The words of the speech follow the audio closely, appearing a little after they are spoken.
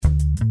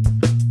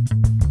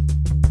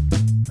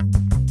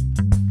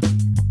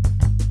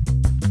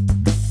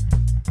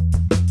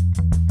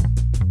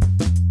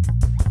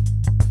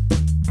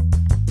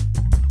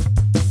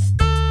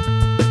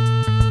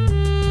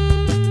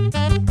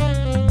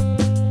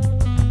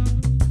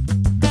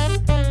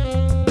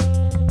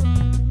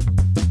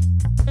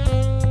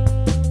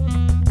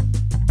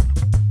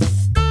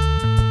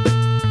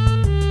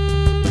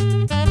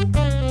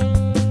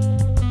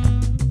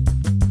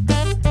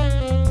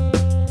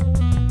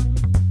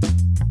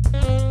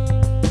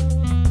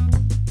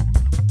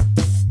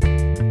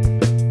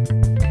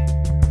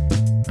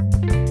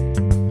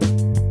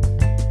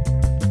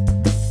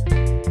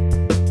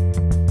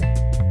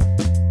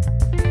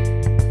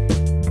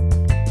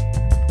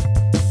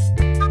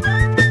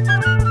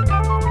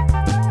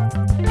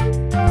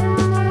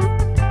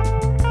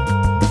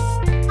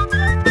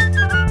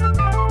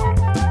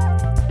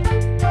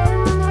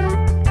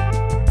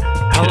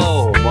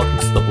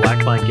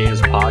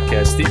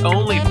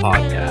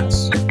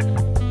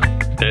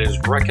is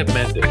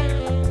recommended.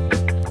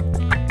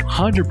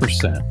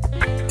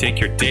 100%. Take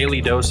your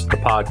daily dose of the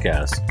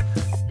podcast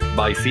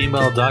by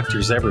female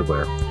doctors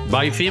everywhere,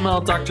 by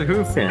female Doctor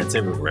Who fans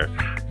everywhere.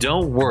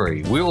 Don't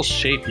worry, we'll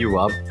shape you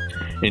up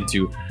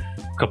into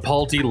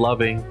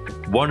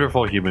Capaldi-loving,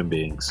 wonderful human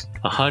beings.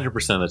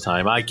 100% of the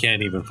time. I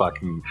can't even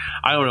fucking...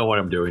 I don't know what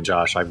I'm doing,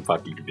 Josh. I'm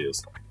fucking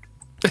confused.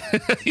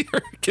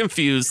 You're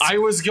confused. I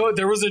was going...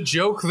 There was a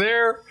joke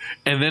there,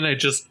 and then I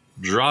just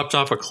dropped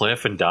off a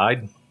cliff and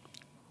died.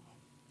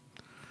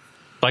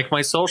 Like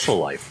my social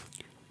life.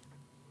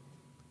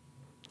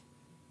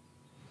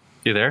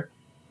 You there?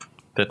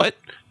 What?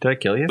 Did I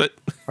kill you? But,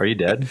 are you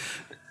dead?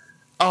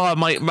 Oh,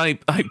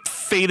 I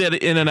faded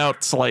in and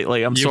out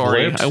slightly. I'm You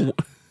sorry.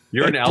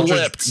 You're an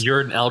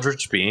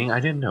eldritch being. I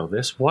didn't know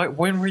this.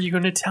 When were you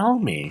going to tell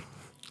me?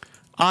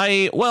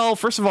 Well,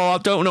 first of all, I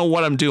don't know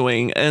what I'm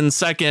doing, and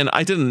second,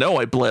 I didn't know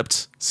I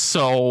blipped.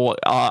 So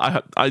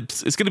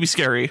it's going to be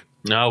scary.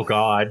 Oh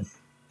God,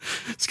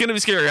 it's going to be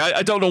scary.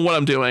 I don't know what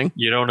I'm doing.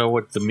 You don't know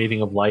what the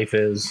meaning of life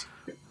is?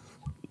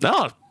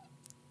 No.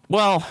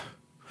 Well,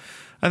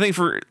 I think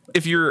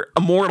if you're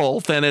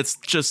immortal, then it's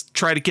just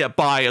try to get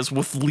by as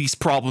with least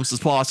problems as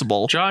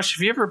possible. Josh,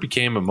 if you ever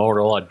became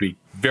immortal, I'd be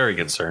very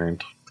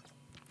concerned.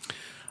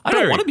 I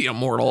don't want to be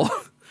immortal.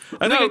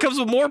 I think it comes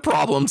with more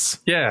problems.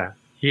 Yeah.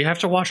 You have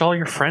to watch all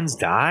your friends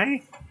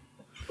die?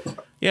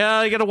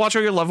 Yeah, you got to watch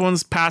all your loved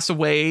ones pass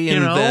away,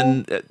 and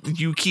then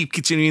you keep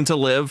continuing to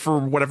live for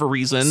whatever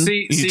reason.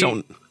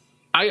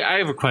 I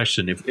have a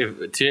question if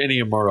to any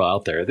immortal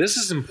out there. This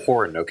is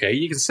important, okay?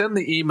 You can send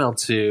the email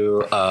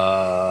to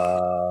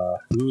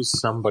who's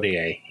somebody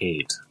I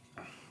hate.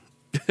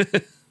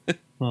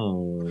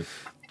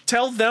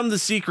 Tell them the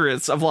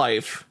secrets of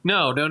life.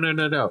 No.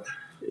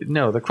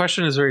 No, the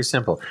question is very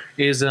simple.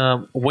 Is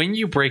when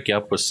you break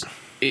up with...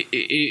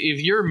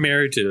 If you're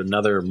married to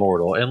another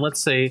immortal, and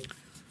let's say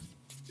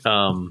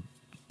that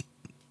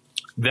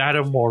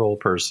immortal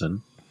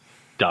person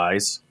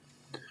dies,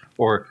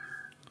 or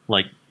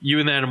like you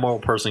and that immortal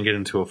person get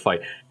into a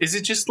fight, is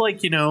it just like,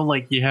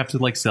 like you have to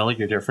like settle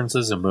your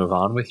differences and move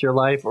on with your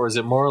life? Or is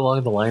it more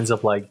along the lines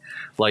of like,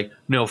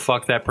 no,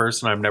 fuck that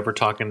person. I'm never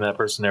talking to that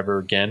person ever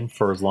again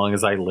for as long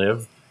as I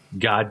live.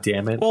 God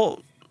damn it.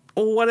 Well,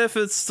 what if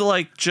it's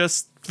like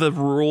just the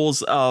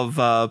rules of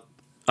a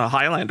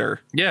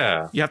Highlander?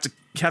 Yeah. You have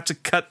to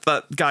cut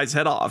that guy's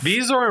head off.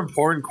 These are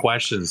important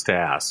questions to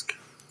ask.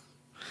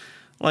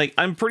 Like,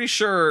 I'm pretty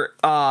sure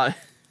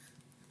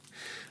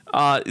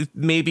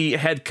maybe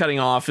head cutting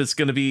off is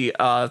going to be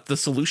the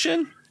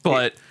solution,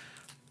 but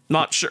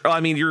not sure. I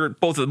mean, you're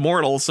both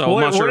immortal, so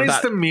I'm not sure. What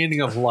is the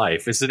meaning of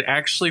life? Is it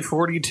actually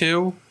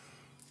 42?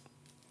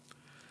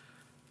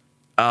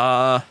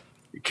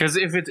 Because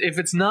if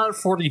it's not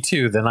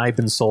 42, then I've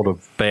been sold a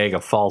bag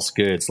of false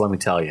goods. Let me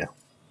tell you.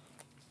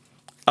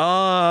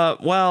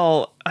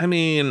 Well, I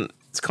mean,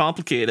 it's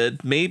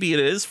complicated. Maybe it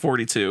is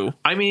 42.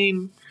 I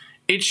mean,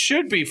 it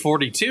should be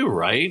 42,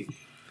 right?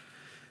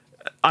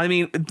 I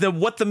mean,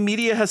 what the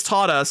media has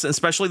taught us,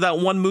 especially that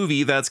one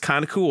movie that's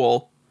kind of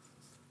cool.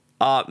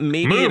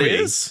 Maybe it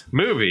is.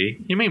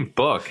 Movie? You mean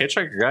book?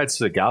 Hitchhiker Guide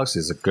to the Galaxy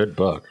is a good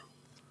book.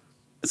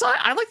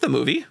 I like the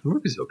movie. The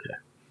movie's okay.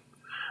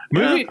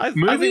 Movie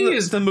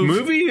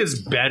is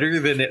better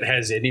than it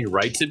has any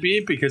right to be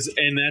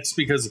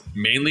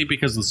mainly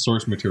because the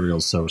source material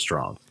is so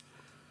strong.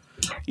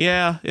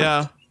 Yeah.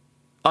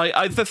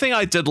 The thing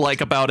I did like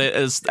about it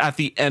is at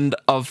the end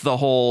of the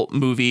whole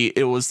movie,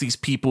 it was these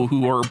people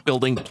who are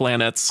building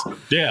planets.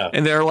 Yeah.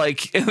 And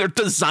they're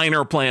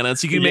designer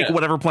planets. You can make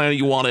whatever planet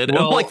you wanted. Well,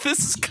 and I'm like, this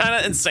is kind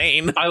of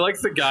insane. I like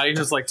the guy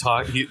who's like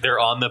they're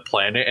on the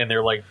planet and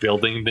they're like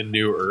building the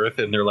new Earth.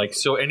 And they're like,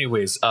 so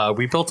anyways,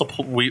 we built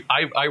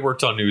I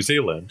worked on New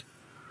Zealand.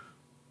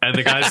 And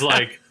the guy's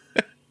like,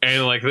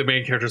 and like the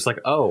main character's like,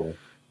 oh,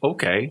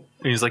 okay.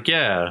 And he's like,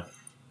 yeah.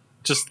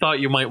 Just thought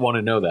you might want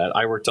to know that.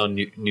 I worked on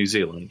New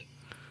Zealand.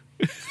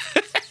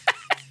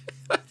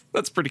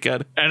 That's pretty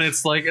good. And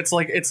it's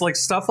like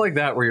stuff like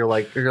that where you're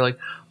like,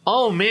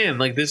 oh man,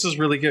 like this is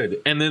really good.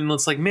 And then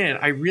it's like, man,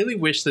 I really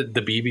wish that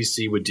the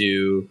BBC would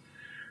do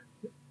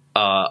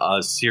a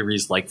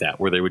series like that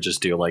where they would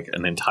just do like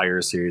an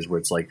entire series where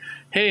it's like,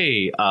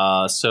 hey,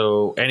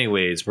 so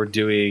anyways, we're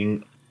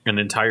doing an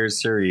entire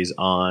series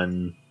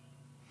on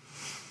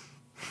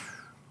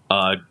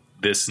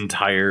this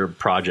entire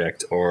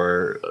project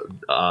or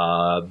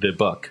the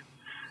book,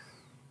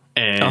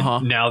 and now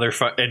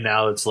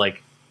now it's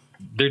like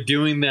they're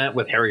doing that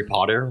with Harry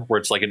Potter, where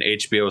it's like an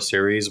HBO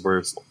series where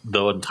it's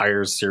the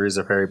entire series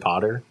of Harry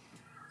Potter,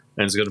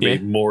 and it's going to be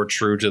more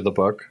true to the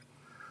book.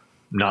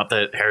 Not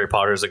that Harry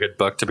Potter is a good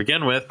book to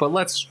begin with, but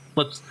let's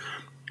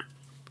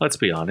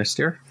be honest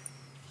here.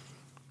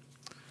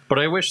 But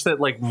I wish that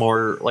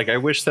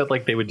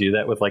they would do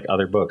that with like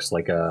other books,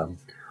 like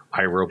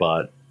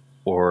iRobot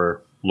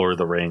or Lord of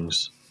the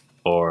Rings,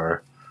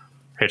 or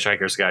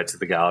Hitchhiker's Guide to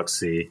the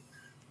Galaxy,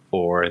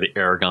 or the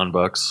Aragon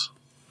books.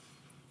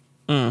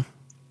 I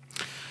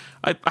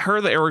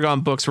heard the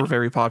Aragon books were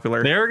very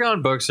popular. The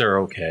Aragon books are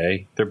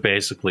okay. They're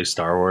basically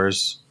Star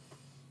Wars.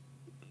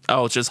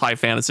 Oh, it's just high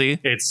fantasy.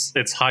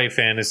 It's high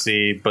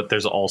fantasy, but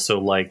there's also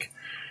like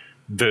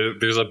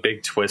there's a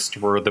big twist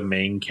where the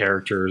main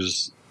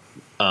character's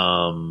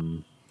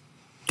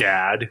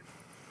dad.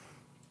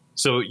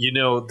 So you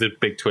know the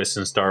big twist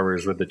in Star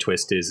Wars where the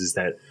twist is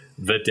that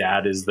the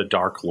dad is the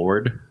Dark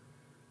Lord.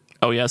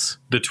 Oh yes.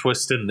 The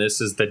twist in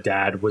this is the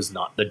dad was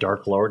not the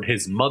Dark Lord.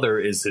 His mother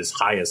is his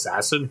high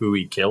assassin who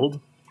he killed.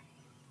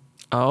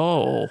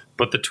 Oh.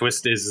 But the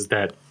twist is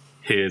that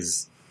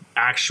his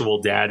actual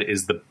dad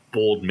is the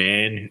bold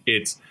man.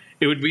 It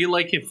would be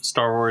like if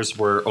Star Wars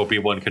where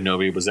Obi-Wan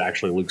Kenobi was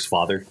actually Luke's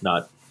father,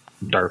 not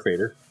Darth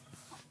Vader.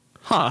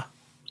 Huh.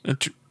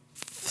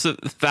 So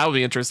that would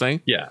be interesting.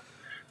 Yeah.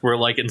 Where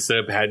like instead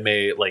of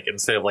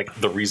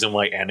the reason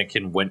why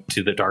Anakin went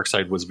to the dark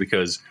side was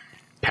because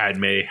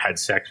Padme had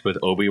sex with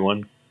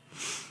Obi-Wan.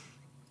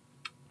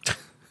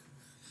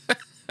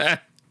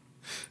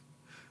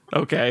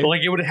 Okay.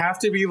 Like it would have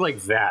to be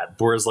like that.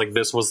 Whereas like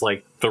this was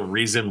like the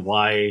reason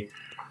why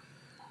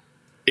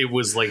it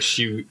was like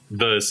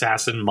the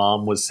assassin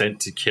mom was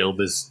sent to kill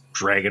this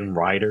dragon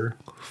rider.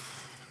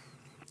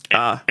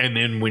 And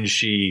then when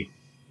she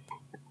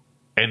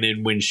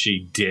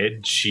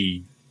did,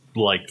 she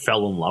like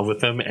fell in love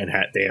with him and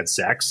they had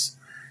sex.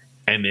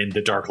 And then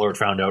the Dark Lord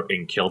found out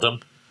and killed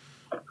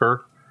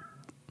her.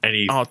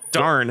 And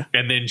darn.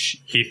 And then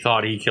he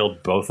thought he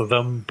killed both of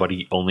them, but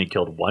he only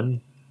killed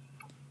one.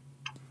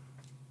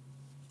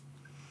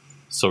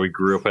 So he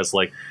grew up as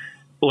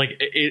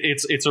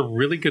it's a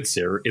really good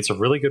series. It's a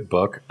really good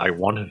book. I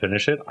want to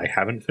finish it. I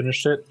haven't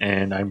finished it,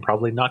 and I'm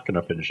probably not going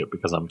to finish it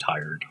because I'm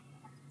tired.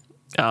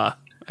 I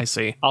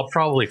see. I'll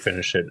probably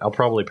finish it. I'll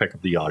probably pick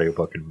up the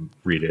audiobook and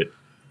read it.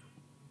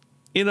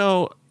 You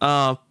know,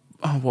 what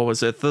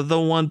was it? The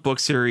one book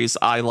series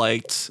I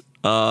liked,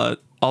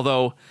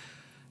 although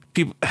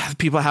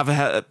people haven't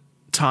had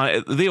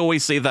time. They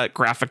always say that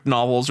graphic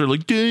novels are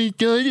like,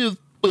 it's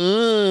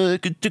a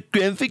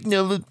graphic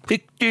novel,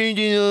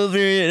 pictures over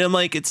it. And I'm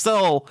like, it's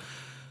still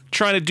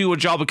trying to do a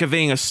job of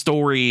conveying a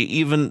story,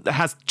 even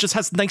has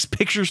nice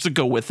pictures to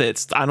go with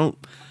it. I don't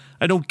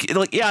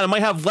like, yeah, it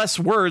might have less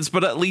words,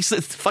 but at least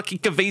it fucking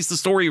conveys the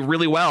story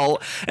really well.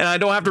 And I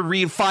don't have to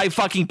read 5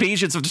 fucking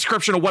pages of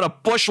description of what a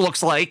bush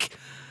looks like.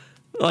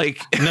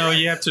 Like, no,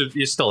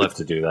 you still have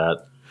to do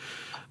that.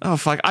 Oh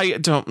fuck! I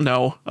don't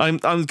know. I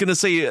was gonna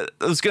say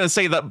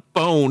that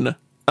Bone,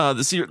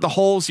 the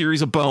whole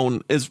series of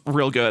Bone is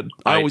real good.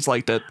 I always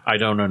liked it. I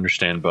don't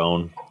understand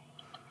Bone.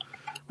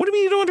 What do you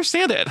mean you don't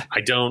understand it? I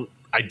don't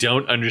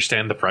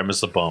understand the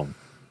premise of Bone.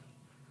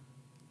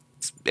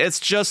 It's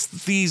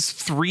just these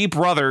 3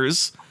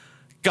 brothers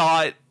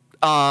got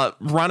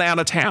run out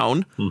of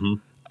town,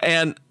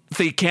 and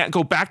they can't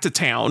go back to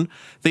town.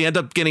 They end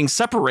up getting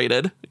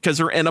separated because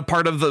they're in a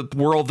part of the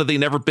world that they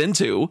never been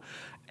to.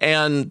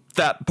 And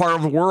that part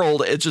of the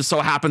world, it just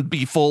so happened to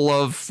be full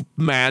of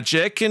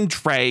magic and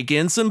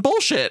dragons and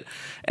bullshit.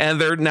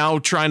 And they're now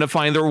trying to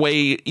find their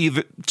way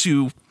either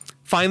to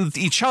find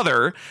each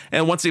other.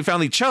 And once they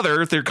found each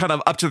other, they're kind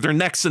of up to their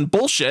necks in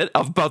bullshit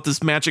about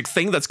this magic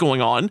thing that's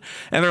going on.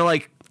 And they're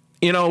like,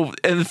 you know,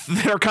 and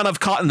they're kind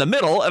of caught in the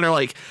middle. And they're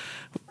like,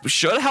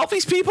 should I help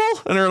these people?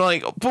 And they're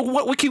like, but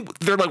what can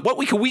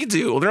we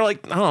do? And they're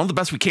like, I don't know, the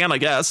best we can, I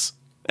guess.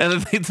 And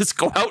then they just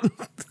go out and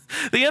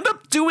they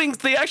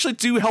actually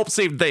do help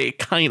save the day,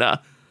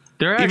 kinda.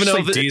 They're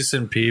actually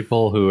decent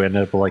people who end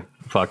up like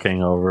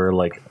fucking over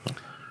like.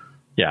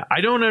 Yeah,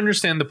 I don't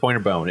understand the point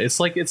of Bone. It's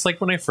like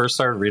when I first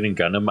started reading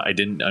Gundam, I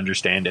didn't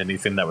understand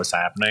anything that was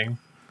happening.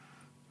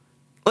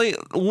 Like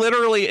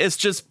literally, it's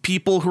just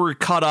people who were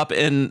caught up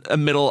in the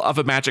middle of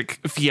a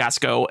magic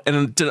fiasco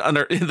and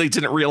they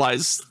didn't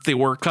realize they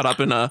were caught up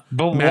in a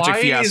magic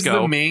fiasco. Why does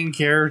the main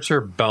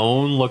character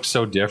Bone look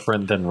so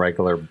different than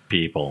regular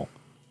people?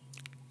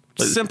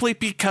 Simply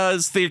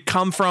because they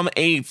come from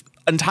a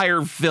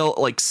entire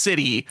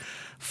city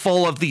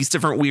full of these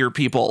different weird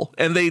people,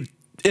 and they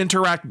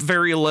interact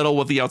very little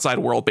with the outside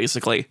world,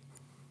 basically.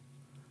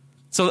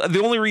 So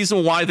the only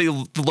reason why they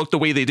look the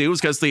way they do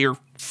is because they are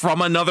from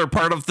another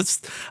part of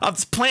this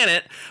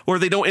planet where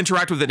they don't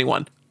interact with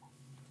anyone.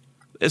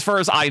 As far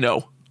as I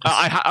know,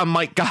 I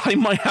might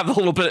have a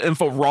little bit of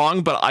info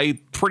wrong, but I'm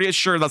pretty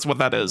sure that's what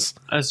that is.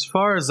 As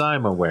far as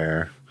I'm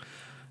aware.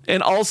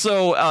 And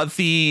also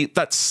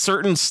that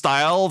certain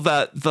style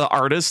that the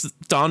artist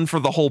done for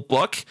the whole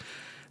book,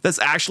 that's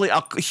actually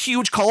a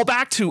huge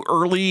callback to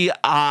early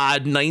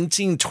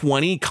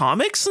 1920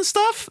 comics and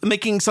stuff,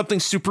 making something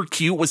super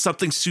cute with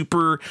something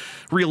super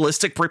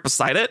realistic right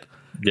beside it.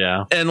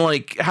 Yeah. And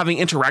like having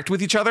interact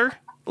with each other.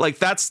 Like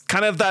that's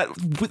kind of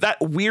that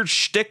weird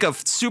shtick of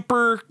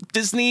super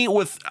Disney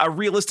with a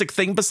realistic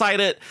thing beside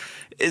it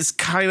is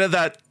kind of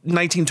that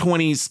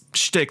 1920s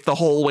shtick the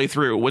whole way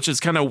through, which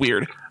is kind of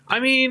weird. I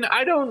mean,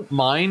 I don't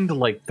mind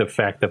like the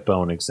fact that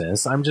Bone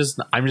exists. I'm just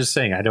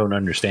saying I don't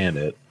understand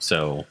it.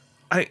 So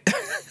I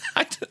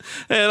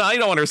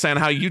don't understand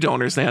how you don't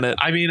understand it.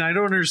 I mean, I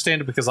don't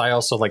understand it because I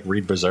also like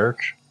read Berserk.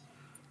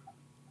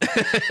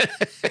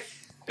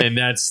 And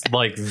that's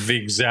like the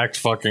exact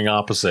fucking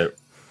opposite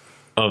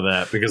of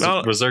that. Because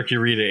Berserk, you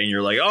read it and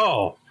you're like,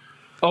 oh,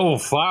 Oh,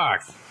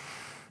 fuck.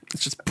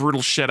 It's just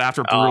brutal shit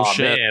after brutal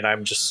shit. Man,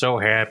 I'm just so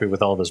happy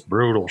with all this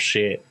brutal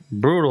shit.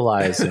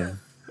 Brutalizing.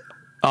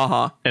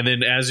 And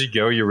then as you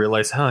go, you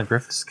realize,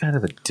 Griffith's kind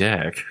of a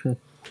dick.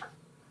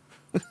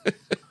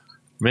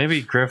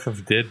 Maybe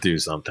Griffith did do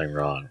something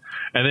wrong.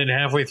 And then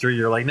halfway through,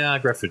 you're like, nah,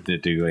 Griffith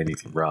didn't do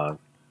anything wrong.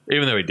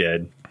 Even though he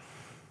did.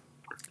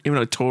 Even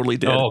though he totally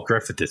did. Oh,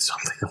 Griffith did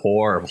something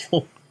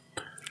horrible.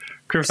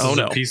 Griffith's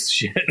a piece of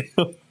shit.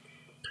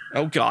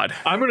 Oh, God.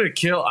 I'm gonna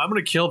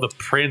kill the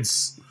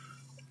prince.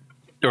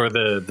 Or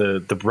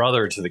the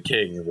brother to the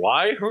king.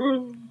 Why?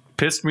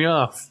 Pissed me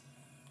off.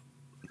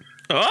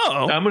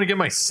 Oh. I'm going to get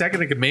my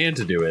second in command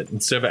to do it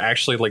instead of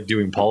actually like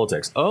doing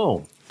politics.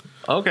 Oh,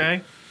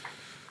 okay.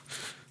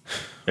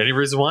 Any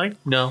reason why?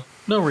 No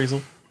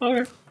reason.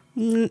 Okay.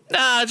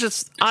 Nah,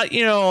 just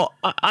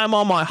I'm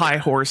on my high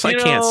horse. I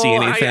can't see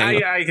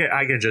anything.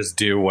 I can just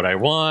do what I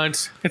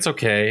want. It's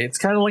okay. It's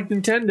kind of like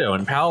Nintendo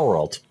and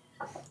Palworld.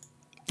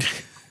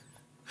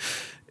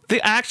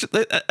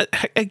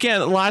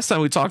 Again, last time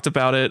we talked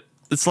about it,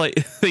 it's like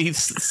they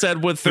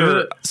said with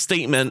their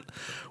statement,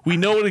 "We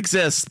know it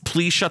exists.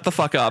 Please shut the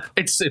fuck up."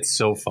 It's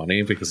so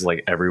funny because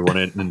like everyone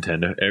at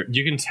Nintendo,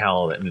 you can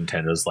tell that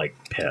Nintendo's like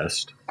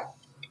pissed.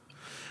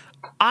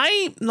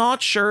 I'm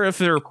not sure if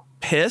they're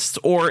pissed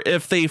or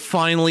if they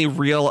finally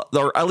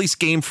or at least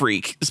Game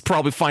Freak is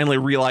probably finally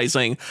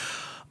realizing,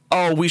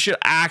 oh, we should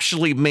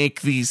actually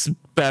make these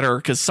better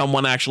because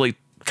someone actually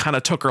kind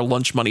of took our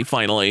lunch money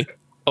finally.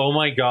 Oh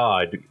my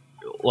God.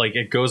 Like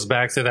it goes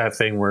back to that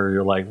thing where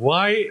you're like,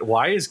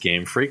 why is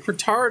Game Freak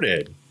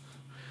retarded?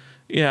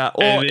 Yeah,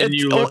 well, and then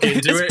you look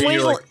into it and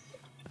you're like,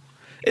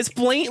 it's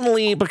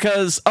blatantly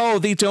because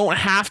they don't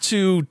have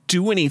to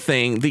do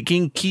anything. They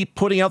can keep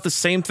putting out the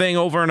same thing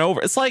over and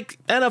over. It's like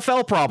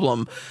NFL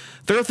problem.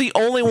 They're the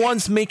only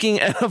ones making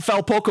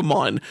NFL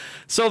Pokemon.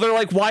 So they're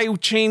like, why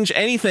change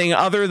anything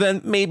other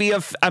than maybe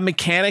a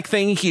mechanic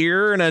thing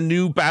here and a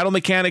new battle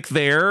mechanic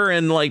there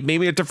and like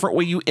maybe a different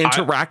way you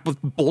interact with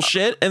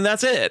bullshit, and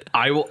that's it.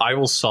 I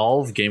will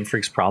solve Game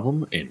Freak's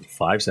problem in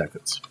 5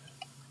 seconds.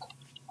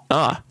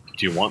 Do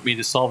you want me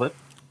to solve it?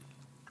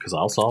 Because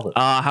I'll solve it.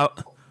 How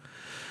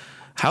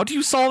do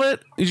you solve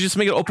it? You just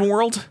make it open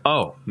world?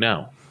 Oh,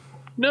 no.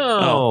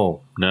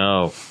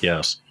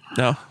 Yes.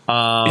 No.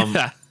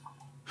 Yeah.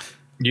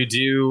 You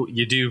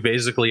do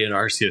basically an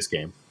Arceus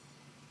game.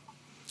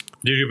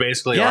 You do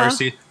basically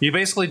Arceus. You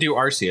basically do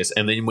Arceus,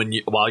 and then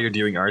while you're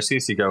doing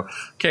Arceus, you go,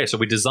 okay, so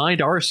we designed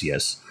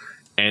Arceus,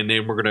 and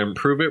then we're going to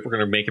improve it. We're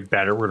going to make it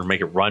better. We're going to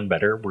make it run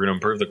better. We're going to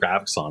improve the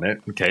graphics on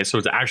it. Okay, so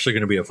it's actually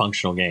going to be a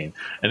functional game.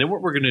 And then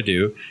what we're going to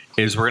do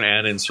is we're going to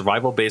add in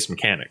survival-based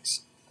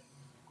mechanics.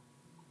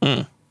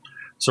 So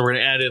we're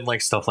going to add in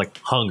like stuff like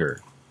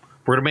hunger.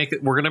 We're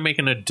going to make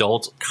an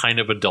adult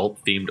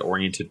themed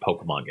oriented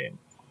Pokemon game.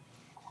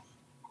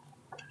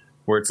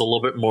 Where it's a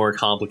little bit more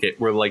complicated,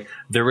 where like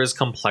there is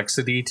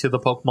complexity to the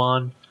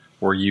Pokemon,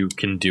 where you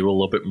can do a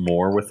little bit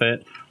more with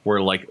it, where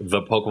like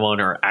the Pokemon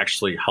are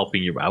actually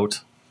helping you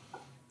out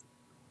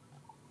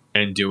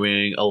and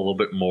doing a little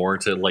bit more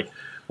to like,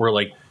 where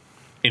like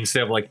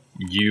instead of like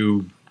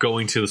you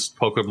going to the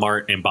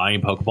Pokemart and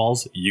buying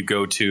Pokeballs, you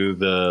go to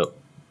the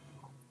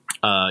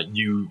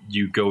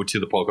you go to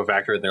the Poke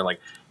Factory and they're like,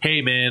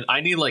 hey man,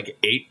 I need like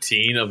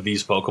 18 of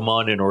these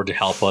Pokemon in order to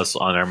help us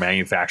on our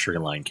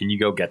manufacturing line. Can you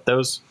go get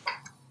those?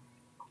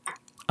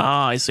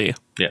 I see.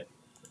 Yeah.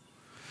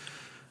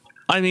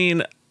 I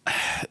mean,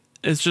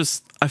 it's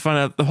just, I find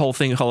out the whole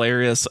thing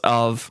hilarious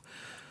of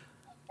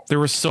there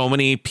were so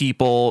many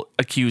people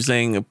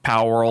accusing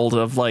Palworld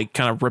of like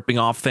kind of ripping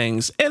off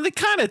things, and they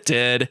kind of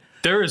did.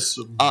 There is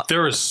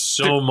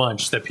so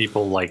much that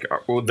people like.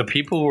 The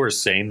people who are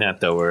saying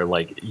that though are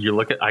like,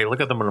 I look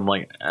at them and I'm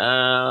like,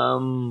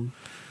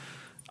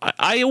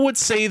 I would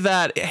say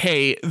that,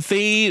 hey,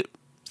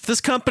 this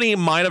company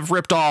might have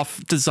ripped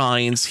off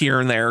designs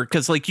here and there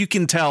because like you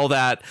can tell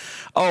that,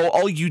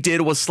 all you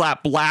did was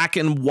slap black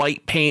and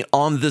white paint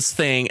on this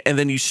thing and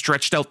then you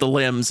stretched out the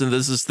limbs and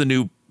this is the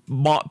new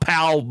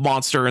PAL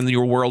monster in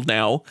your world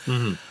now.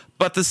 Mm-hmm.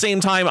 But at the same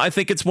time, I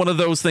think it's one of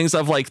those things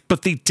of like,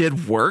 but they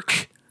did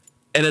work.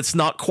 And it's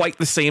not quite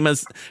the same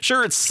as,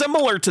 sure, it's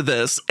similar to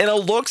this, and it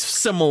looks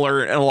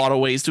similar in a lot of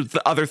ways to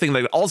the other thing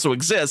that also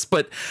exists,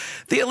 but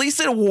they at least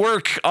did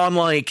work on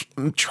like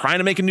trying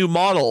to make a new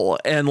model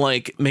and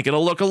like make it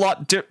look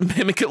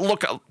make it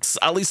look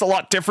at least a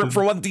lot different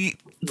from what the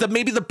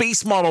maybe the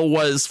base model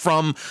was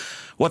from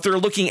what they're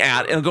looking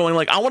at and going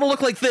like, I want to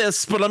look like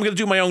this, but I'm going to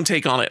do my own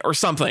take on it or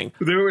something.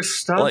 There was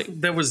stuff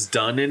that was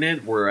done in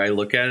it where I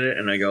look at it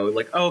and I go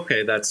like, oh,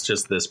 okay, that's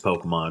just this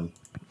Pokemon.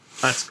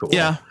 That's cool.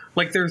 Yeah.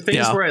 Like, there are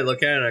things where I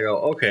look at it and I go,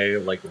 okay,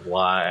 like,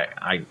 why?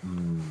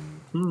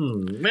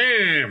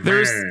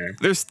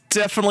 There's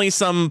definitely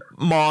some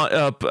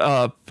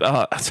I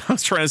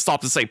was trying to stop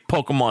to say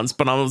Pokemons,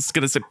 but I was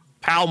going to say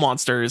PAL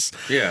monsters.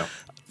 Yeah.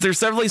 There's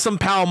definitely some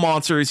PAL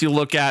monsters you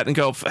look at and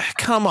go,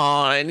 come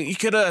on, you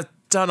could have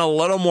done a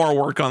little more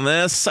work on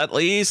this, at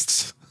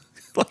least.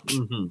 Like,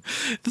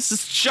 This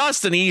is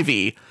just an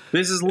Eevee.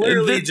 This is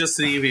literally just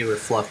an Eevee with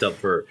fluffed up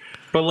fur.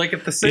 But like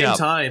at the same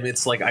time,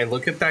 it's like I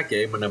look at that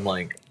game and I'm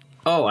like,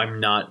 oh, I'm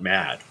not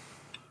mad.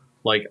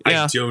 Like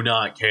I do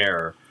not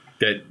care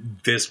that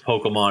this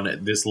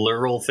Pokemon, this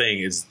literal thing,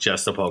 is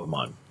just a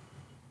Pokemon.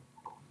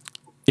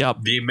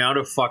 Yep. The amount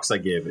of fucks I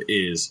give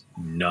is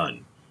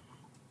none.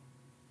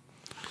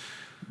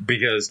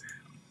 Because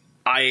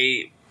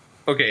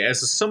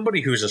as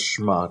somebody who's a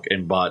schmuck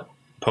and bought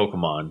a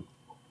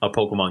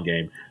Pokemon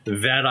game,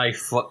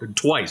 that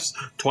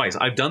twice.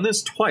 I've done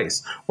this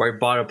twice, where I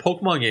bought a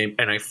Pokemon game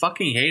and I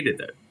fucking hated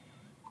it.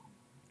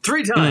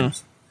 3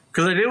 times.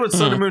 Because I did it with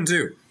Sun and Moon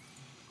too.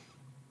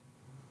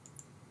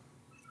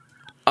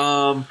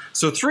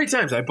 So 3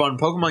 times I bought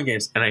Pokemon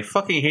games and I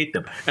fucking hate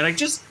them. And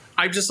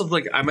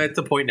I'm at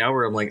the point now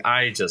where I'm like,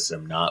 I just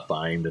am not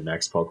buying the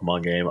next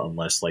Pokemon game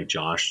unless like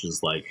Josh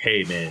is like,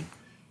 hey man,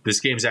 this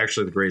game's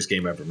actually the greatest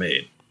game ever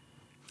made.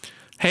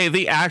 Hey,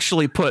 they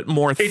actually put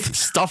more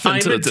stuff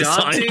into the design.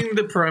 I'm adopting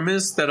the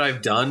premise that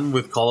I've done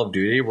with Call of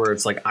Duty, where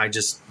it's like, I'm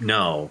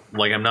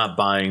not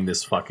buying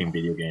this fucking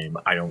video game.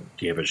 I don't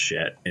give a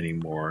shit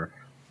anymore.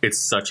 It's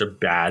such a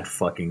bad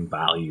fucking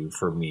value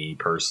for me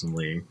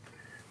personally.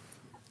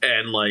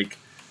 And like,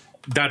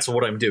 that's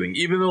what I'm doing.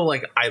 Even though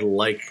like I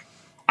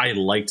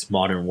liked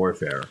Modern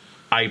Warfare.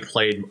 I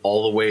played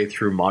all the way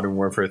through Modern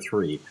Warfare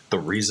 3. The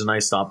reason I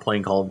stopped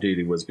playing Call of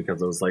Duty was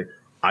because I was like,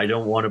 I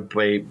don't want to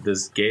play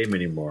this game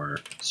anymore,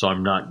 so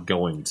I'm not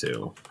going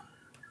to.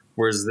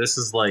 Whereas this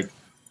is like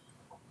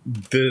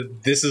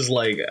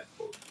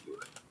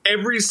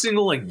every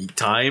single like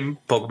time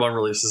Pokemon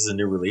releases a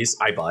new release,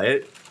 I buy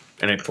it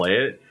and I play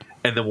it.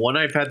 And the one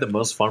I've had the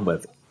most fun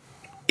with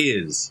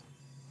is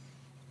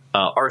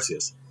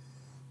Arceus.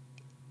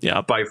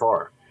 Yeah, by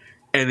far.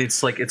 And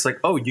it's like,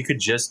 oh, you could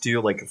just do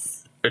like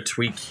a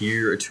tweak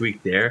here, a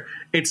tweak there.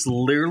 It's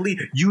literally,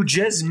 you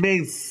just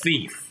made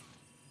Thief.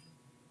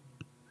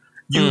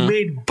 You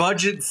made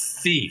budget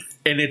Thief,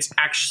 and it's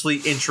actually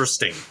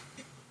interesting.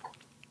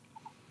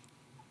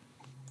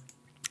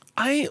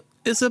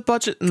 Is it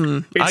budget?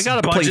 I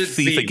gotta play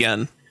Thief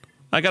again.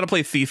 I gotta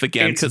play Thief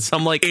again because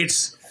I'm like,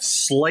 it's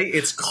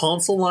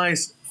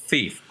consoleized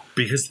Thief,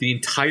 because the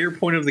entire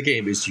point of the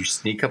game is you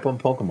sneak up on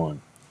Pokemon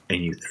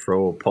and you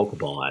throw a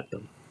Pokeball at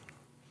them.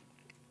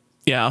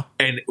 Yeah.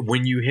 And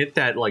when you hit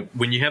that, like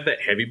when you have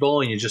that heavy ball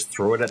and you just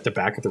throw it at the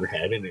back of their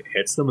head and it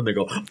hits them and they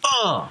go,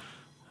 ah.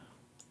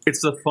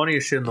 It's the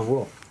funniest shit in the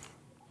world.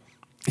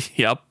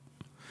 Yep.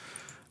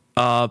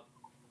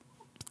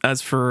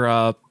 As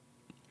for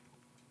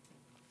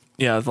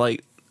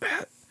like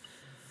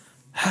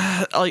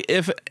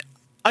if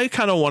I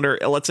kind of wonder,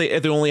 let's say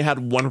if they only had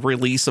one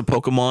release of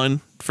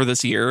Pokemon for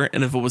this year,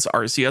 and if it was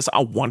Arceus, I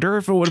wonder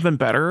if it would have been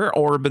better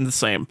or been the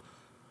same.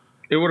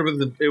 It would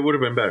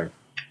have been better.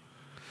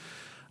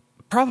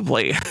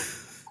 Probably.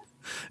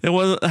 It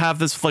wouldn't have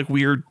this like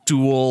weird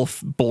dual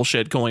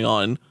bullshit going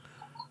on.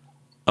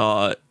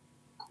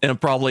 And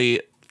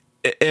probably,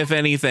 if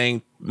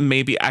anything,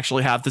 maybe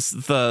actually have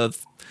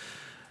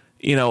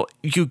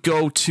you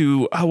go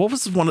to what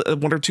was one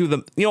or two of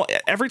them.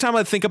 Every time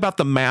I think about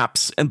the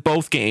maps in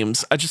both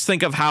games, I just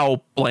think of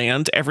how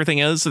bland everything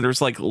is. And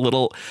there's like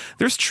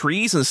there's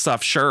trees and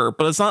stuff, sure,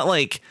 but it's not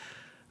like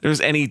there's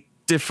any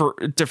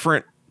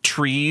different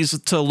trees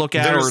to look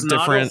at. There's or not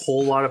different a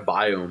whole lot of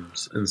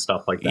biomes and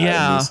stuff like that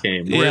in this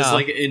game. Whereas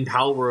like in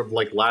Palworld,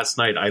 like last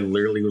night, I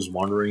literally was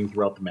wandering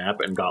throughout the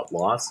map and got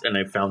lost, and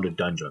I found a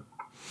dungeon.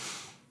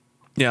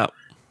 Yeah.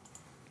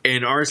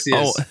 In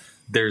Arceus,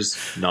 there's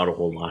not a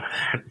whole lot of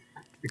that,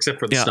 except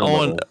for the snow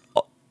level. And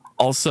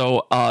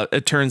also,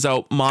 it turns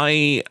out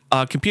my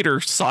computer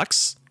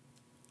sucks.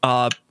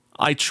 I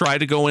tried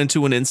to go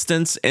into an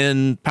instance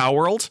in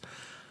Palworld.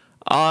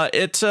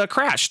 It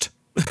crashed.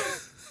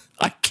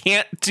 I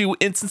can't do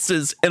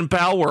instances in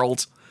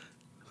Palworld.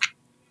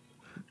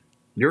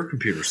 Your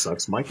computer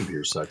sucks. My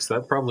computer sucks.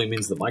 That probably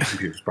means that my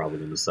computer's probably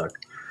going to suck.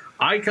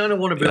 I kind of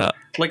want to build...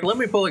 Like, let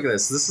me put it like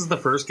this. This is the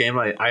first game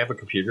I have a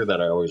computer that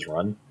I always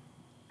run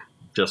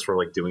just for,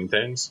 like, doing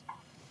things.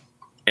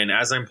 And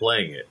as I'm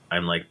playing it,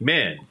 I'm like,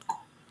 man,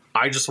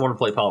 I just want to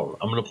play Palworld.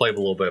 I'm going to play a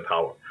little bit of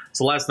Palworld.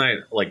 So last night,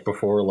 like,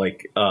 before,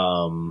 like,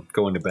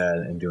 going to bed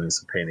and doing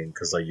some painting,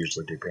 because I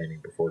usually do painting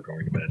before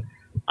going to bed,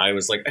 I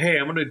was like, hey,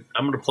 I'm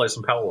gonna play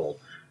some Palworld.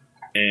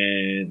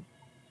 And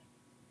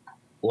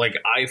like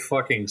I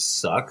fucking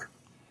suck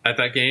at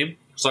that game.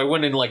 So I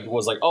went and like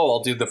was like, oh,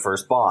 I'll do the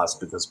first boss,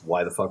 because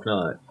why the fuck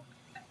not?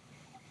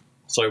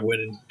 So I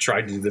went and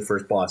tried to do the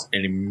first boss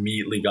and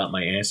immediately got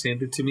my ass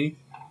handed to me.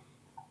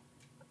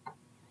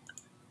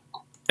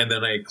 And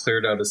then I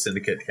cleared out a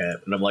syndicate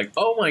camp and I'm like,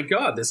 oh my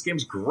god, this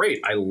game's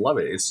great. I love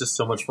it. It's just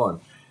so much fun.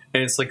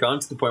 And it's like gone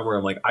to the point where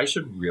I'm like, I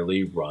should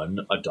really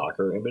run a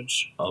Docker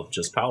image of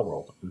just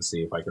Palworld and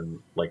see if I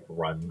can like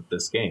run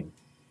this game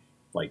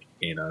like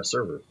in a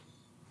server,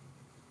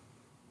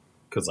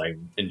 because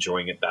I'm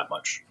enjoying it that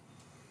much.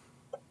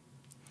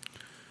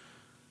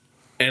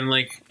 And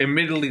like,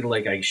 admittedly,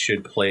 like I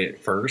should play it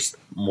first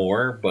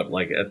more, but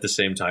like at the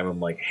same time, I'm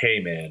like,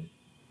 hey man,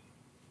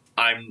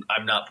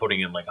 I'm not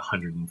putting in like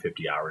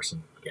 150 hours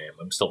in the game.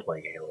 I'm still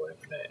playing Halo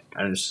Infinite,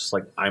 and it's just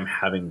like I'm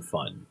having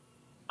fun.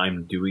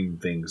 I'm doing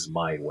things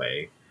my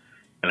way,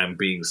 and I'm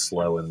being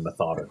slow and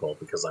methodical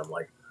because I'm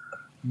like,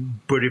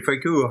 but if I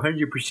go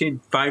 100%,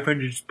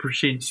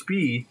 500%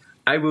 speed,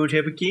 I won't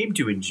have a game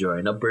to enjoy,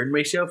 and I'll burn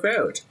myself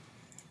out.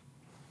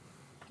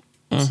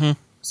 Mm-hmm.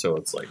 So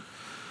it's like,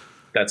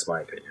 that's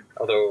my opinion.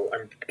 Although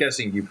I'm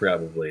guessing you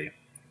probably.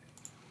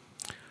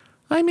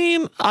 I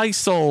mean, I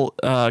still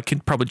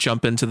can probably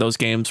jump into those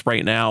games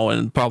right now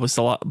and probably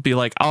still be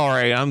like, all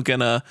right, I'm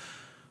gonna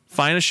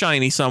find a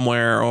shiny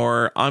somewhere,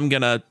 or I'm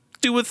gonna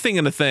do a thing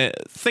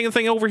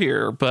over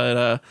here.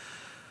 But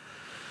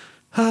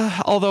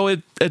although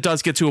it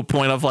does get to a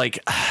point of like,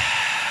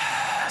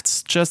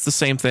 it's just the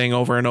same thing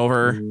over and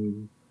over.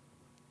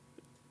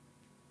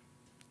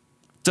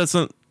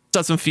 Doesn't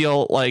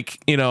feel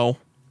like, you know,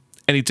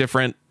 any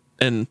different,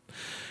 and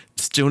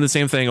just doing the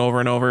same thing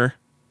over and over.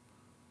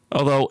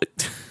 Although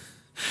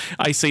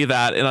I say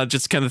that and I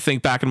just kind of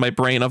think back in my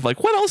brain of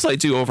like, what else I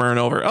do over and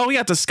over? Oh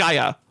yeah,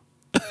 Disgaea.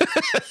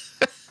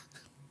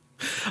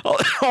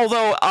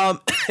 Although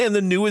in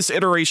the newest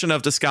iteration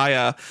of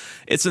Disgaea,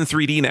 it's in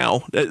 3D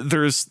now.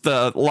 There's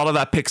a lot of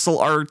that pixel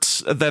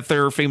art that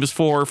they're famous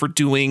for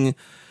doing,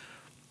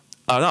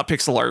 not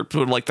pixel art,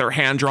 but like their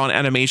hand-drawn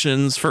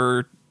animations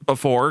for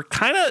before.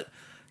 Kind of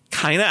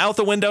out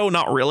the window.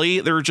 Not really.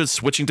 They're just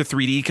switching to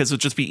 3D because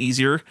it'd just be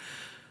easier.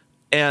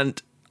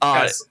 And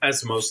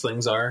as most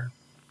things are.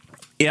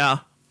 Yeah.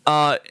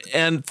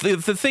 And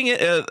the thing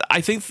is,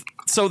 I think,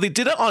 so they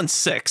did it on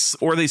 6,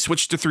 or they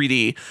switched to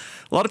 3D.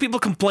 A lot of people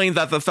complained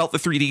that they felt the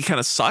 3D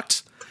kind of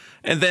sucked.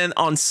 And then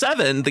on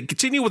 7, they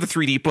continue with the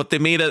 3D, but they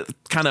made it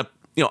kind of,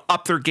 you know,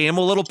 up their game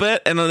a little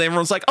bit. And then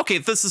everyone's like, okay,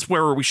 this is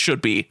where we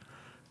should be.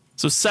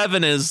 So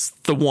 7 is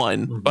the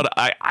one, but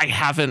I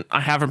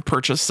haven't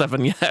purchased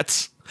 7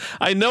 yet.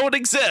 I know it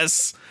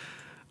exists.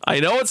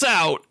 I know it's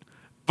out.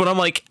 But I'm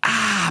like,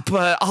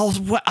 but I'll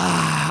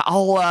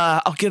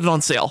get it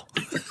on sale.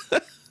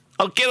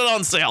 I'll get it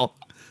on sale.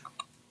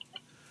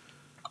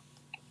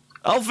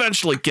 I'll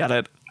eventually get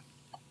it.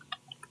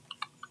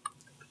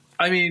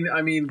 I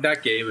mean,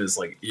 that game is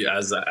like,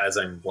 as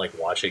I'm like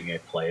watching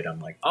it played, I'm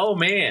like, oh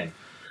man,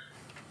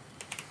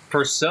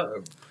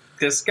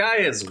 this guy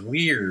is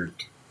weird.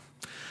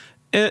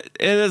 It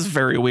is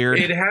very weird.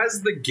 It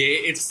has the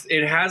game.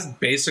 It has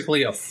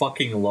basically a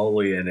fucking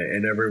loli in it,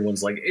 and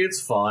everyone's like,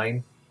 it's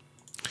fine.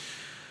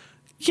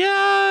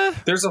 Yeah.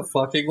 There's a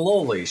fucking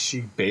loli.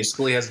 She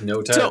basically has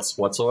no tits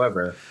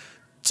whatsoever.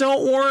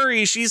 Don't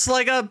worry, she's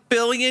like 1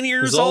 billion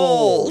years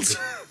old.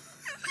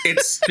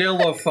 It's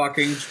still a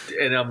fucking...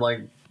 And I'm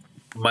like,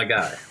 my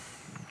guy.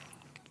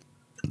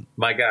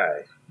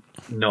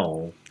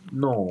 No.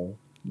 Oh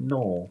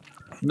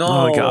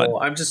my God.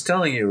 I'm just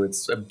telling you,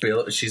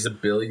 she's 1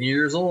 billion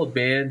years old,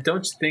 man.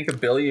 Don't you think 1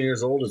 billion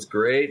years old is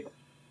great?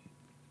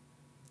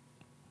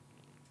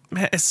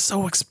 Man, it's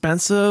so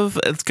expensive.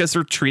 It's because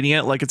they're treating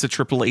it like it's a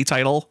AAA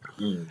title.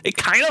 It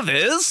kind of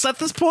is at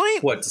this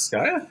point. What,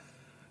 Disgaea?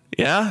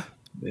 Yeah.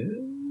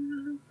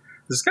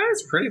 Disgaea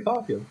is pretty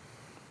popular.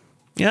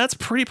 Yeah, it's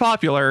pretty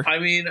popular. I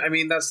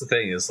mean, that's the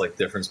thing, is like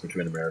difference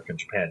between America and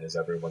Japan is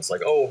everyone's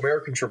like, oh,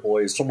 American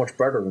AAA is so much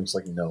better. And it's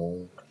like,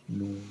 no.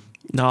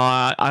 No,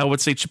 I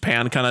would say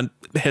Japan kind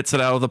of hits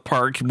it out of the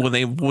park when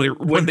they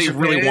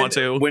really want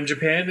to. When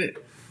Japan,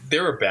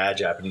 there are bad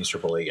Japanese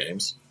AAA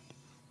games.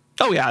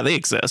 Oh yeah, they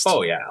exist.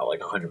 Oh yeah,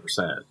 like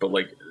 100%. But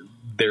like,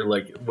 they're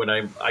like, when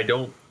I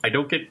don't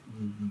get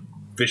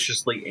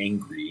viciously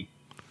angry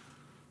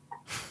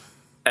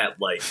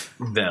at like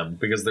them,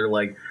 because they're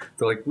like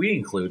we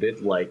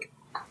included like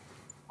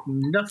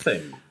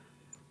nothing,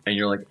 and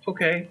you're like,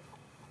 okay,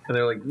 and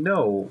they're like,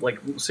 no, like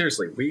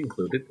seriously, we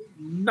included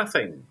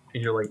nothing,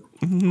 and you're like,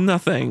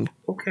 nothing.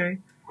 Okay,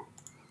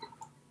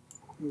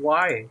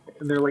 why?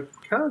 And they're like,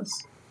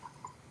 because.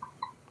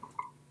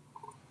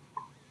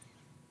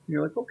 And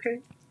you're like, okay,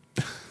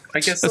 I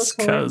guess that's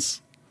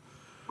because.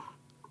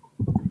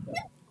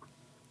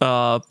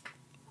 But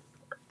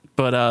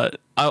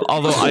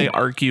although I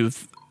argue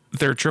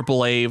their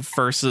AAA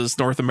versus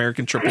North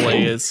American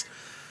AAA is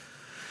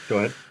go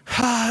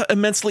ahead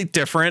immensely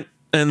different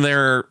in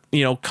their,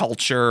 you know,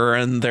 culture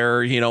and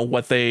their, you know,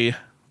 what they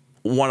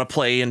want to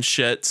play and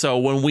shit. So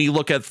when we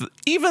look at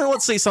even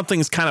let's say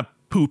something's kind of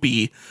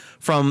poopy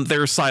from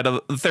their side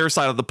of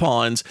the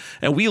pond,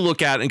 and we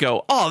look at it and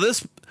go, oh,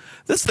 this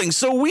thing's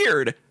so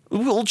weird,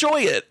 we'll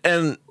enjoy it.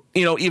 And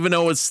you know, even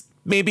though it's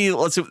maybe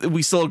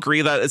we still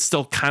agree that it's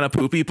still kind of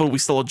poopy, but we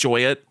still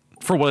enjoy it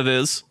for what it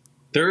is.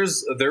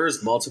 There's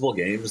multiple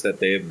games that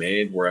they have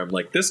made where I'm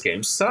like, this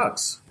game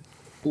sucks,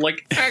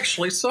 like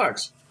actually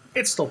sucks.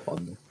 It's still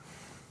fun.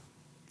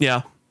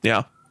 Yeah.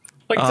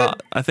 Like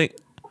I think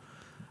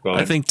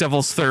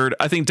Devil's Third.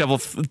 I think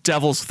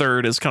Devil's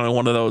Third is kind of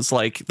one of those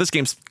like, this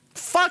game's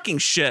fucking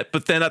shit,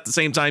 but then at the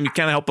same time you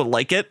can't help but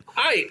like it.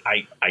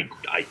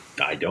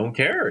 I don't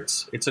care.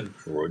 It's a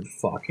good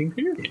fucking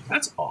video game.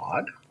 That's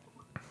odd.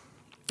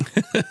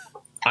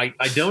 I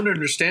don't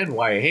understand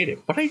why I hate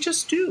it, but I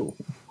just do.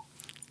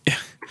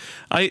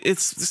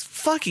 It's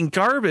fucking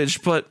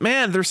garbage, but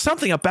man, there's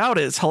something about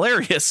it. It's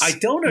hilarious. I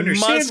don't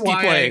understand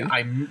why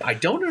I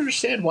don't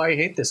understand why I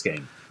hate this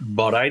game.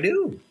 But I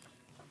do.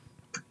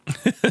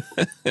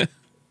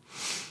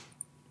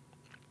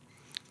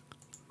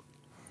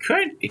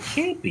 It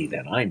can't be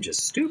that I'm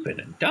just stupid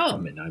and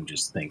dumb, and I'm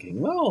just thinking,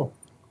 well,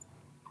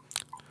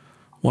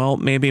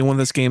 maybe when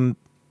this game.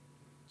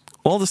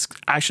 Well, this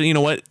actually, you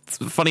know what?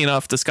 Funny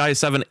enough, Disguise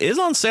 7 is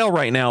on sale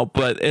right now,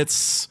 but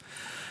it's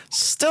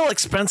still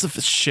expensive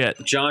as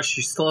shit. Josh,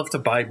 you still have to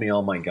buy me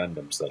all my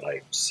Gundams that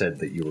I said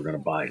that you were going to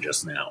buy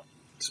just now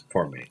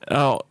for me.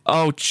 Oh,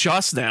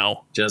 just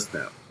now. Just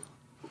now.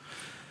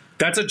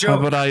 That's a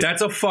joke.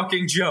 That's a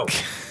fucking joke.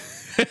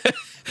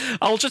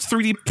 I'll just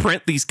 3D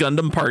print these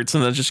Gundam parts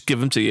and then just give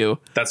them to you.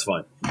 That's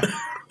fine.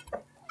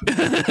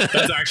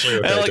 That's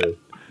actually okay, too.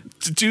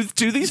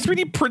 Do these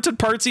 3D printed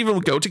parts even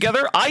go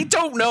together? I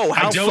don't know.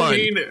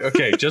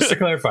 Okay, just to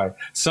clarify,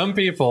 some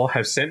people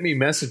have sent me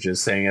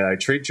messages saying that I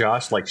treat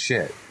Josh like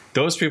shit.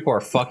 Those people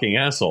are fucking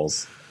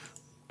assholes.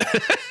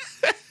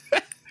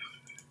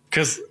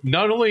 Because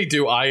not only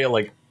do I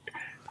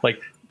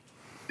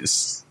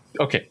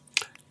okay,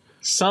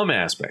 some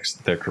aspects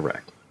they're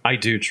correct. I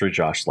do treat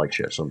Josh like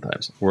shit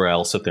sometimes, where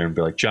I'll sit there and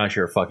be like, Josh,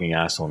 you're a fucking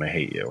asshole and I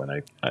hate you,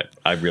 and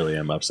I really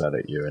am upset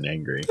at you and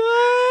angry.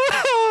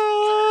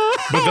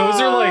 But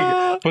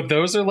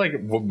those are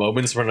like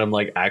moments when I'm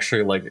like,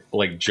 actually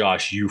like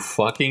Josh, you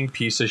fucking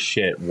piece of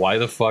shit. Why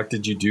the fuck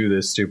did you do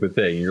this stupid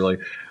thing? And you're like,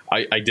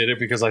 I did it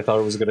because I thought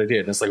it was a good idea.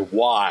 And it's like,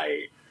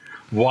 why?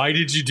 Why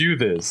did you do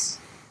this?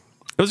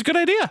 It was a good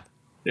idea.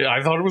 Yeah,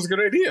 I thought it was a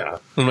good idea.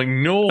 I'm like,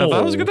 no. I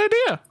thought it was a good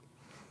idea.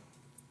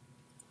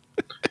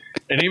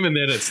 And even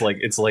then, it's like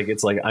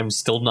I'm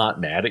still not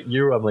mad at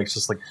you. I'm like,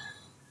 just like,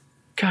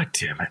 God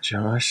damn it,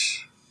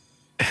 Josh.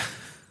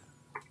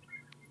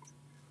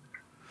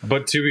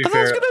 But to be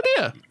fair, good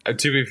idea.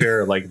 To be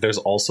fair, like there's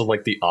also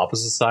like the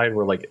opposite side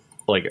where like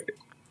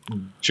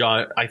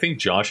John. I think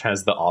Josh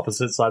has the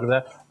opposite side of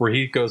that where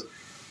he goes,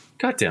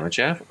 "God damn it,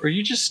 Jeff, are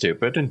you just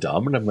stupid and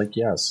dumb?" And I'm like,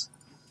 "Yes,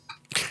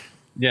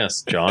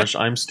 yes, Josh,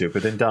 I'm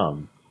stupid and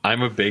dumb.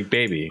 I'm a big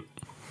baby.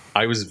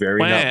 I was very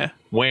wah.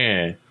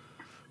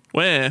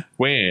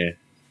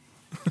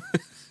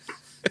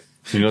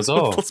 He goes,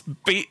 "Oh, let's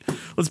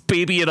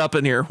baby it up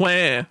in here.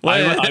 Wah.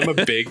 I'm a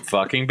big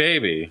fucking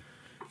baby."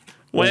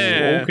 Oh,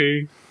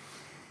 okay.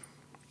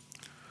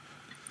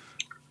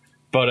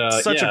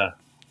 But such a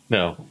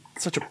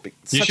big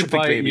you should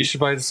buy baby. You should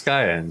buy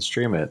Disgaea and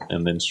stream it,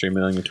 and then stream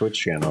it on your Twitch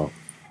channel.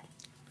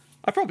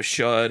 I probably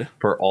should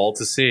for all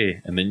to see,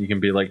 and then you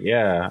can be like,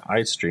 "Yeah,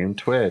 I stream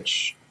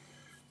Twitch.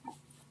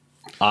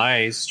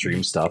 I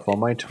stream stuff on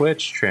my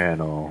Twitch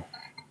channel.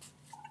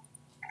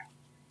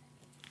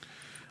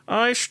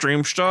 I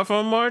stream stuff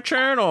on my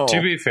channel."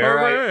 To be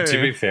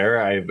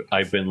fair,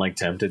 I've been like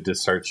tempted to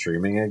start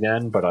streaming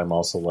again, but I'm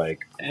also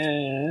like,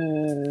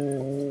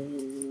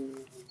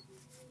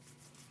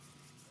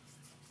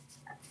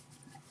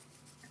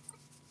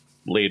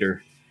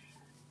 later.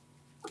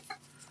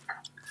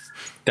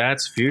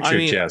 That's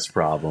future Jess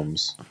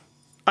problems.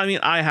 I mean,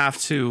 I have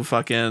to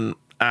fucking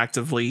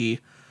actively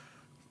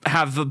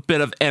have a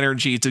bit of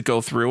energy to go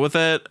through with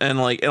it, and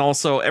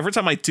also every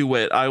time I do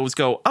it, I always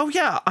go, "Oh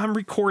yeah, I'm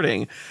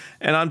recording,"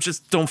 and I'm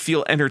just don't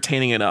feel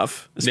entertaining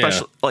enough.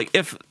 Especially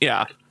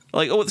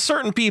with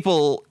certain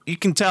people, you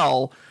can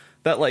tell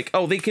that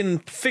they can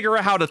figure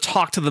out how to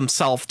talk to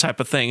themselves, type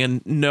of thing,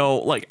 and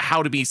know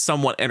how to be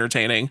somewhat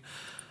entertaining.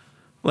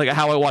 Like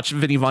how I watch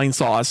Vinny Vine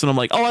Sauce, and I'm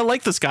like, "Oh, I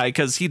like this guy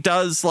because he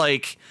does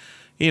silly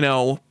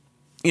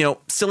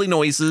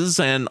noises,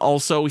 and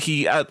also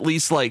he at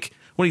least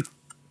when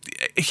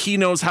he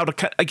knows how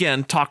to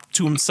again talk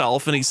to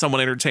himself, and he's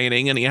somewhat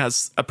entertaining, and he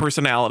has a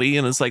personality,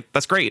 and it's like,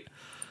 that's great."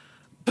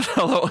 But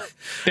although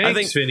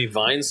thanks, Vinny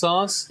Vine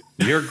Sauce,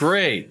 you're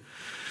great.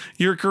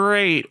 You're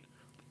great.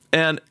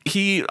 And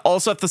he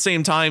also at the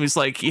same time, he's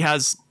he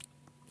has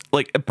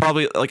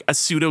probably a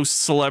pseudo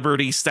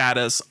celebrity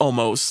status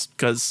almost,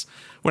 because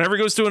whenever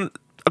he goes to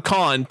a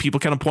con, people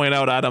kind of point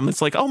out at him.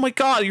 It's like, "Oh my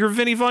God, you're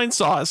Vinny Vine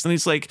Sauce," and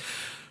he's like,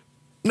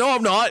 "No,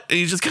 I'm not." And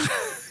he just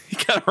he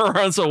kind of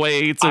runs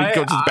away to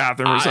go to the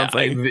bathroom or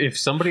something. If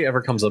somebody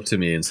ever comes up to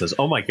me and says,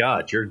 "Oh my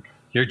God, you're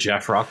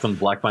Jeff Rock from the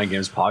Black Mind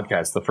Games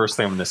podcast," the first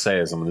thing I'm going to say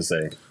is, I'm going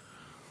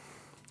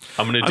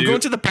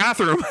going to the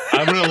bathroom.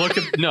 I'm going to look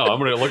at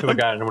the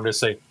guy and I'm going to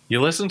say, "You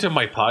listen to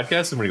my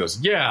podcast?" And when he goes,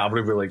 "Yeah," I'm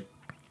going to be like,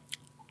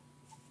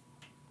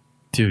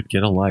 "Dude,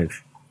 get a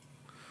life."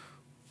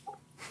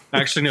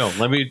 Actually, no.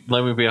 Let me be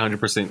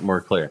 100% more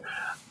clear.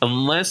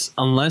 Unless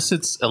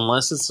it's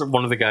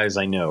one of the guys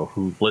I know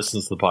who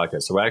listens to the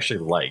podcast, who I actually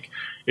like.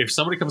 If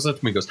somebody comes up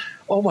to me and goes,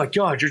 "Oh my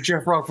God, you're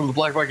Jeff Rock from the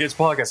Black Mind Games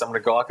podcast," I'm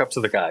going to go walk up to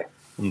the guy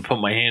and put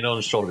my hand on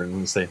his shoulder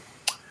and say,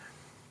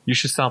 "You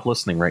should stop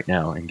listening right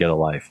now and get a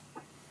life."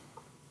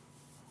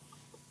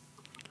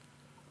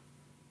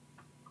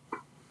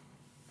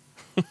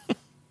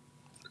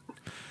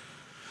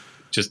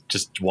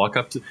 Just walk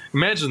up to.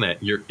 Imagine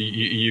that you're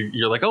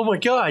like, "Oh my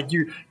God,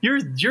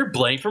 you're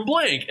blank from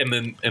blank," and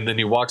then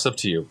he walks up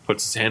to you,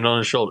 puts his hand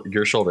on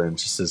your shoulder, and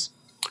just says,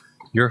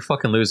 "You're a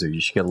fucking loser. You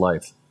should get a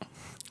life.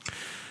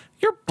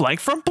 You're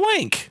blank from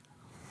blank,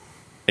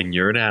 and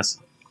you're an ass."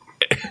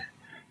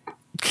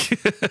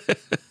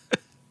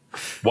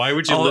 Why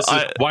would you listen?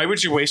 Why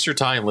would you waste your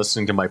time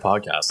listening to my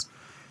podcast?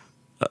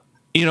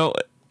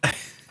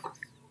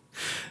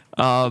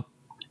 But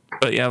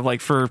yeah,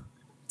 like for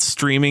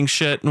streaming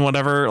shit and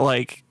whatever,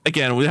 like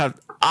again,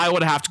 I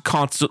would have to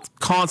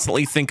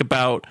constantly think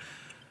about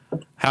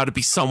how to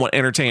be somewhat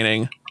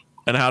entertaining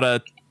and how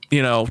to,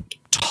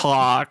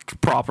 talk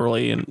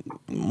properly and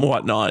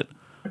whatnot.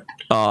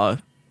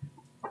 What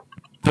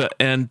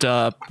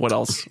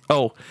else?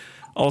 Oh,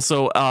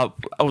 also, I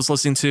was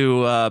listening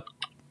to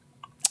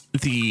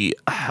the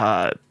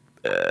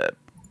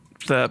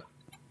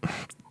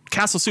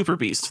Castle Super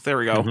Beast. There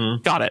we go.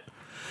 Mm-hmm. Got it.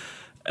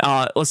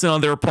 Listening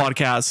on their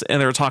podcast, and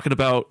they were talking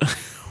about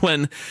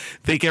when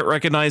they get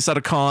recognized at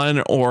a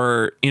con,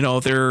 or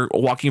they're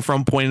walking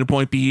from point A to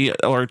point B,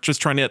 or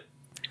just trying to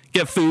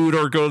get food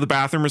or go to the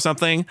bathroom or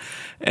something,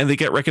 and they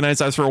get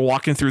recognized as they're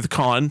walking through the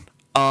con.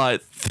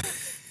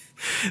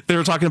 They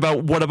were talking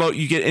about, what about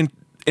you get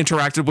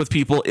interacted with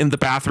people in the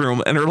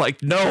bathroom, and they're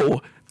like,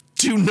 no,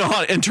 do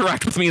not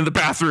interact with me in the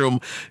bathroom.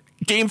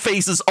 Game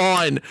face is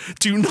on.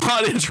 Do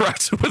not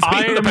interact with me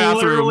in the bathroom. I'm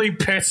literally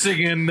pissing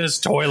in this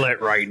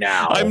toilet right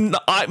now.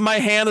 My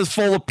hand is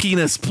full of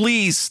penis.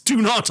 Please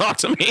do not talk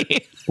to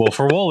me. Well,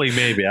 for Wooly,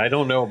 maybe. I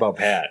don't know about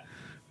Pat.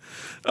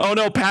 Oh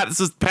no, Pat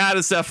is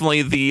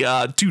definitely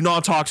the do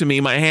not talk to me.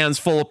 My hand's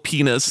full of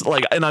penis.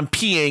 Like, and I'm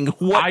peeing.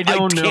 What? I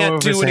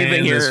can't do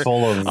anything here. Is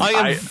full of,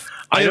 I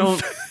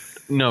don't.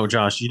 No,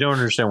 Josh, you don't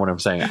understand what I'm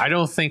saying. I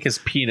don't think his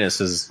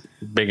penis is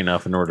big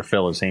enough in order to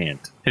fill his hand.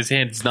 His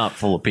hand is not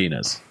full of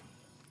penis.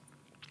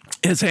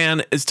 His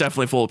hand is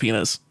definitely full of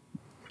penis.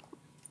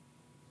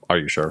 Are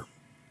you sure?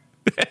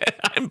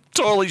 I'm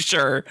totally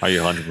sure. Are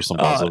you 100%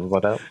 positive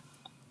about that?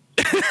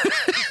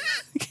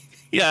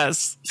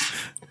 Yes.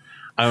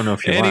 I don't know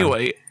if you're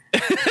anyway.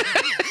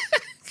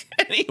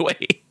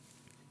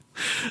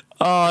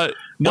 Not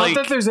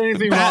that there's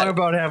anything wrong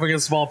about having a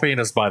small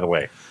penis, by the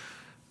way.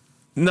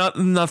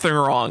 Nothing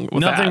wrong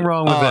with that. Nothing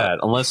wrong with that,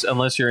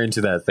 unless you're into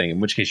that thing, in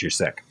which case you're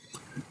sick.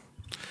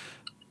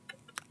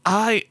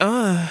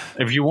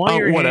 If you want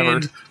your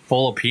hand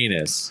full of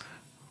penis,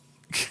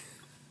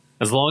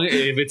 as long as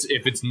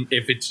if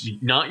it's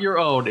not your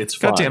own, it's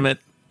fine. God damn it!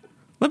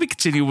 Let me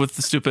continue with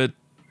the stupid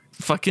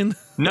fucking.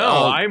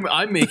 No,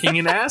 I'm making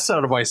an ass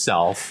out of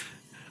myself.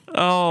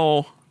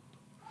 Oh,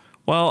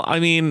 well, I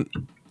mean,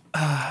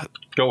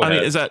 go ahead. I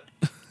mean,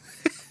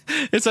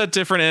 is that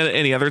different at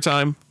any other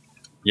time?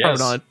 Yes.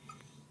 Or not?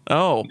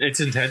 Oh, it's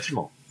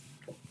intentional.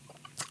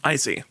 I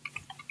see.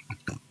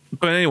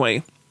 But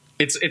anyway.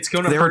 It's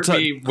going to hurt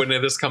me when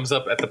this comes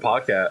up at the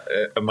podcast,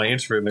 at my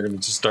interview, and they're going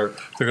to just they're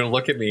going to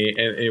look at me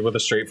and with a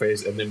straight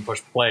face and then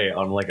push play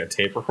on like a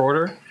tape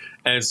recorder.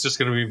 And it's just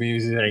going to be me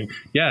saying,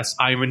 yes,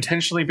 I'm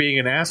intentionally being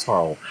an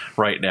asshole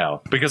right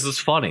now because it's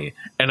funny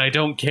and I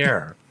don't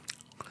care.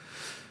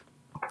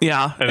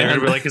 Yeah. And they're going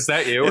to be like, is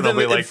that you? And I'll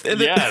be like,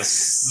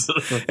 yes.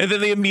 And then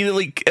they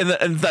immediately,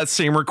 in that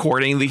same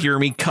recording, they hear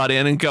me cut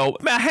in and go,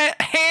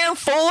 hand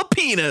full of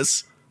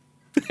penis.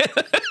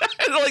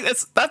 Like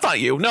that's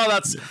not you. No,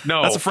 that's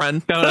a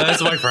friend. No,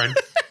 that's my friend.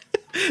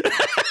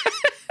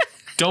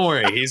 Don't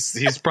worry,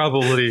 he's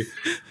probably,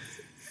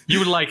 you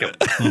would like him.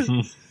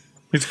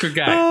 He's a good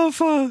guy. Oh,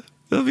 fuck.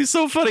 That'd be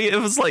so funny. It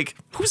was like,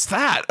 who's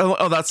that?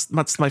 Oh, that's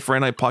my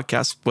friend I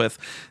podcast with.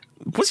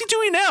 What's he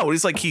doing now?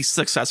 He's like, he's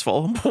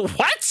successful.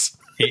 What?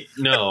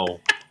 No.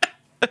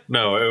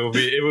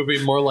 It would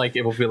be more like,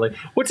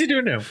 what's he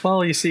doing now?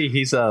 Well, you see,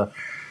 he's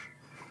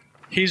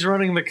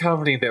running the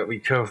company that we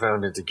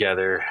co-founded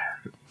together,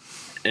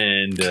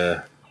 and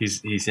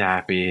he's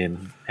happy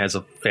and has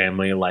a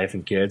family, life,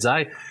 and kids.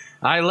 I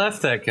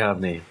left that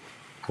company.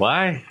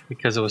 Why?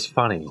 Because it was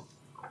funny.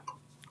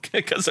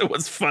 Because it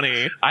was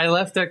funny. I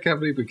left that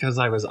company because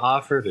I was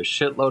offered a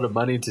shitload of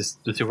money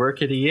to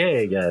work at EA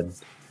again.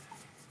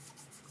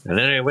 And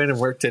then I went and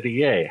worked at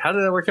EA. How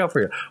did that work out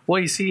for you?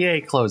 Well, you see,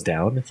 EA closed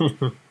down.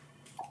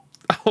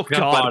 Oh,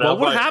 God. Well,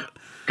 what happened?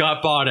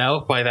 Got bought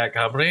out by that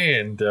company,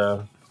 and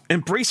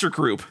Embracer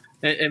Group.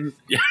 And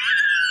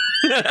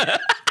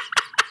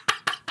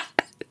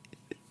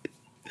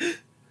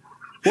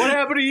what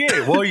happened to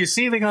EA? Well, you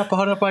see, they got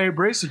bought up by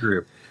Embracer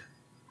Group.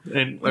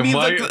 And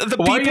why, the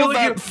people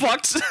that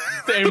fucked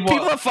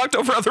people that fucked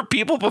over other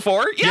people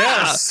before? Yeah.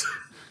 Yes.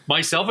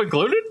 Myself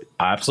included?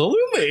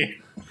 Absolutely.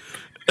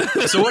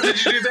 So what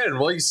did you do then?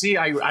 Well, you see,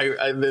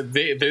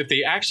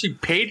 they actually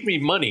paid me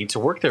money to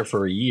work there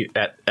for a year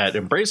at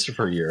Embracer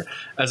for a year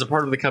as a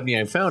part of the company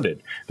I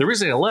founded. The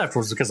reason I left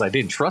was because I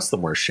didn't trust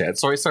them worth shit,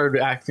 so I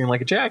started acting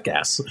like a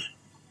jackass.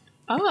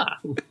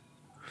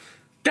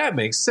 That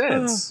makes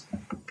sense.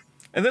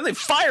 And then they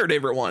fired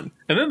everyone.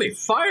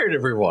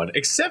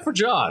 Except for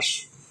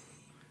Josh.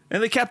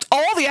 And they kept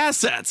all the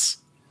assets.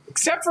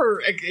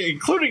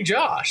 Including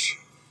Josh.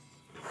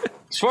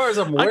 As far as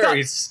I'm aware,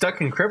 he's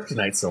stuck in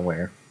kryptonite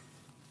somewhere.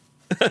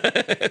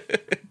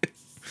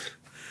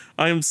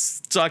 I'm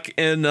stuck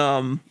in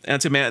then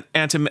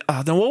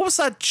what was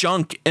that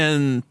junk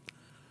in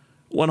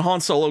when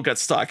Han Solo got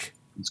stuck?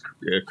 It's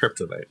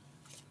kryptonite.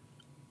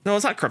 No,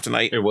 it's not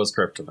kryptonite. It was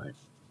kryptonite.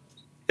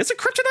 Is it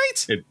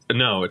kryptonite?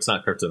 No, it's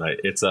not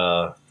kryptonite. It's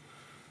a.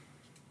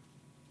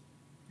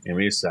 Give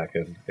me a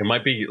second. It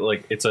might be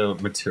like it's a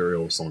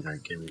material of some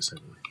kind. Give me a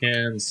second.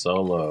 Han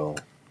Solo.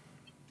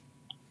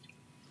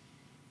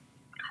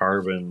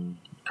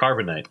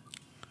 Carbonite.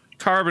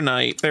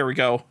 Carbonite. There we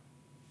go.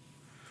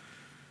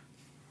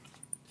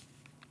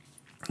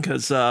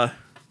 Because I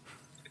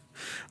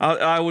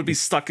would be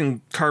stuck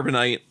in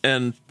carbonite,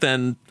 and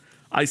then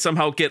I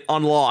somehow get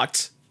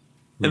unlocked,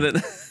 and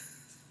then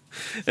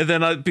and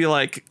then I'd be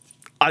like,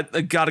 I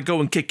gotta go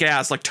and kick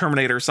ass like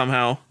Terminator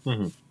somehow.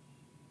 Mm-hmm.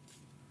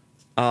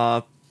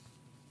 I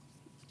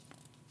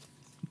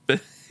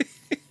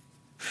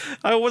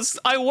was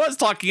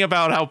talking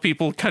about how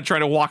people kind of try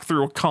to walk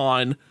through a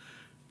con,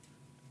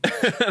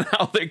 and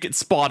how they get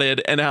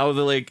spotted, and how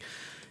they like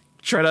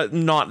try to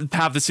not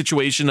have the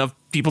situation of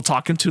people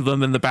talking to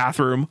them in the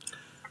bathroom.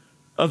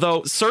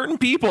 Although certain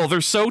people,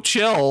 they're so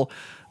chill.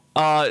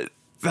 They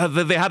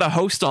had a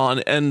host on,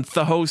 and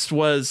the host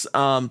was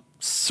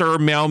Sir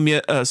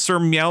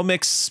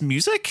Meowmix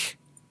Music.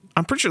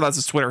 I'm pretty sure that's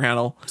his Twitter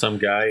handle. Some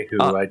guy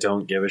who I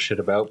don't give a shit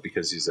about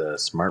because he's a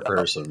smart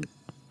person.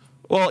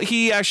 Well,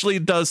 he actually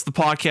does the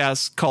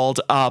podcast called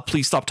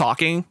Please Stop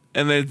Talking,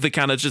 and they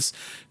kind of just,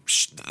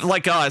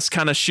 like us,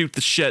 kind of shoot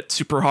the shit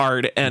super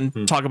hard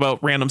and talk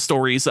about random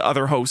stories that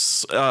other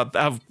hosts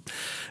have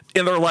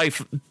in their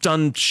life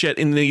done shit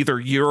in either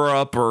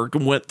Europe or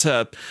went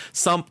to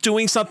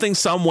doing something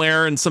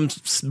somewhere and some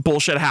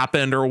bullshit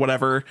happened or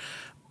whatever.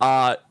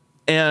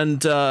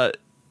 And the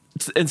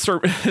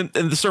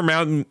Sir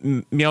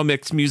Meow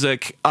Mix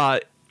Music,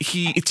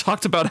 he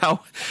talked about how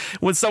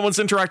when someone's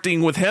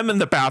interacting with him in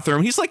the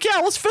bathroom, he's like, yeah,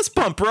 let's fist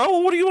bump, bro.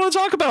 What do you want to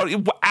talk about?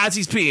 As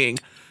he's peeing.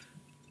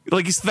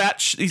 Like,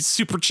 he's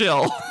super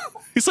chill.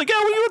 He's like, yeah,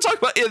 what do you want to talk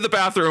about in the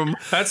bathroom?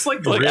 That's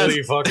like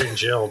really fucking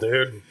chill,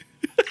 dude.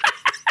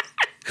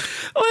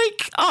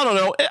 Like, I don't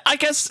know. I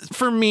guess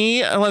for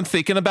me, when I'm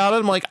thinking about it,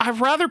 I'm like, I'd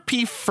rather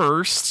pee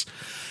first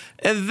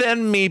and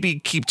then maybe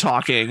keep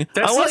talking.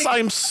 Unless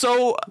I'm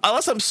so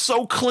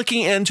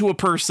clicking into a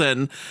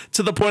person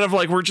to the point of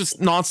like we're just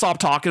nonstop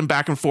talking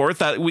back and forth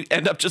that we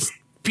end up just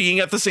peeing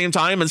at the same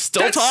time and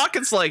still talk.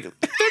 It's like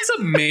that's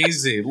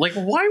amazing. Like,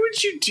 why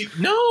would you do?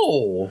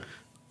 No.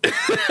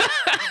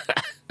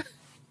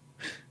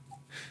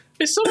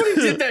 If somebody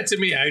did that to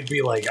me, I'd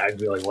be like,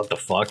 what the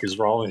fuck is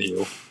wrong with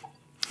you?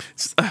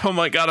 Oh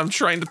my god, I'm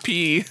trying to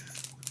pee.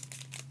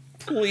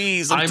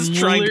 Please, I'm just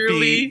trying to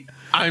pee.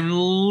 I'm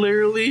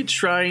literally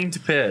trying to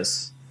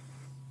piss.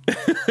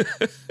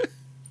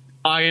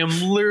 I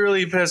am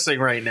literally pissing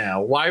right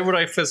now. Why would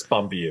I fist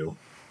bump you?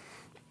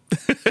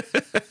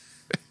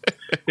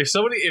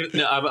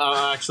 I'm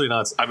actually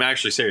not. I'm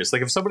actually serious.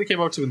 Like, if somebody came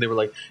up to me and they were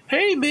like,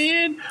 "Hey,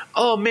 man,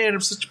 oh man,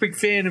 I'm such a big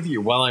fan of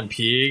you," while I'm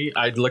peeing,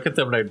 I'd look at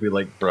them and I'd be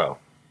like, "Bro,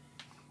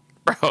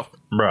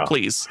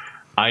 please."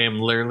 I am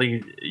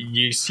literally.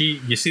 You see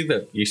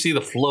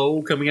the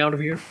flow coming out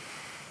of here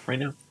right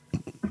now.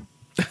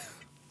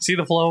 See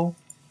the flow?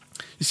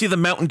 You see the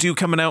Mountain Dew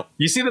coming out?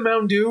 You see the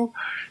Mountain Dew?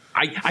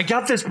 I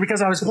got this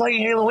because I was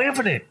playing Halo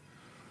Infinite.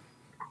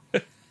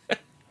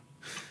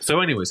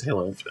 So anyways,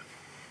 Halo Infinite.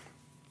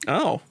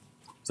 Oh.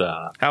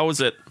 How was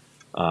it?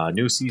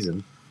 New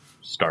season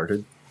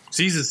started.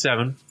 Season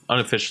 7,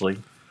 unofficially.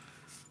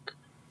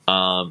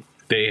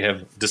 They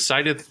have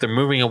decided that they're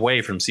moving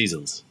away from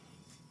seasons.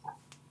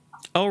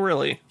 Oh,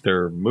 really?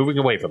 They're moving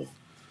away from them.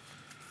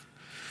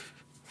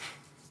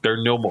 There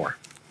are no more.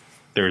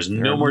 There's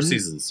no more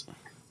seasons.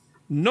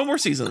 No more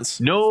seasons.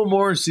 No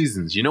more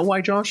seasons. You know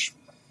why, Josh?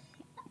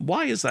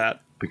 Why is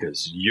that?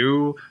 Because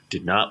you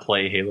did not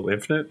play Halo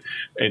Infinite,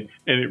 and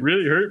it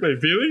really hurt my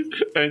feelings,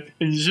 and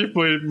you should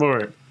play it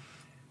more.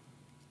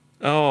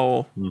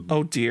 Oh. Mm-hmm.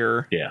 Oh,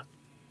 dear. Yeah.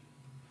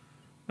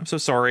 I'm so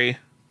sorry.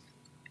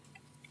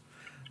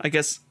 I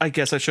guess I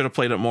should have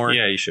played it more.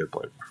 Yeah, you should have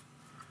played it more.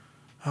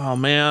 Oh,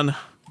 man.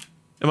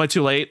 Am I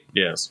too late?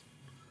 Yes.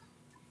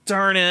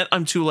 Darn it,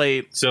 I'm too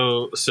late.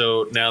 So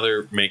now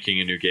they're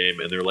making a new game,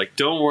 and they're like,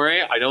 don't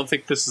worry, I don't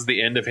think this is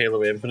the end of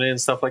Halo Infinite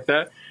and stuff like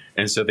that.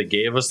 And so they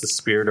gave us the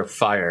Spirit of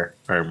Fire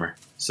armor.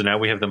 So now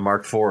we have the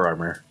Mark IV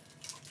armor.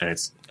 And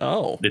it's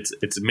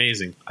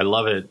amazing. I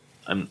love it.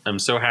 I'm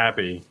so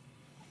happy.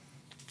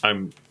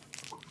 I'm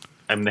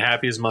the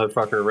happiest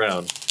motherfucker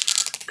around.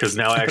 Because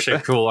now I actually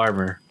have cool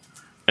armor.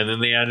 And then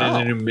they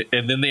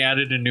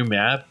added a new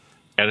map,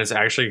 and it's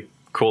actually a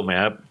cool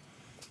map.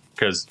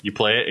 Because you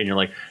play it and you're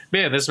like,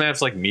 man, this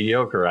map's like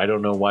mediocre. I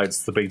don't know why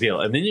it's the big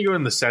deal. And then you go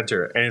in the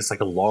center and it's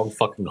like a long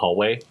fucking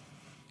hallway.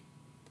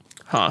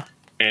 Huh.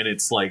 And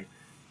it's like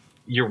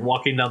you're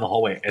walking down the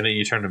hallway and then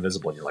you turn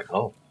invisible and you're like,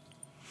 oh,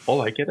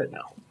 I get it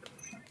now.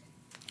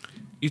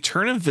 You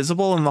turn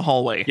invisible in the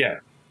hallway? Yeah.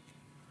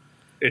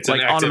 It's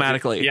like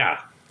automatically?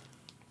 Yeah.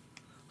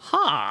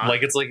 Huh.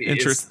 Like it's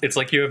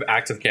like you have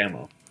active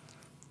camo.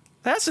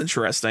 That's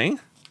interesting.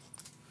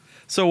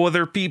 So will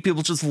there be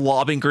people just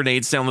lobbing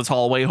grenades down this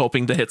hallway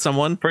hoping to hit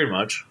someone? Pretty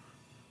much.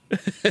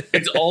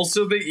 It's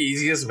also the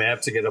easiest map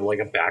to get a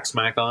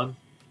backsmack on.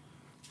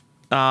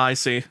 I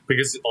see.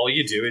 Because all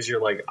you do is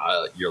you're like,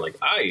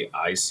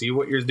 I see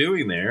what you're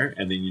doing there,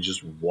 and then you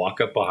just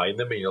walk up behind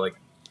them, and you're like,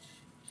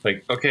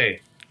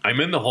 okay, I'm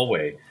in the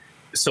hallway.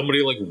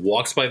 Somebody like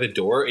walks by the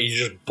door, and you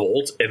just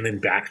bolt and then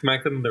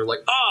backsmack them, and they're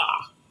like,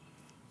 ah.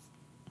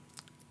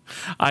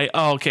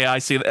 Okay, I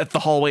see. The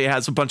hallway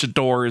has a bunch of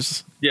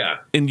doors. Yeah,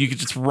 and you could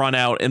just run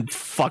out and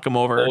fuck them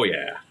over. Oh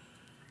yeah,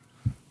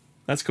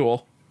 that's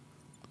cool.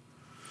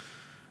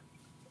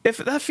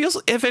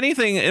 If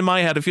anything, in my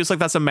head, it feels like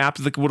that's a map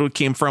that would have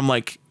came from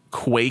like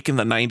Quake in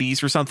the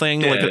 90s or something,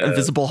 like an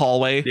invisible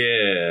hallway.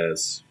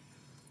 Yes.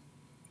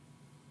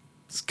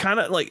 It's kind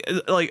of like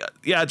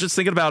yeah. Just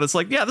thinking about it, it's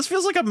like, yeah, this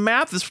feels like a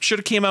map. This should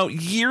have came out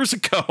years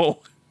ago,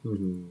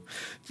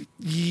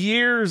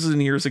 years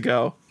and years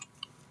ago.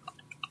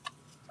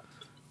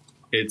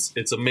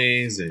 It's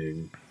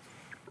amazing.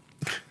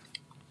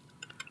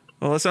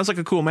 Well, that sounds like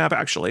a cool map,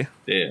 actually.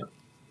 Yeah.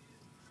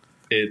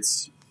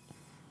 It's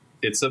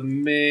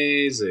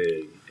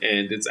amazing,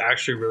 and it's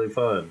actually really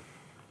fun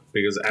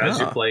because as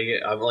you're playing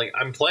it,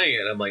 I'm playing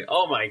it, and I'm like,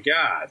 oh my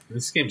god,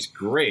 this game's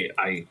great.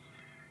 I'm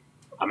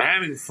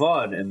having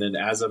fun, and then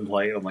as I'm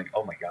playing, I'm like,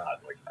 oh my god,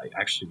 like I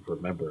actually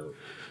remember.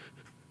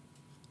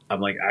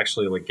 I'm like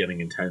actually like getting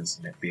intense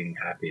and being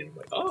happy, and I'm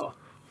like, oh,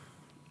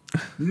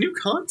 new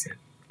content,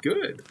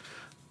 good.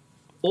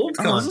 Old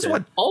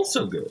content,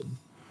 also good.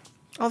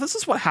 Oh, this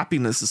is what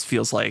happiness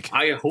feels like.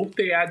 I hope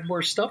they add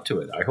more stuff to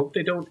it. I hope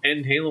they don't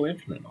end Halo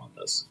Infinite on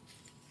this.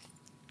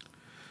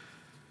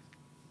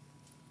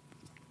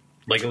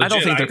 Like, legit, I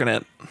don't think they're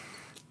gonna.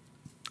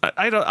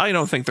 I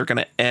don't think they're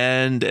gonna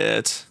end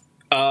it.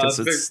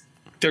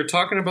 They're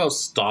talking about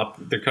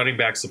they're cutting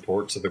back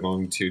support, so they're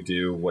going to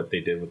do what they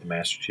did with the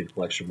Master Chief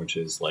Collection, which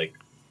is like,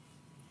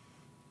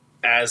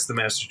 as the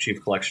Master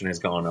Chief Collection has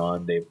gone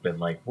on, they've been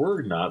like,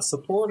 we're not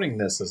supporting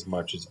this as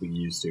much as we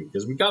used to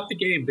because we got the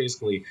game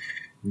basically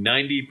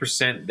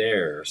 90%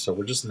 there, so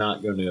we're just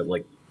not going to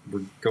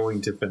we're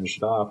going to finish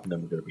it off, and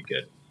then we're going to be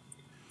good.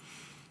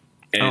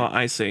 And,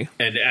 I see.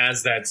 And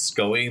as that's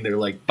going, they're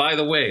like, by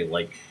the way,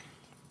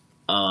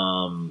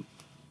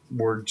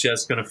 we're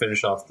just going to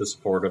finish off the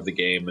support of the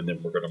game, and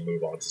then we're going to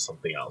move on to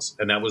something else.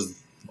 And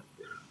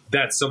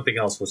that something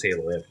else was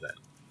Halo Infinite.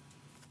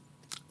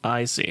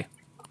 I see.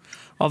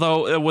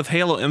 Although with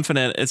Halo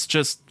Infinite, it's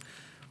just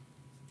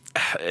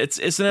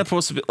isn't it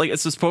supposed to be like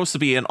it's supposed to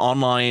be an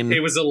online?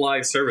 It was a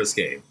live service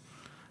game.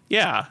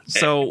 Yeah.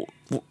 So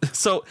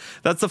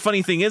that's the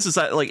funny thing is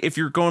that like if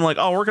you're going like,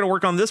 oh, we're going to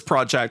work on this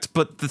project,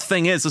 but the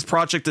thing is, this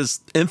project is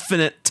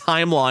infinite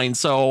timeline.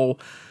 So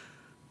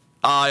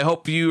I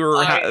hope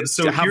you're.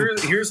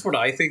 Here's what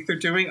I think they're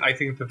doing. I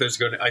think that they're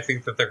going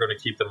to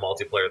keep the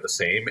multiplayer the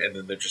same, and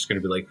then they're just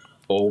going to be like,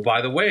 oh,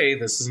 by the way,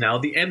 this is now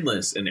the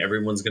Endless, and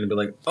everyone's going to be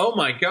like, oh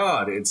my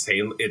god, it's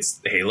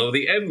Halo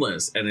the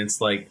Endless, and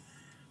it's like,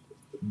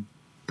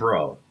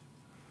 bro,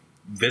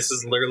 this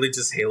is literally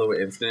just Halo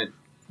Infinite,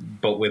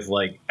 but with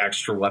like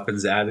extra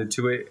weapons added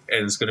to it,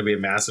 and it's going to be a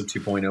massive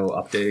 2.0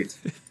 update,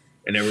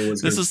 and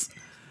everyone's this is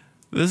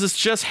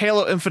just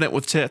Halo Infinite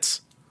with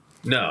tits.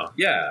 No,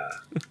 yeah,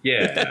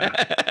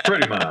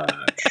 pretty much.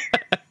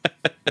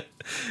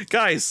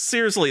 Guys,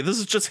 seriously, this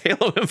is just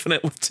Halo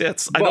Infinite with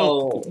tits.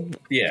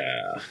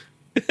 Yeah.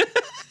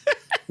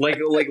 like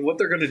what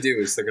they're gonna do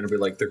is they're gonna be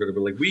like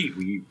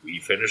we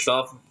finished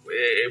off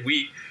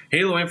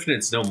Halo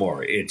Infinite's no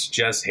more. It's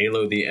just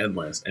Halo the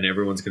Endless, and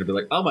everyone's gonna be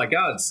like, oh my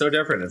god, it's so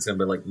different. It's gonna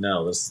be like,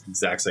 no, this is the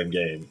exact same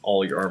game.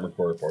 All your Armored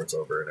Core reports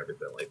over and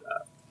everything like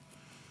that.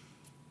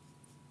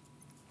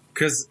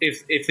 Because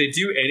if they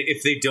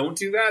don't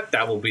do that,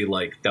 that will be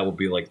like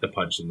the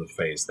punch in the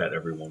face that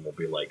everyone will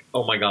be like,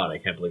 oh my god, I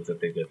can't believe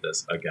that they did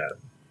this again.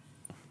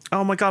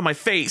 Oh my god, my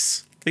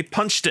face! They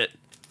punched it.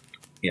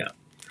 Yeah,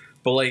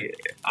 but like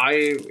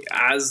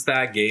as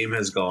that game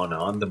has gone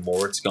on, the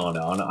more it's gone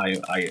on,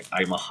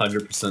 I'm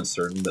 100%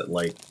 certain that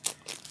like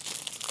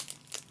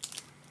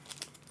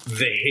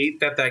the hate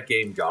that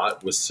game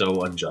got was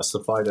so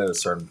unjustified at a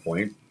certain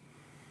point.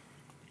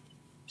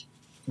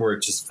 Where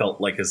it just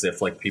felt like as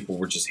if like people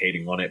were just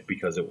hating on it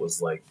because it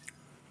was like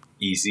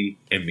easy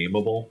and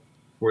memeable.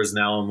 Whereas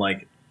now I'm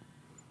like,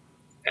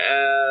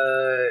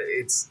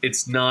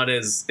 it's not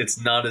as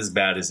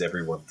bad as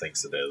everyone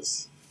thinks it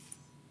is.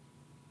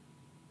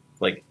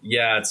 Like,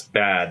 yeah, it's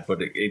bad,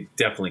 but it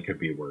definitely could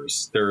be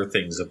worse. There are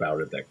things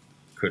about it that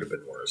could have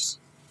been worse.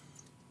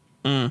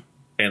 And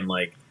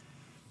like,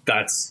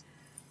 it's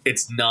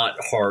not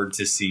hard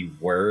to see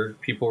why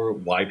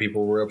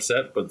people were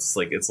upset, but it's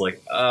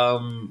like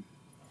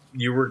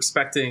you were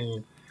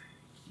expecting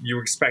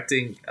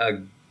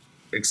a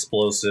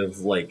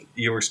explosive, like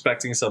you were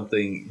expecting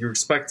something, you're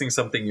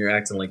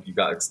acting like you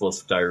got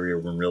explosive diarrhea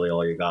when really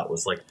all you got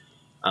was like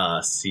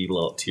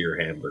C-tier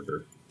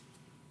hamburger.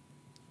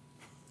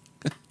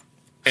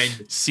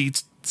 And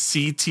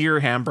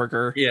C-tier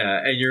hamburger.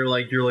 Yeah, and you're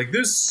like,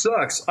 this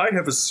sucks. I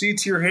have a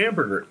C-tier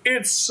hamburger.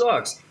 It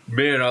sucks.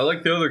 Man, I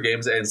like the other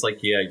games, and it's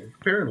like, yeah, you're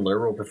comparing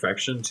literal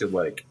perfection to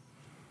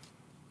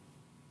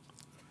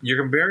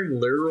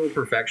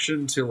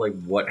like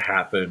what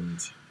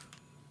happened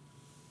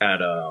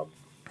at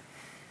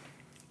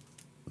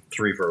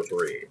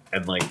 343,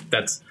 and like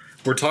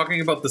we're talking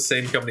about the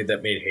same company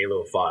that made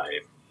Halo 5,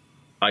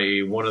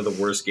 i.e., one of the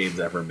worst games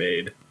ever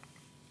made.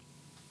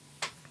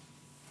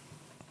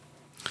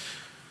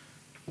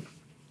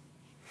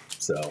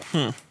 So,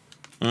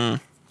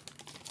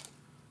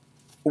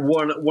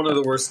 one of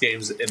the worst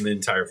games in the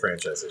entire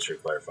franchise, I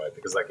should clarify,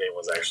 because that game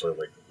was actually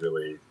like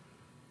really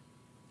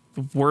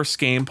the worst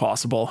game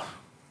possible.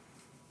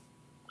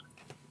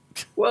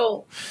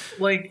 Well,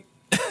 like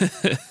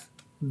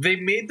they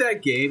made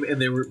that game,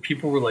 and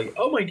people were like,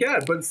 "Oh my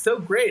god!" But it's so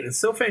great, it's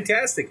so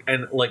fantastic,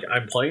 and like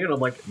I'm playing it, I'm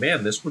like,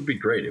 "Man, this would be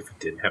great if it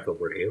didn't have the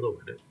word Halo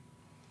in it."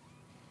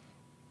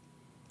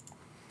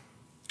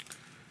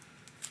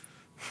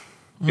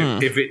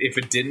 If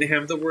it didn't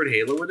have the word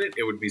Halo in it,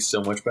 it would be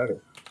so much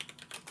better.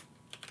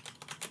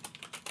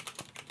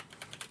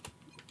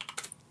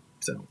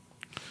 So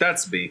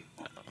that's B.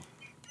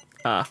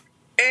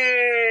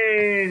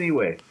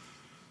 Anyway.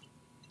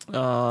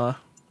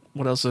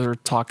 What else is there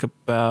to talk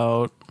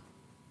about?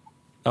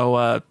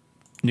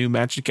 New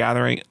Magic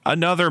Gathering.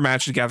 Another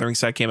Magic Gathering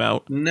set came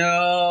out.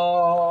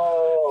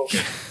 No.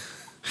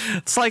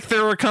 It's like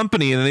they're a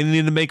company and they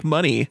need to make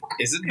money.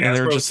 Isn't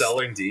Hasbro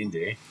selling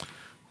D&D?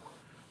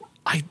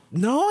 I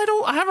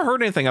haven't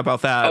heard anything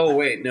about that. Oh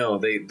wait, no,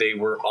 they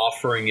were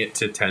offering it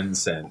to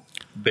Tencent.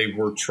 They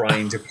were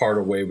trying to part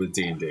away with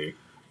D&D.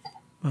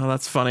 Oh,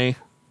 that's funny.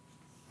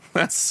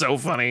 That's so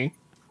funny.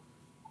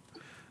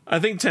 I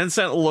think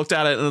Tencent looked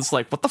at it and it's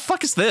like, what the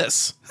fuck is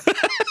this?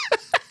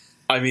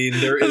 I mean,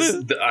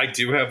 I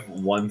do have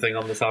one thing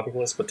on the topic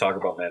list, but talk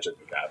about Magic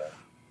the Gathering.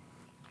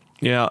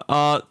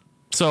 Yeah.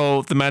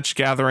 So the Magic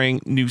Gathering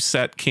new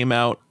set came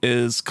out,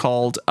 is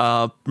called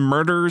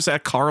Murders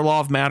at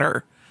Karlov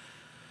Manor.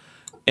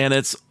 And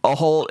it's the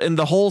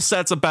whole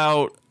set's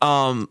about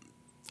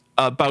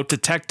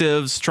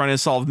detectives trying to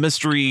solve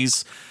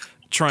mysteries,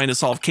 trying to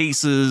solve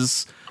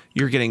cases.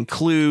 You're getting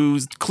clue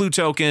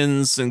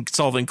tokens, and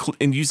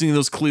and using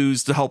those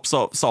clues to help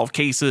solve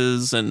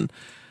cases, and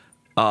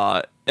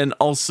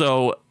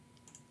also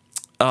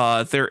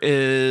there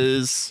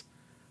is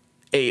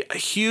a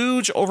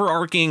huge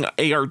overarching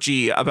ARG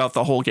about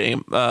the whole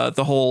game,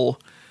 the whole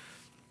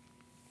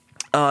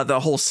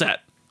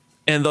set.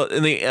 And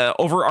the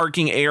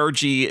overarching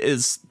ARG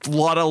is a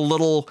lot of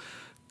little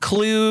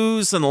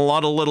clues and a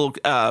lot of little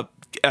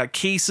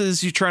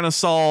cases you're trying to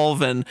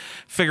solve and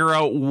figure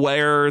out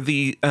where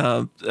the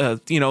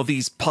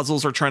these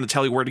puzzles are trying to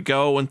tell you where to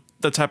go and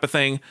the type of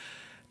thing.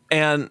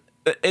 And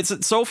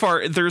it's so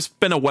far there's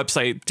been a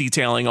website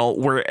detailing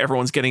where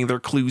everyone's getting their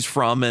clues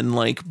from, and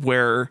like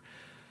where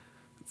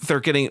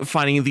they're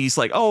finding these,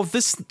 like, oh,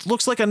 this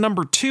looks like a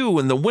number 2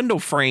 in the window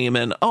frame,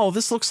 and oh,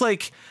 this looks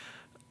like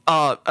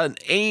an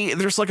A.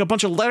 There's like a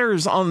bunch of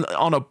letters on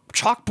a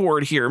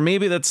chalkboard here.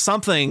 Maybe that's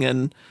something.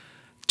 And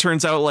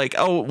turns out, like,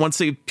 oh,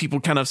 once people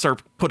kind of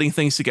start putting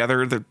things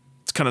together, they're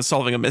kind of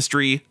solving a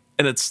mystery,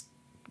 and it's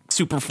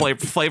super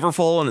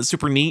flavorful and it's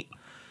super neat.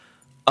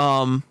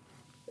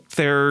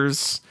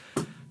 There's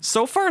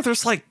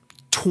like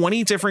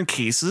 20 different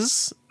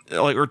cases,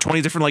 like, or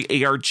 20 different like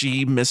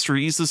ARG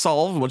mysteries to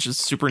solve, which is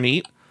super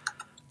neat.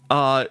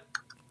 And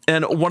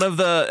one of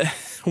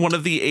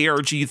the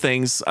ARG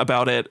things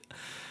about it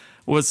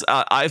was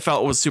I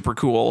felt was super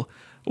cool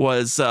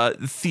was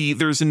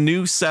there's a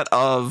new set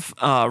of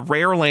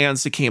rare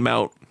lands that came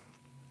out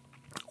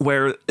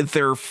where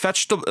they're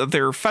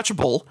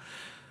fetchable,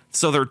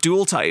 so they're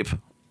dual type,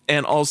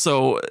 and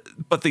also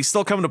but they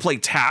still come into play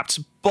tapped,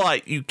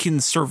 but you can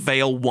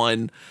surveil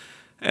one,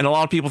 and a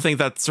lot of people think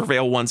that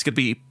surveil one's could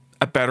be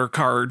a better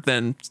card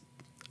than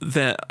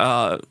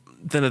a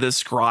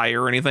Scry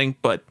or anything,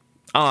 but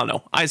I don't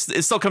know.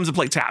 It still comes to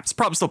play tapped. It's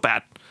probably still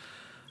bad.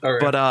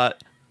 Okay.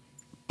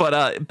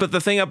 But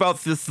the thing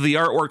about the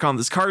artwork on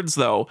these cards,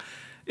 though,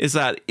 is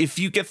that if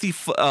you get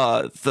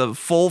the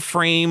full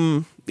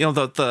frame,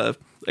 the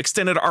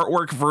extended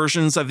artwork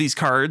versions of these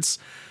cards,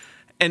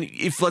 and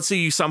if, let's say,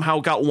 you somehow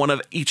got one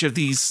of each of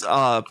these,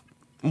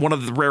 one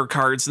of the rare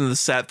cards in the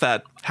set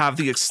that have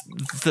this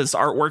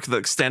artwork, the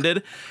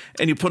extended,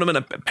 and you put them in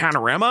a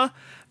panorama,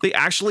 they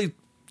actually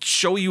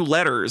show you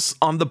letters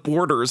on the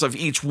borders of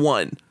each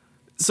one.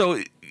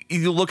 So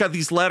you look at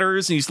these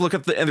letters and you look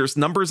at and there's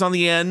numbers on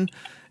the end,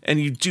 and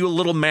you do a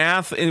little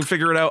math and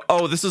figure it out.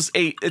 Oh, this is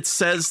it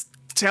says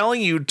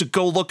telling you to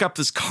go look up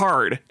this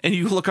card, and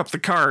you look up the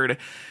card,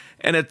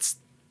 and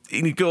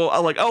you go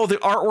like, oh, the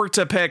artwork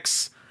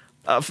depicts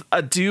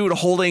a dude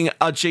holding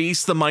a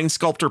Jace the Mind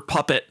Sculptor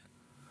puppet,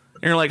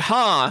 and you're like,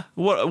 huh,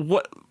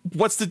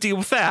 what's the deal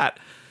with that?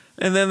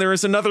 And then there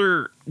is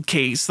another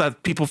case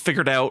that people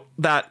figured out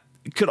that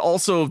could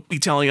also be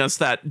telling us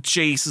that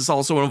Jace is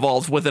also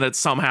involved within it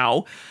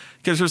somehow,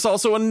 because there's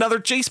also another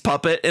Jace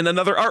puppet in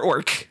another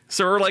artwork.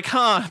 So we're like,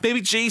 huh,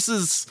 maybe Jace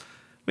is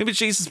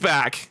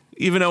back,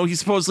 even though he's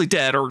supposedly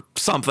dead or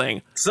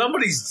something.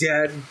 Somebody's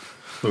dead.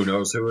 Who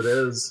knows who it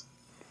is?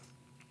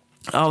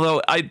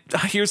 Although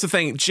here's the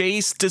thing,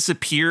 Jace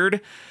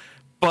disappeared,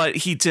 but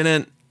he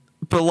didn't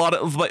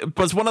but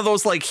was one of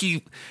those like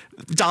he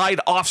died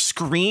off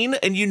screen,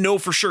 and you know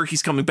for sure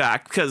he's coming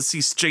back because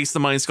he's Jace the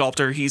Mind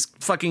Sculptor. He's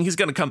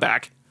gonna come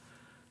back.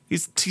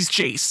 He's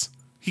Jace.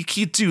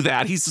 He'd do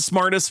that. He's the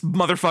smartest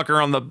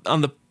motherfucker on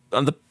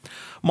the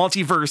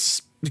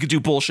multiverse. You could do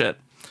bullshit.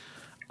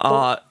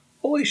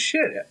 Holy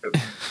shit!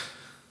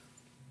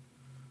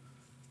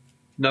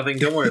 Nothing.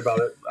 Don't worry about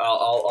it.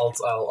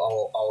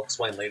 I'll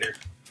explain later.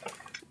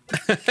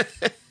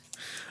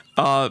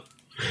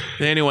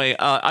 Anyway,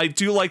 I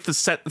do like the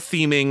set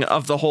theming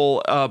of the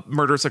whole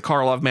Murders at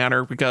Karlov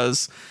Manor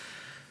because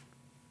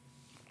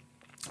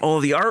all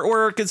of the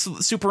artwork is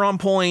super on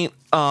point.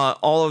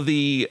 All of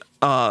the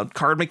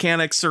card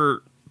mechanics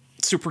are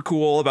super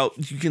cool.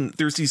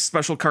 There's these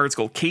special cards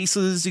called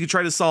cases you can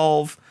try to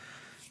solve.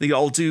 They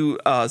all do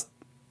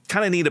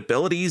kind of neat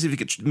abilities if you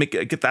could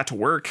get that to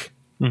work.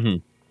 Mm-hmm.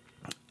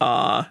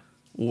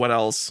 What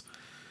else?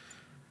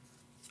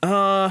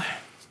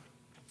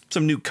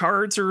 Some new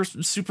cards are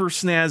super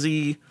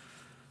snazzy.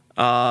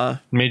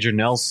 Major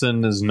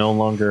Nelson is no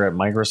longer at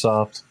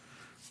Microsoft.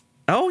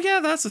 Oh yeah,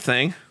 that's the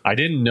thing. I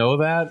didn't know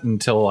that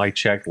until I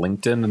checked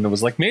LinkedIn, and it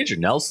was like Major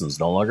Nelson's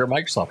no longer at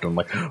Microsoft. I'm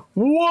like,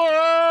 what?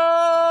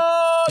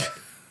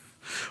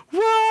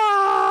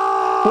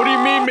 What? What do you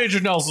mean Major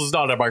Nelson's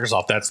not at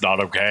Microsoft? That's not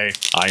okay.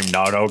 I'm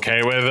not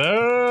okay with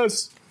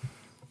this.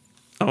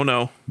 Oh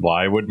no.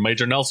 Why would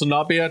Major Nelson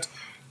not be at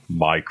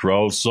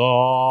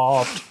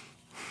Microsoft?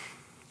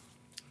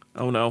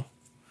 Oh no.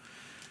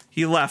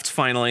 He left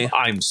finally.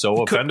 I'm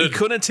so offended. He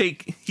couldn't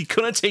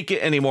take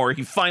it anymore.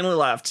 He finally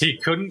left. He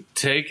couldn't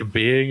take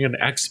being an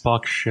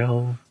Xbox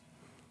shill.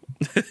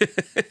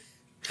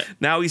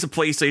 Now he's a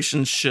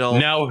PlayStation shill.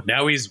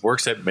 Now he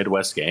works at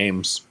Midwest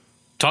Games.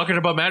 Talking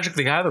about Magic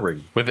the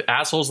Gathering with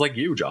assholes like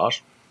you,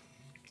 Josh.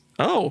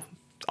 Oh,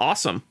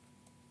 awesome.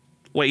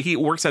 Wait, he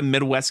works at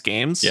Midwest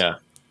Games? Yeah.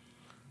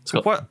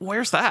 So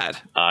where's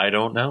that? I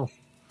don't know.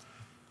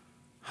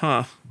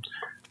 Huh.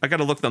 I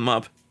gotta look them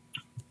up.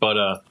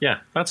 But yeah,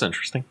 that's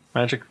interesting.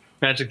 Magic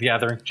the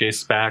Gathering,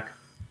 Jace's back.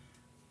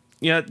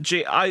 Yeah,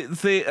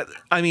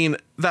 I mean,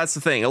 that's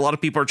the thing. A lot of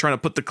people are trying to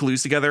put the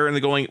clues together, and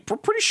they're going, we're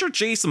pretty sure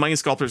Jace the Mind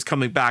Sculptor is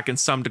coming back in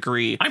some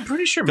degree. I'm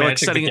pretty sure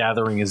Magic the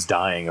Gathering is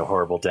dying a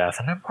horrible death,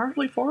 and I'm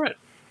partly for it.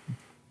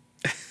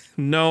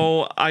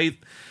 No,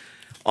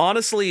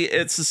 honestly,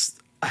 it's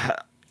just,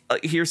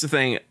 here's the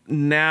thing.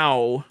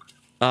 Now,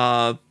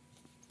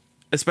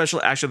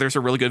 especially, actually, there's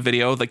a really good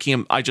video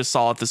that I just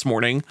saw it this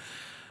morning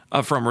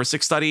from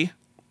Ristic Study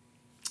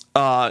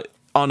on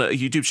a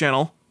YouTube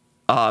channel.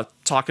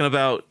 Talking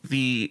about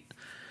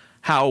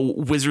how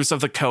Wizards of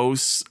the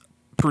Coast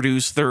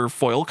produced their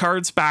foil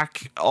cards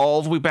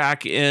all the way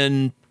back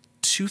in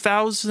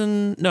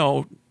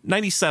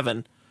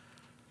 97,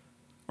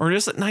 or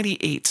is it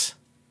 98?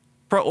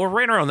 Or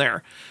right around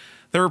there.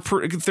 They're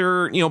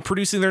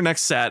producing their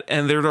next set,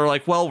 and they're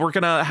like, well, we're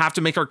gonna have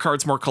to make our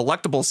cards more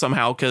collectible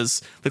somehow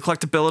because the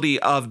collectability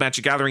of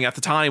Magic Gathering at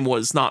the time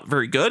was not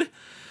very good.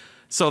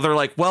 So they're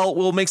like, well,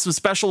 we'll make some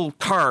special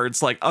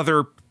cards like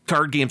other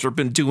card games have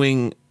been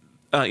doing,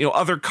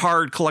 other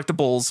card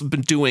collectibles have been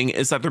doing,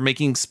 is that they're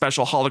making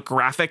special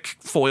holographic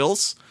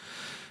foils.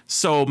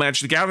 So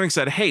Magic the Gathering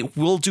said, hey,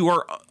 we'll do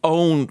our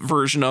own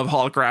version of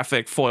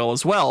holographic foil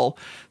as well.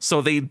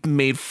 So they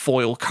made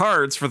foil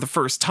cards for the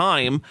first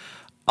time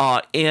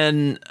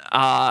in,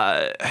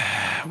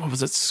 what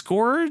was it,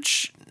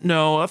 Scourge?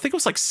 No, I think it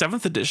was like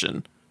 7th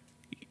edition.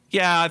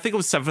 Yeah, I think it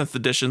was 7th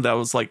edition that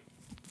was like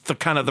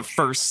the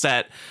first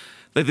set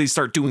that they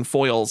start doing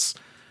foils.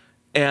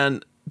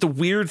 And the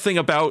weird thing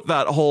about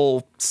that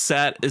whole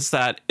set is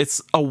that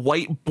it's a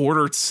white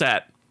bordered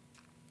set,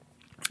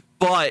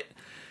 but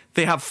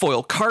they have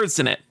foil cards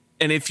in it.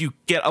 And if you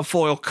get a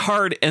foil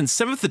card in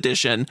 7th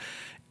edition,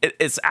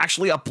 it's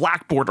actually a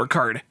black border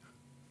card.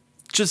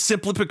 Just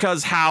simply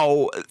because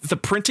how the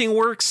printing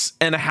works,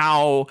 and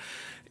how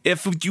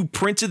if you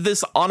printed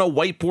this on a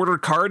white border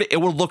card, it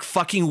would look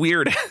fucking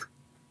weird.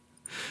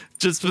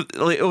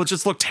 It would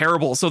just look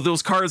terrible. So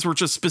those cards were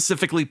just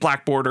specifically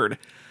black bordered,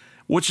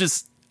 which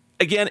is,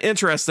 again,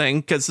 interesting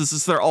because this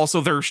is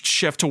their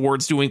shift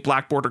towards doing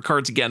black border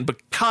cards again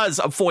because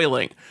of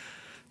foiling.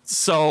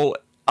 So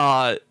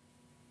this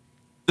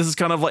is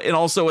kind of like, and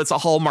also it's a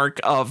hallmark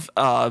of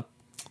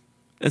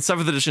in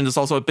 7th edition is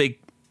also a big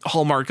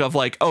hallmark of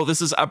like, oh,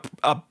 this is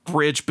a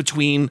bridge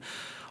between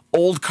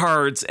old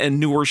cards and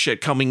newer shit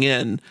coming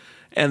in.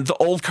 And the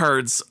old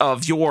cards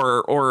of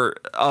yore or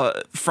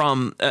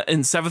from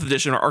in 7th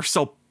edition are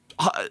still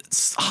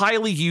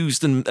highly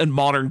used in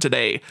modern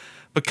today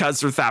because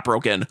they're that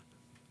broken.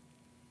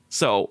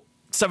 So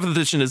 7th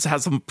edition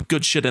has some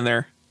good shit in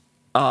there.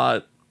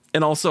 And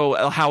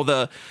also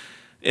how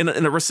in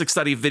a Ristic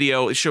Study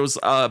video, it shows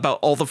about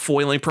all the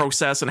foiling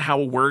process and how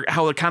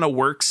it kind of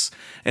works.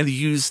 And they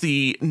use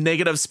the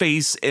negative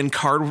space in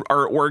card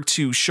artwork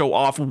to show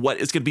off what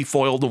is going to be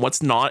foiled and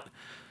what's not.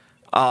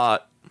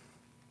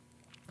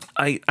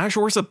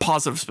 Where's the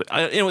positive space?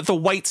 The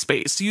white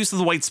space. The use of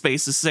the white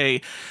space to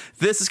say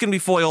this is going to be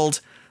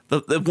foiled.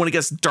 When it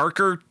gets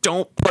darker,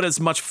 don't put as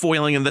much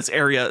foiling in this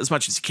area as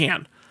much as you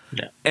can.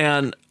 Yeah.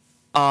 And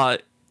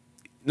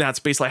that's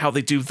basically how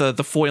they do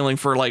the foiling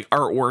for like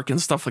artwork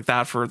and stuff like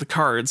that for the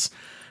cards.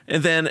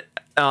 And then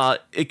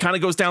it kind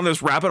of goes down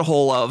this rabbit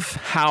hole of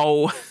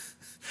how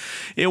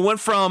it went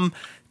from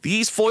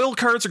these foil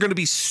cards are going to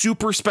be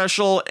super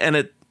special,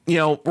 and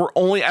we're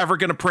only ever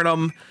going to print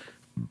them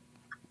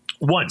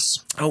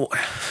once. Oh,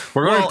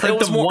 we're going to print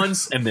them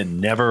once and then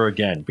never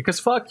again, because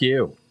fuck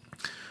you.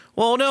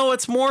 Well, no,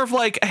 it's more of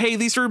like, hey,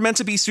 these are meant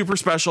to be super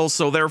special,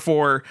 so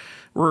therefore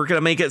we're going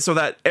to make it so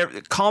that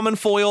common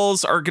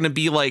foils are going to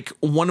be like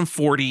 1 in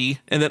 40,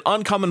 and then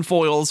uncommon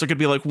foils are going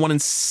to be like 1 in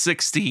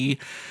 60.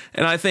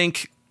 And I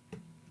think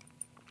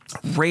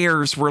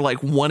rares were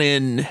like 1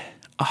 in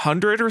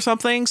 100 or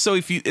something. So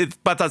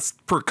but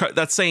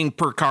that's saying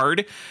per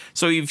card.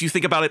 So if you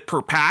think about it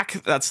per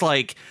pack, that's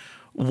like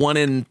 1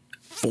 in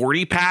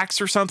 40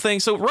 packs or something.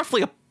 So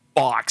roughly a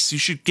box. You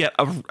should get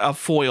a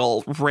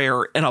foil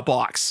rare in a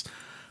box.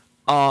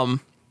 And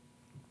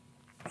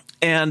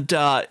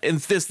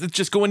this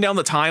just going down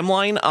the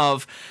timeline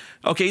of,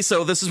 okay,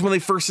 so this is when they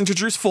first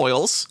introduced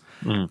foils.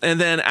 And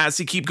then as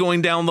you keep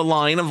going down the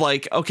line of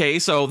like, okay,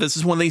 so this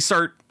is when they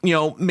start,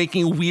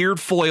 making weird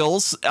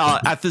foils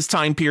at this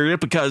time period,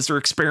 because they're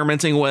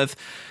experimenting with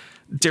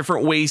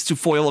different ways to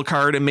foil a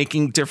card and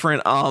making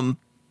different,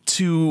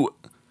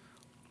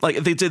 like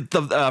they did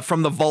the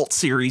from the Vault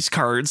series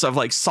cards of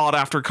like sought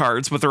after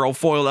cards, but they're all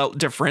foiled out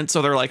different.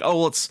 So they're like, oh,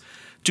 let's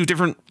do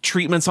different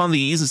treatments on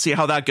these and see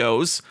how that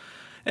goes.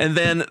 And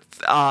then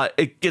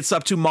it gets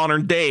up to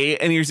modern day,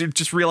 and you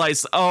just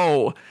realize,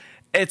 oh,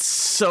 it's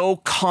so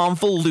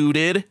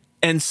convoluted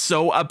and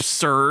so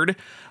absurd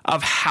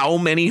of how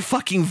many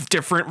fucking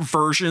different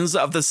versions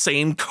of the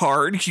same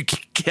card you can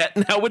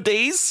get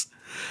nowadays.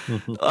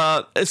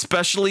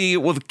 Especially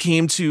when it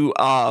came to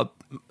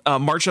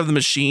March of the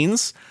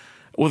Machines,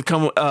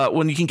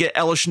 when you can get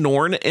Elish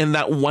Norn in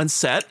that one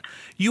set.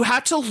 You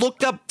had to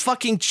look up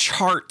fucking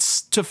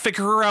charts to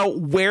figure out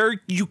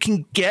where you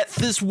can get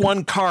this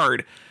one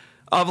card.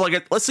 Of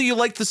like, let's say you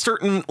like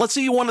let's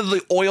say you wanted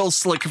the oil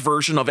slick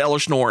version of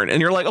Elish Norn,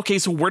 and you're like, okay,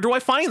 so where do I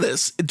find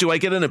this? Do I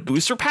get it in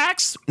booster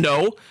packs?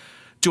 No.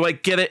 Do I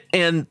get it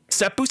in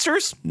set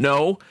boosters?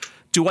 No.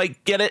 Do I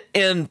get it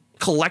in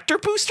collector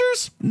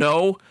boosters?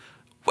 No.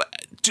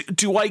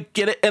 Do I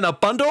get it in a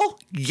bundle?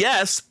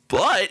 Yes,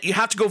 but you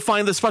have to go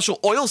find the special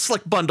oil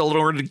slick bundle in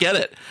order to get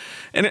it.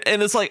 And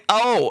it's like,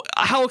 oh,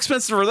 how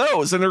expensive are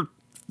those? And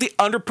they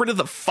underprinted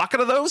the fuck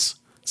out of those,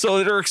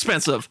 so they're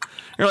expensive.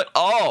 You're like,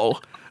 oh,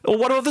 well,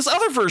 what about this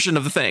other version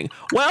of the thing?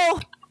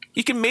 Well,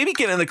 you can maybe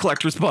get in the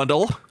collector's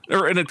bundle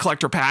or in a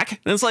collector pack.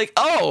 And it's like,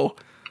 oh,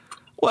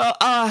 well,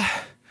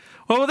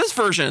 what about this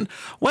version?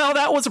 Well,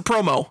 that was a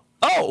promo.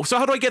 Oh, so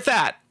how do I get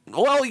that?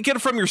 Well, you get it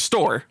from your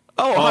store.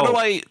 How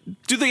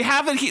do they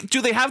have it?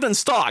 Do they have it in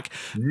stock?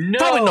 No,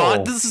 probably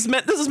not. This is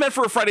meant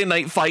for a Friday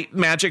Night Fight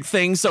Magic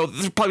thing, so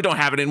they probably don't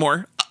have it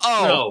anymore.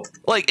 Oh, no.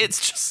 Like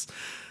it's just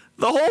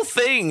the whole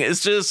thing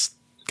is just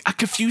a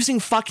confusing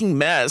fucking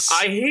mess.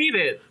 I hate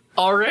it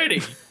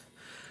already.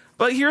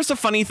 But here's the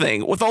funny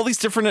thing: with all these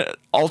different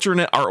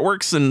alternate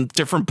artworks and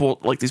different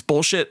like these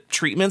bullshit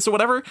treatments or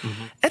whatever,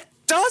 it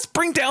does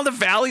bring down the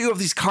value of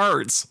these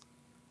cards.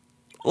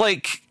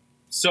 Like.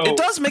 So it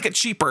does make it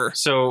cheaper.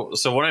 So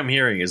what I'm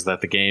hearing is that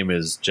the game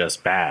is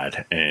just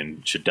bad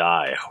and should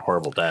die a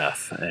horrible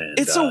death. And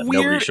it's a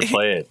weird. Nobody should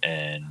play it.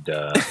 And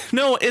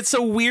no, it's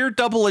a weird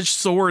double-edged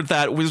sword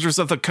that Wizards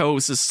of the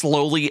Coast is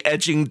slowly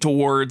edging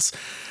towards,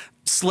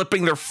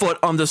 slipping their foot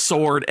on the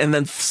sword and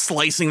then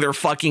slicing their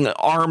fucking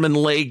arm and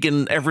leg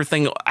and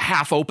everything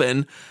half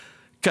open.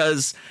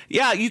 Because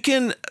you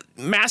can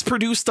mass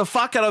produce the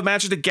fuck out of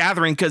Magic the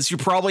Gathering because you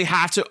probably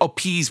have to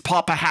appease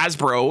Papa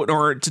Hasbro in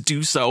order to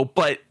do so.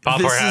 But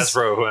Papa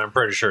Hasbro, who I'm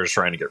pretty sure is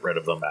trying to get rid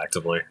of them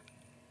actively.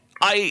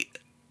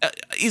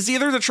 Is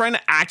either they're trying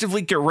to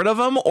actively get rid of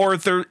them or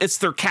it's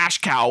their cash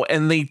cow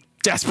and they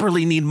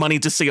desperately need money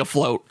to stay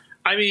afloat.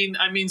 I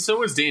mean,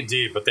 so is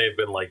D&D, but they've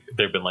been like,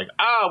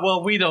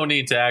 well, we don't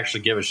need to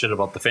actually give a shit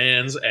about the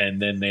fans,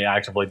 and then they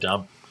actively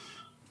dump.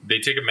 They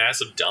take a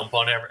massive dump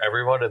on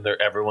everyone, and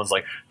everyone's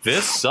like,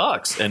 "This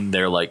sucks," and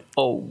they're like,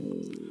 "Oh."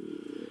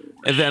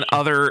 And then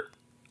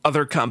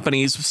other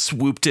companies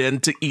swooped in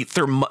to eat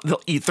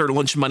their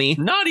lunch money.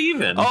 Not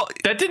even. Oh,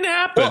 that didn't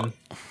happen.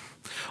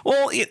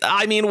 Well,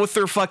 I mean, with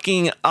their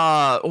fucking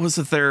what was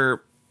it?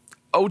 Their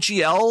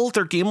OGL,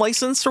 their game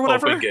license or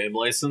whatever. Open game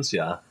license,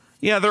 yeah.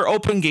 Yeah, their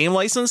open game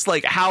license,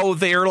 like how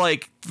they're going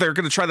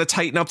to try to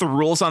tighten up the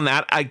rules on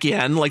that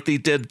again, like they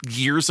did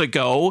years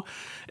ago.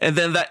 And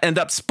then that end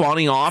up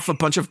spawning off a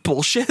bunch of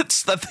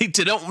bullshits that they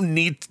didn't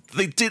need.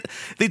 They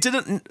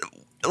didn't.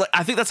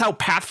 I think that's how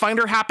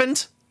Pathfinder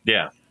happened.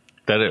 Yeah,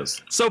 that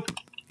is. So,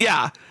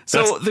 yeah.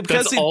 So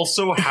that's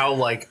also how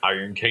like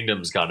Iron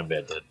Kingdoms got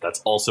invented.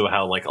 That's also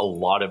how like a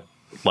lot of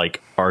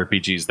like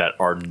RPGs that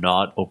are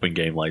not open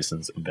game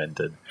license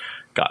invented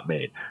got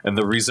made. And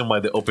the reason why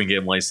the open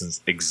game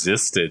license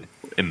existed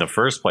in the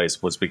first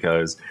place was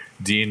because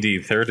D&D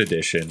 3rd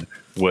edition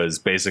was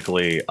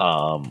basically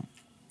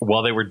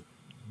while they were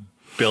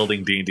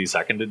building D&D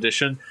Second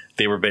Edition,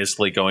 they were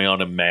basically going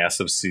on a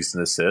massive cease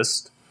and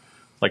desist,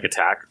 like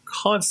attack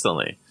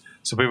constantly.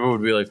 So people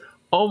would be like,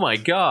 "Oh my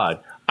god,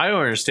 I don't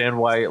understand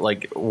why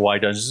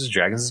Dungeons and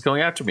Dragons is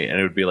going after me," and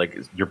it would be like,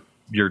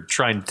 "You're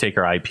trying to take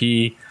our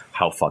IP.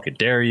 How fucking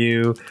dare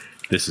you?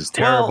 This is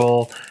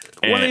terrible."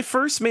 Well, when they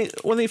first made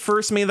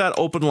that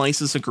open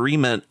license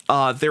agreement,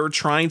 they were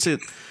trying to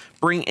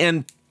bring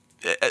in.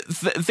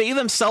 They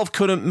themselves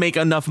couldn't make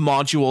enough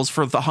modules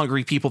for the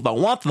hungry people that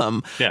want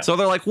them. Yeah. So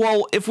they're like,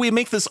 well, if we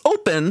make this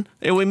open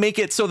and we make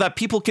it so that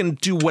people can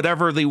do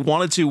whatever they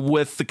wanted to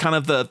with the kind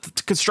of the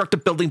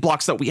constructed building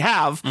blocks that we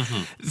have,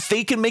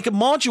 they can make a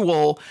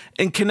module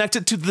and connect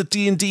it to the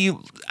D&D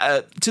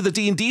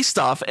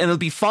stuff, and it'll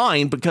be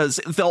fine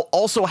because they'll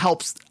also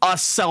help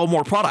us sell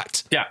more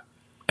product. Yeah.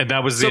 And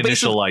that was the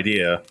initial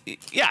idea.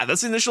 Yeah,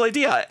 that's the initial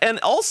idea. And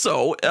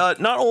also,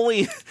 not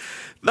only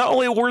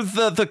were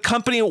the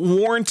company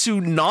warned to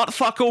not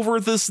fuck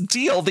over this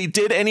deal, they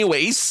did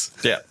anyways.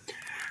 Yeah.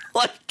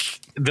 Like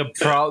the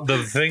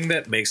thing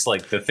that makes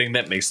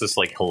this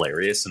like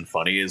hilarious and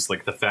funny is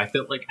like the fact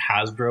that like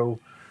Hasbro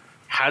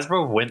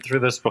went through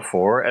this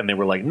before and they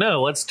were like,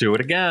 "No, let's do it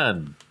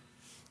again."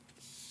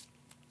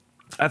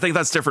 I think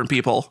that's different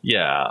people.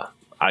 Yeah.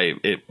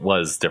 It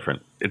was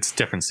different. It's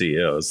different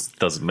CEOs.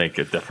 Doesn't make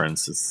a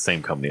difference. It's the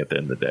same company at the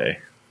end of the day.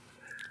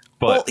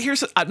 But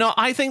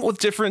I think with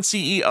different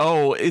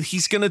CEO,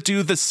 he's going to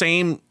do the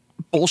same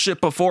bullshit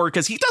before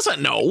because he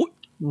doesn't know.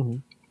 Mm-hmm.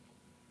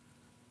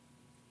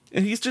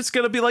 And he's just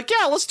going to be like,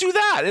 "Yeah, let's do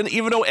that." And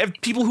even though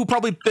people who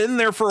probably been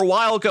there for a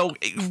while go,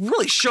 "It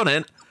really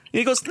shouldn't." And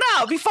he goes, "No,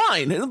 it'll be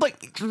fine." And I'm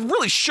like, "It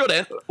really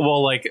shouldn't."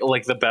 Well, like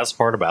the best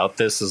part about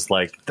this is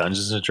like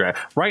Dungeons and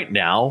Dragons right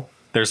now.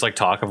 There's like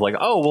talk of like,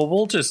 "Oh, well,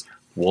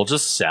 we'll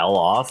just sell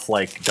off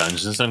like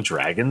Dungeons and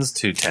Dragons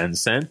to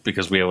Tencent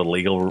because we have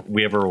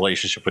a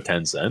relationship with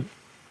Tencent."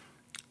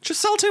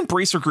 Just sell to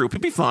Embracer Group;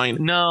 it'd be fine.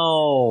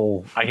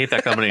 No, I hate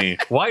that company.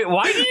 Why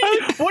do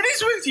you? What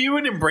is with you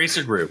and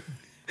Embracer Group?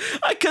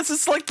 Because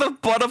it's like the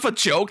butt of a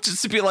joke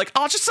just to be like,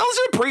 "Oh, just sell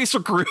it to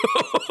Embracer Group."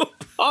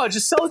 Oh,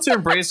 just sell it to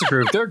Embracer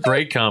Group. They're a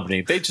great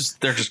company. They're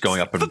just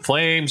going up in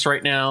flames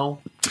right now.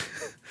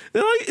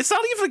 It's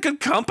not even a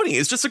good company.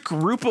 It's just a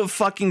group of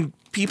fucking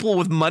people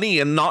with money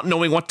and not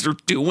knowing what they're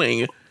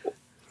doing.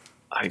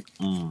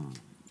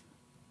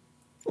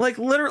 Like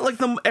literally,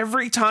 like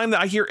every time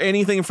that I hear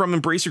anything from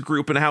Embracer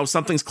Group and how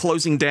something's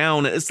closing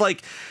down, it's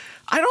like,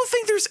 I don't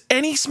think there's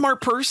any smart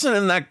person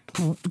in that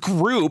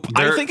group.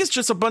 I think it's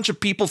just a bunch of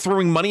people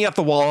throwing money at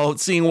the wall,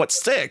 seeing what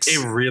sticks.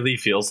 It really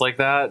feels like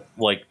that.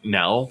 Like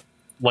now,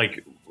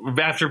 like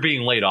after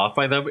being laid off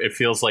by them, it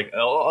feels like,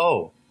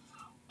 oh,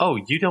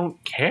 you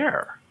don't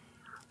care.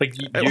 Like,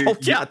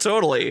 yeah,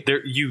 totally.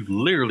 You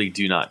literally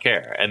do not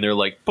care, and they're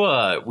like,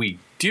 "But we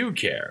do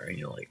care," and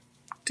you're like,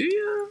 "Do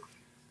you?"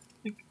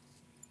 Like,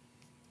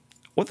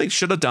 what they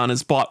should have done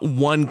is bought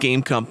one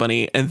game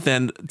company and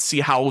then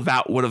see how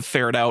that would have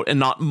fared out, and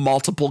not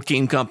multiple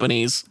game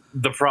companies.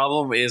 The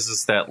problem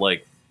is that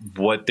like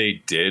what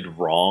they did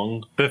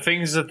wrong. The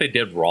things that they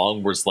did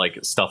wrong was like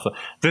stuff.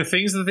 The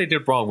things that they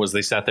did wrong was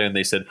they sat there and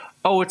they said,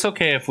 "Oh, it's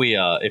okay if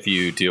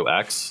you do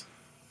X."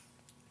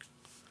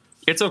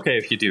 It's okay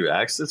if you do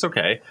X. It's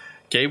okay.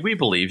 Okay, we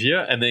believe you.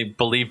 And they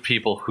believe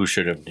people who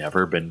should have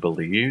never been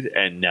believed.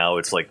 And now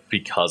it's like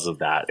because of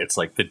that, it's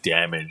like the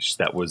damage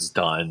that was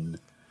done.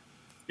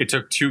 It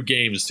took 2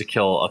 games to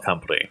kill a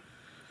company.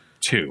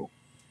 2.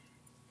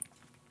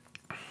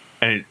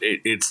 And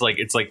it's like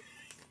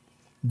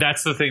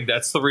that's the thing.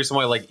 That's the reason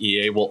why like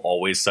EA will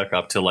always suck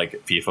up to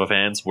like FIFA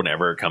fans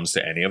whenever it comes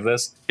to any of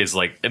this. Is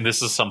like, and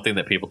this is something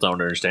that people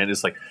don't understand.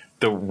 Is like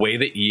the way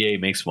that EA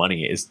makes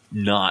money is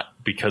not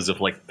because of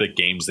like the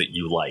games that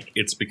you like.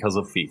 It's because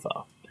of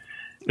FIFA.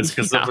 It's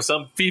because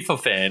some FIFA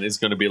fan is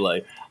going to be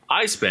like,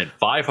 "I spent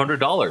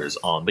 $500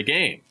 on the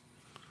game,"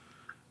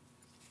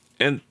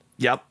 and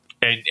yep.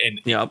 And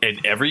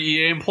every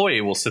EA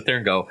employee will sit there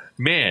and go,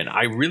 "Man,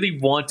 I really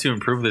want to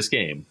improve this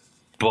game,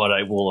 but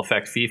I will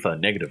affect FIFA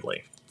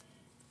negatively."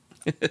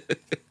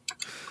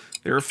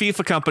 They're a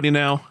FIFA company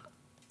now.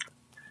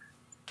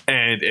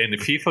 And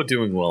FIFA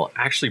doing well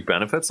actually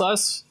benefits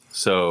us.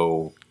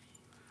 So,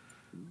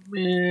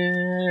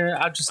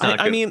 I'm just not.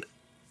 I mean,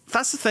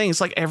 that's the thing. It's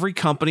like every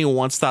company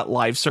wants that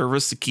live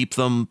service to keep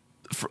them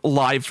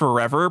live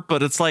forever,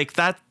 but it's like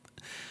that.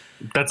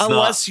 That's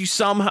unless you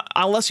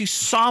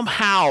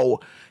somehow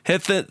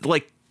hit the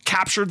like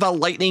captured the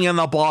lightning in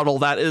the bottle.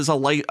 That is a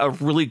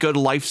really good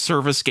life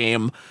service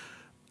game.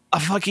 A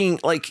fucking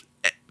like.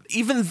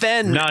 Even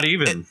then, not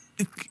even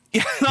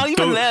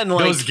then.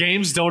 Like, those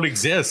games don't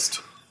exist.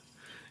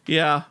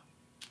 Yeah,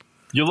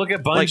 you look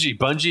at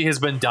Bungie. Like, Bungie has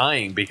been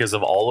dying because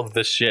of all of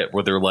this shit.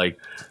 Where they're like,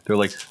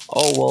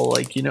 "Oh well,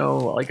 like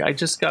like I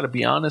just got to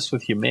be honest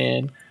with you,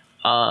 man.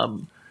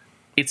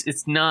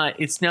 It's not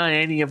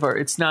any of our.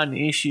 It's not an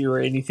issue or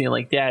anything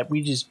like that.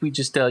 We just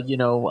okay,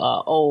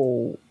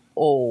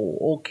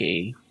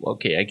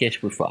 I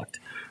guess we're fucked.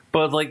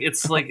 But like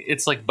it's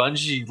like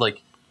Bungie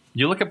like."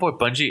 You look at what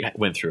Bungie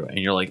went through, and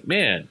you're like,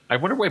 "Man, I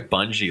wonder why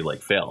Bungie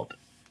like failed."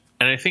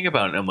 And I think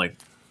about it, and I'm like,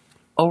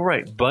 Oh,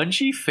 right.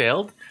 Bungie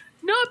failed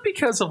not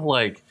because of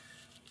like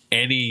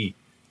any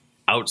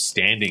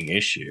outstanding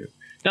issue,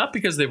 not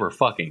because they were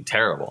fucking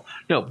terrible.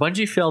 No,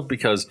 Bungie failed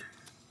because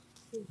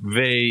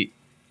they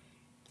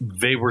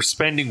were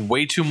spending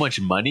way too much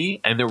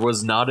money and there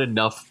was not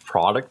enough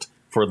product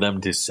for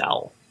them to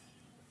sell.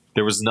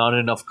 There was not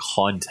enough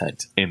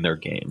content in their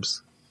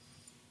games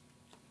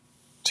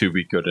to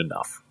be good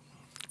enough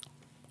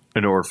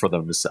in order for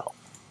them to sell.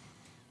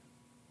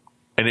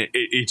 And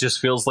it just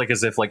feels like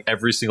as if like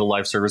every single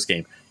live service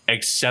game,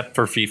 except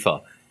for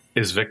FIFA,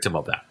 is victim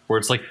of that. Where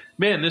it's like,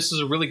 man, this is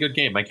a really good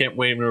game. I can't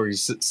wait to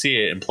see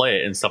it and play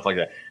it and stuff like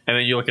that. And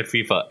then you look at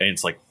FIFA and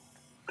it's like,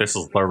 this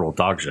is literal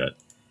dog shit.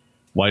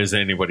 Why does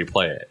anybody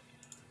play it?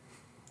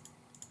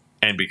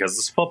 And because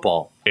it's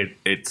football,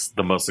 it's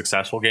the most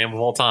successful game of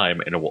all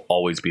time, and it will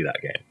always be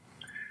that game.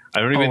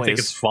 I don't even think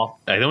it's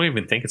I don't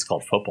even think it's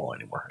called football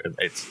anymore.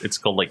 It's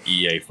called like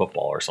EA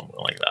football or something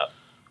like that.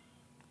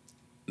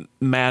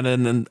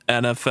 Madden and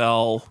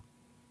NFL,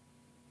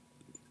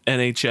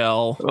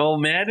 NHL. Well,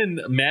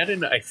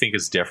 Madden I think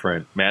is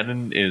different.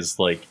 Madden is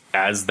like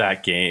as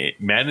that game.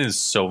 Madden is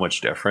so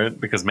much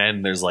different because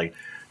Madden, there's like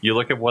you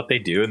look at what they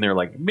do and they're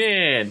like,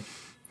 man,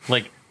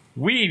 like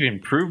we've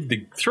improved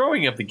the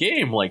throwing of the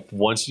game like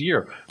once a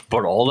year,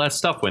 but all that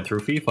stuff went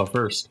through FIFA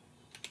first.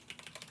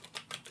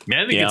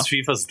 Madden against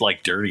FIFA's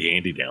like dirty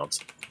handy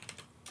downs.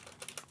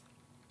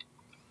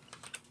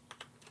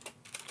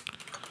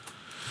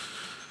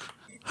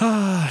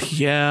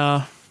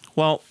 Yeah.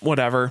 Well,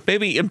 whatever.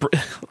 Maybe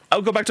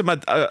I'll go back to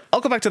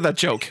that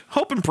joke.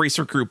 Hope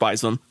Embracer Group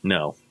buys them.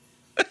 No.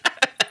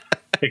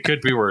 It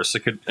could be worse. It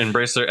could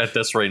Embracer at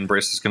this rate.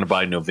 Embracer's going to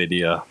buy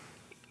Nvidia.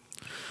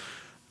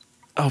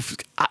 Oh,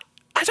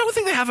 I don't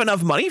think they have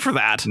enough money for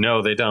that.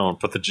 No, they don't.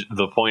 But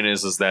the point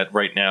is that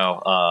right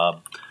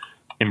now,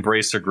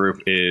 Embracer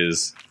Group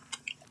is.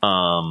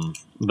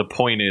 The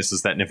point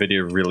is that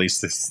Nvidia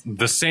released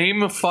the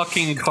same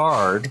fucking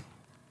card.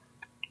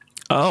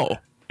 Oh.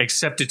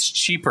 Except it's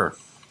cheaper.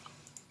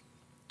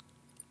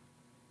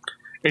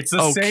 It's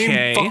the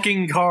same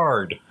fucking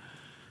card.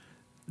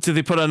 Did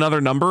they put another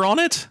number on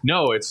it?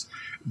 No,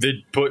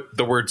 they put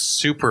the word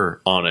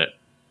super on it.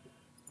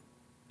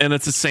 And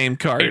it's the same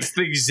card. It's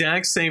the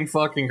exact same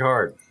fucking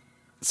card.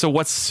 So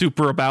what's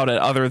super about it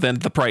other than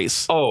the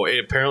price? Oh, it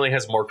apparently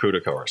has more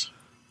CUDA cores.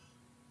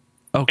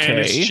 Okay. And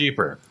it's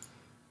cheaper.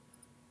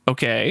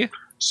 Okay.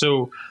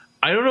 So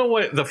I don't know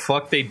what the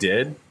fuck they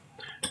did.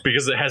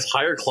 Because it has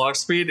higher clock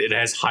speed, it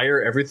has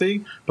higher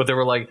everything, but they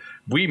were like,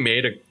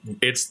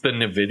 it's the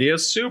NVIDIA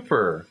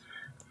Super.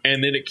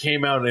 And then it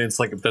came out and it's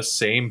like the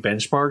same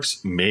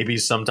benchmarks, maybe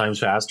sometimes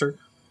faster.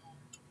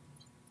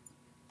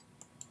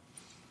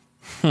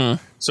 So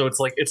it's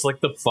like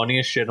the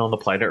funniest shit on the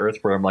planet Earth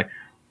where I'm like,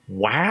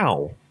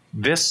 wow,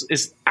 this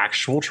is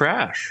actual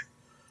trash.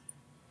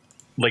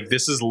 Like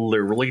this is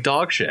literally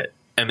dog shit.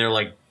 And they're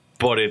like,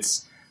 but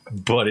it's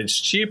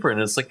cheaper. And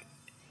it's like,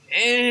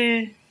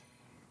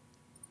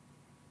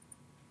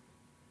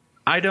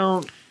 I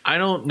don't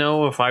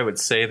know if I would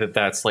say that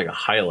that's like a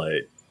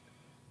highlight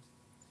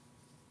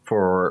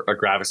for a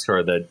graphics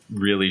card that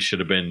really should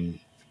have been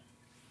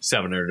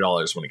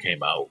 $700 when it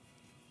came out.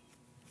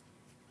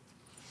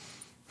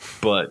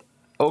 But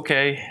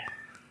okay.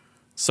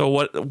 So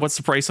what's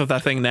the price of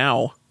that thing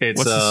now?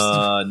 It's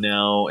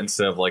now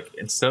instead of like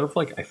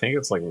I think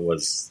it's like it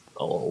was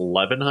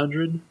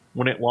 1,100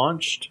 when it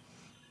launched.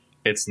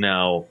 It's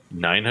now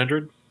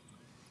 900.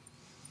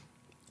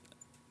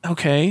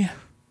 Okay.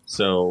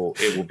 So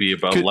it will be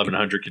about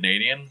 1,100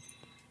 Canadian.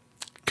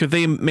 Could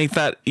they make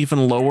that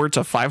even lower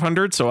to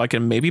 500 so I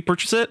can maybe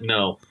purchase it?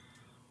 No.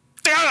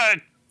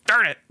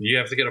 Darn it. You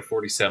have to get a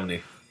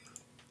 4070.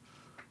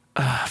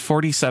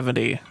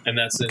 4070. And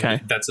that's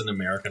in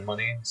American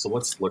money. So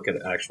let's look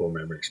at actual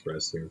Memory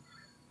Express here.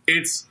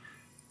 It's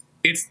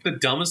the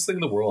dumbest thing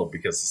in the world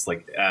because it's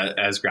like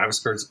as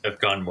graphics cards have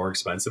gotten more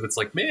expensive, it's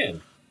like, man,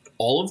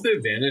 all of the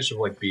advantage of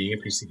like being a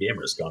PC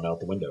gamer has gone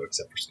out the window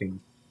except for Steam.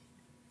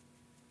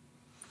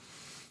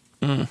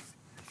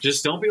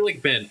 Just don't be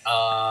like Ben.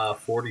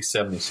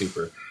 4070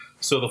 Super.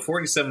 So the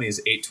 4070 is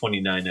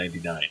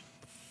 $829.99.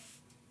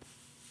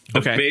 The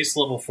base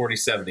level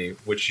 4070,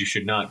 which you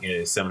should not get,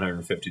 is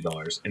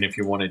 $750. And if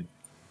you wanted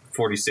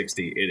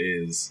 4060, it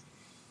is.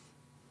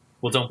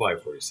 Well, don't buy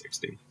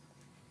 4060.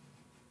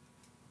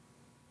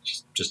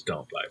 Just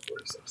don't buy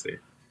 4060.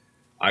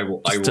 I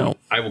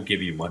will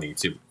give you money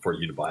for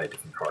you to buy a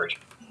different card.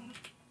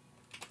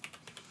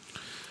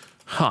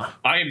 Huh.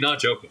 I am not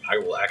joking. I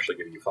will actually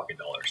give you fucking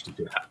dollars to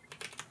do that.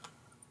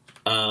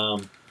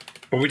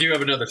 But we do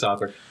have another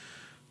topic.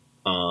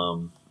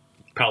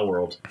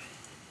 Palworld.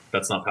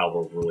 That's not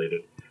Palworld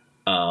related.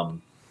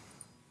 The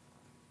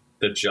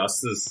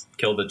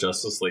Kill the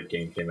Justice League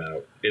game came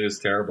out. It is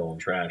terrible and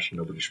trash.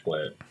 Nobody should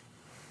play it.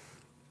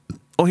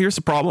 Well, here's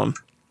the problem.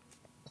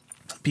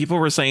 People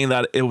were saying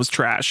that it was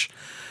trash,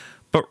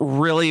 but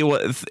really,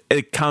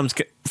 it comes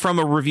from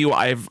a review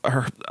I've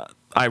heard.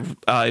 I've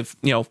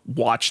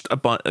watched a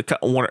bunch.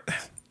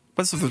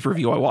 What's the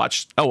review I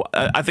watched? Oh,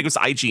 I think it was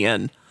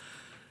IGN,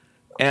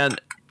 and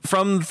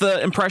from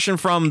the impression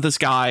from this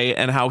guy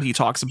and how he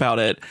talks about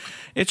it,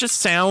 it just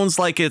sounds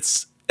like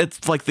it's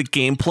like the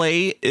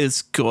gameplay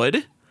is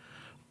good,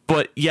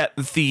 but yet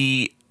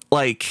the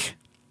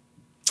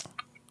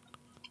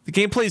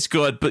gameplay is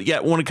good, but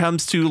yet when it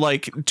comes to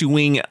like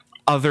doing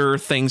other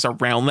things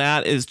around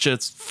that, is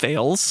just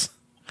fails.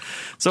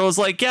 So it's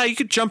like, yeah, you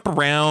could jump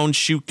around,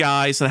 shoot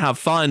guys, and have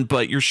fun,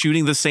 but you're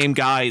shooting the same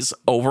guys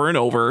over and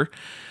over.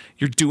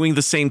 You're doing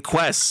the same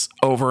quests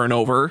over and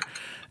over,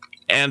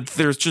 and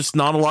there's just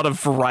not a lot of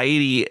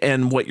variety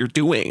in what you're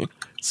doing.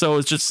 So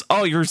it's just,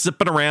 oh, you're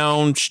zipping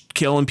around,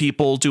 killing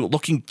people,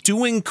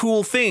 doing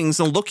cool things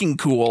and looking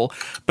cool,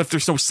 but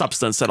there's no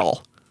substance at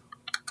all.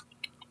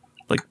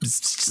 Like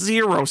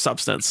zero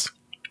substance.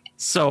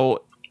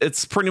 So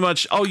it's pretty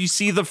much, oh, you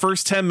see the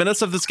first 10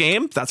 minutes of this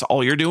game? That's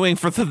all you're doing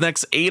for the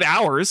next 8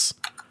 hours.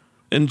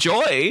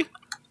 Enjoy.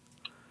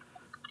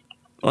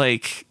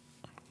 Like,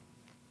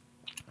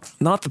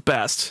 not the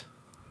best.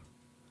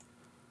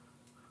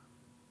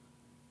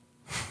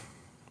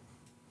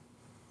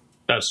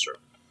 That's true.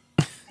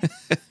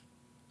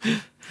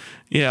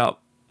 Yeah.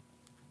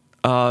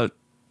 What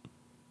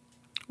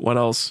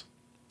else?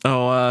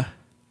 Oh,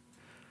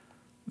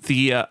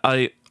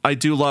 I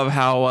do love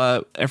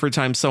how every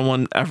time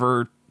someone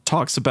ever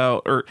talks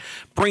about or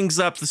brings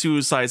up the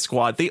Suicide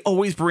Squad, they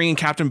always bring in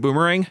Captain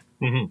Boomerang.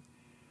 Mm-hmm.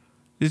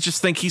 They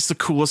just think he's the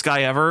coolest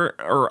guy ever,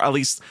 or at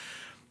least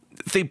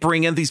they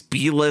bring in these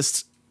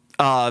B-list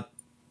or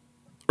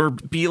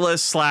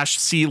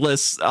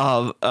B-list/C-list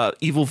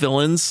evil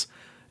villains,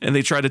 and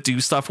they try to do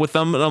stuff with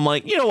them. And I'm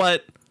like, you know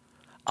what?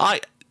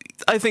 I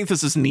think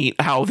this is neat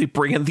how they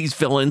bring in these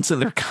villains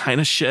and they're kind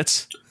of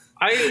shit.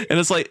 And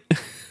it's like,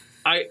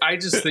 I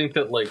just think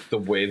that like the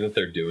way that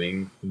they're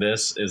doing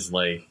this is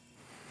like,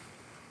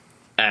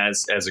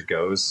 as it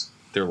goes,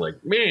 they're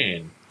like,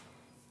 man,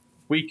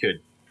 we're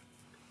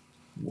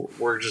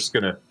just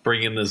gonna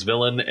bring in this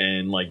villain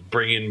and like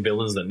bring in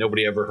villains that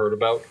nobody ever heard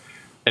about,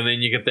 and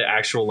then you get the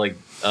actual like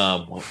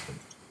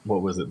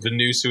what was it, the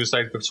new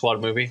Suicide Squad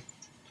movie,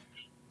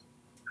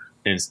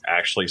 and it's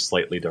actually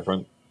slightly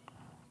different.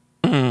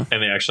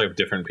 And they actually have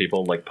different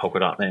people, like Polka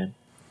Dot Man.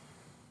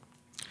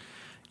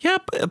 Yeah,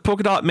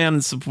 Polka Dot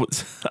Man,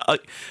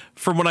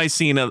 from what I've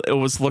seen, it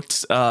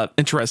looked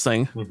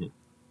interesting.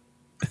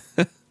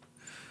 Mm-hmm.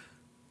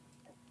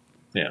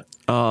 Yeah.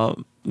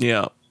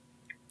 Yeah.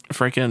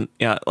 Freaking,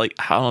 yeah, like,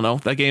 I don't know.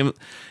 That game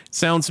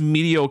sounds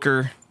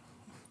mediocre,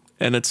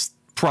 and it's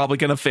probably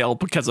going to fail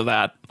because of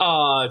that.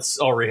 It's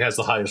already has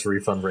the highest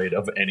refund rate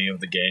of any of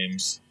the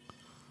games.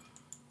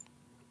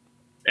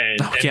 And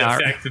the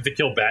fact that they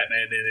killed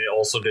Batman in it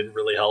also didn't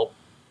really help.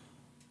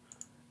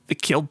 They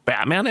killed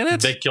Batman in it?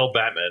 They killed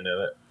Batman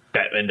in it.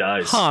 Batman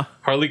dies. Huh.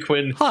 Harley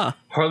Quinn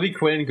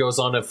goes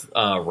on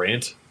a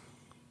rant.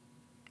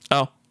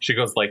 Oh. She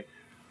goes like,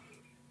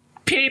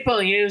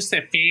 people used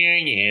to fear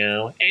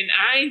you, and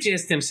I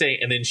just am saying...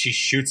 And then she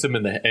shoots him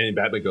in the head, and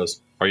Batman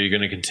goes, are you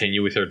going to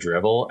continue with your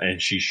drivel?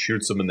 And she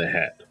shoots him in the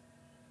head.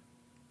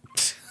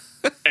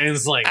 And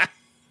it's like...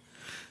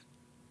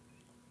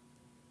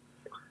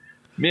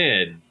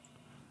 Man,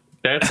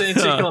 that's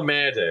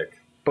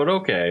anticlimactic, but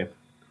okay.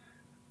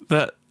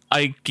 That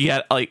I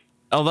get, like,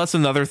 oh, that's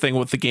another thing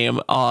with the game.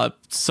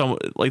 So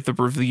like the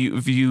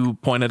review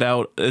pointed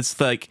out, it's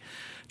like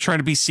trying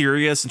to be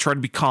serious and trying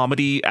to be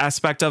comedy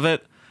aspect of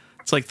it.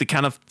 It's like they're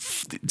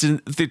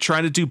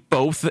trying to do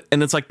both,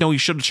 and it's like, no, you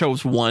should have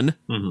chose one.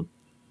 Mm-hmm.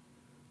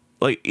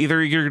 Like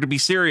either you're going to be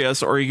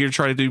serious or you're going to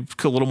try to do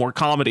a little more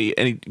comedy,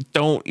 and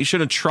you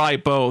shouldn't try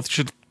both. You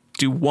should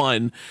do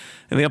one,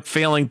 and they end up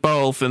failing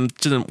both and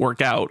didn't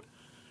work out.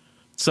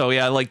 So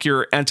yeah, like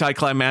your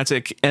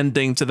anticlimactic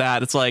ending to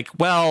that, it's like,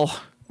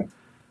 well,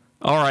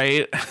 all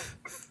right.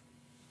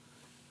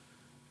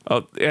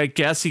 Oh, I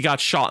guess he got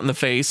shot in the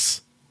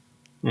face.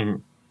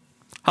 Mm-hmm.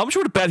 How much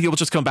would have bet he'll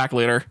just come back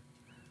later?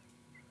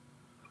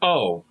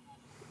 Oh,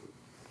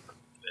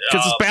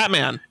 because it's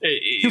Batman.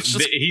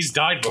 He's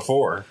died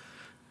before.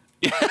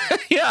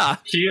 Yeah,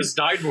 he has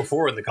died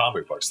before in the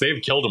comic books.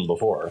 They've killed him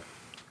before.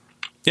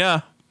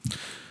 Yeah.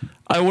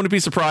 I wouldn't be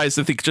surprised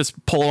if they could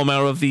just pull him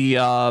out of the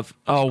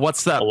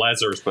what's that? The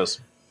Lazarus pits.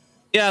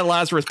 Yeah,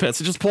 Lazarus pits.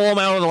 They just pull him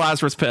out of the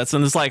Lazarus pits,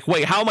 and it's like,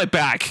 wait, how am I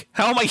back?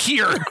 How am I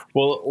here?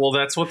 Well,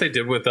 that's what they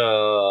did with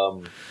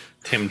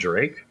Tim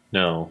Drake.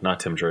 No,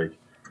 not Tim Drake.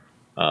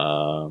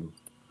 Who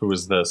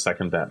was the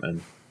second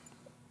Batman?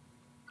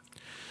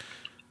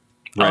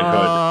 Red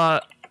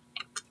Hood.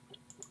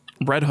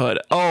 Red Hood.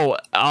 Oh,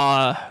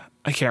 I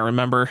can't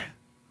remember.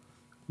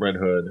 Red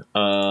Hood.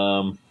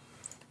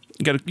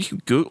 You can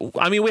Google.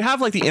 I mean, we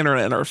have like the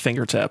internet at our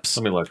fingertips.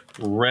 Let me look.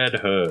 Red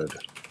Hood.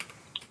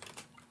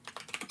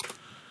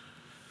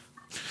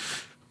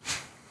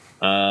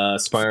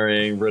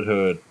 Aspiring Red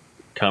Hood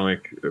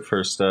comic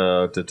first.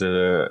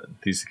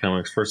 DC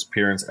Comics first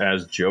appearance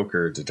as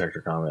Joker.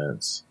 Detector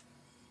Comics.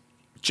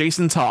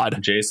 Jason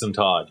Todd.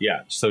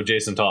 Yeah. So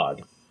Jason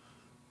Todd.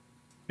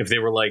 If they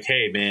were like,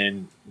 hey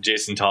man,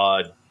 Jason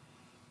Todd.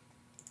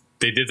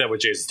 They did that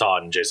with Jason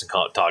Todd, and Jason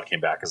Todd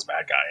came back as a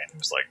bad guy, and he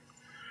was like,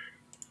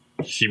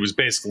 he was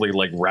basically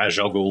like Ra's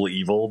al Ghul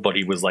evil, but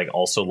he was like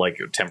also like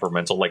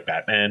temperamental like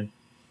Batman.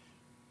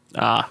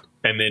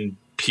 And then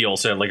he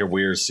also had like a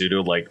weird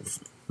pseudo like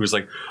he was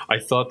like, I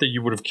thought that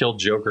you would have killed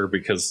Joker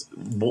because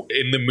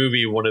in the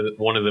movie one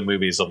of the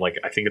movies of like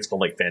I think it's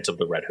called like Phantom of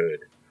the Red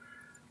Hood.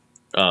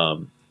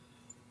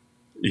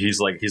 He's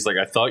like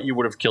I thought you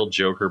would have killed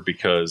Joker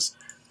because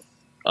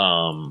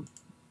he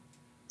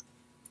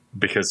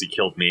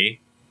killed me,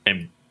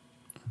 and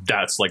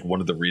that's like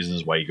one of the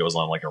reasons why he goes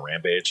on like a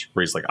rampage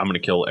where he's like, I'm gonna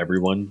kill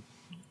everyone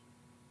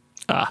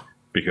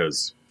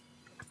because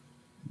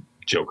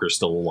Joker's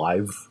still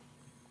alive.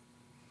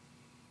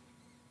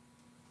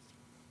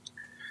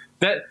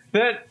 That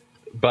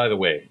by the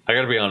way, I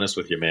gotta be honest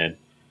with you, man,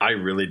 I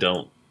really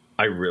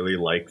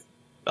like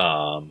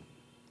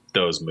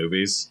those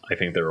movies. I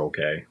think they're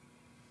okay,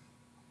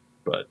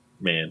 but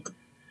man,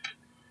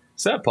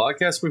 is that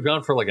podcast? We've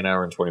gone for like an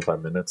hour and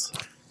 25 minutes.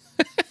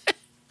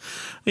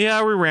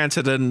 Yeah, we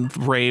ranted and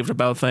raved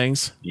about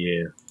things.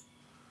 Yeah.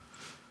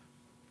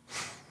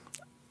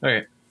 All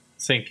right.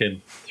 Sync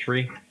in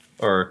 3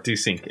 or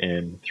desync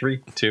in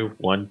 3, 2,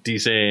 1.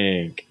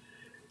 Desync.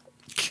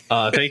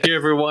 Thank you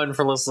everyone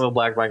for listening to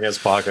Black Mike Guys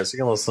podcast. You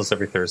can listen to us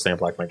every Thursday on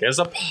Black Mike Guys,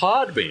 a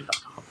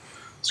Podbean.com.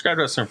 Subscribe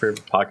to us on your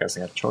favorite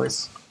podcasting app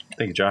choice.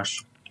 Thank you,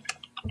 Josh.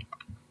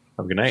 Have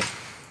a good night.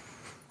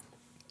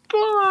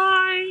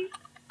 Bye.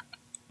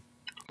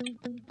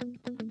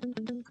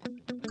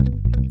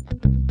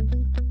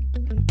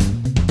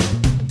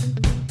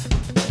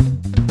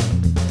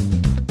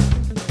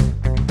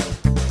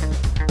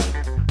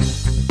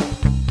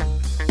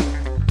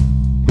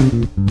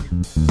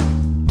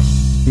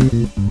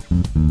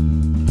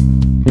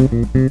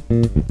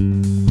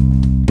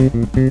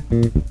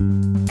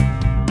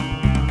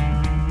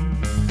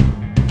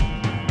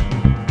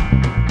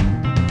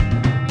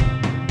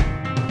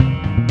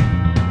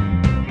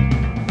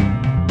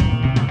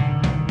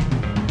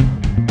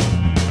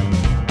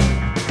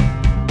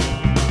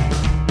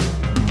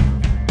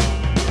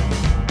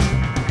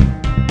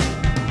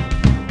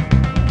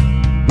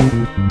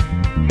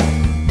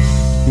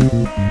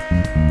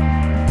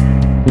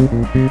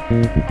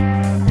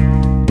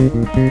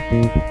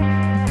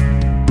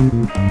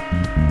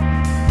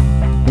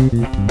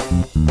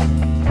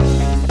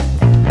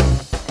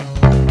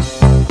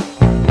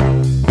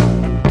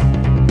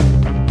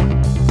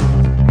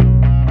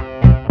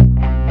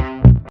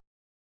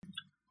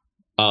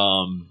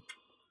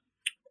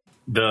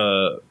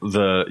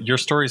 Your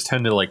stories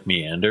tend to like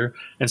meander,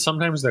 and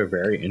sometimes they're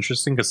very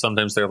interesting because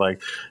sometimes they're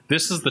like,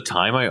 this is the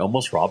time I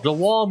almost robbed a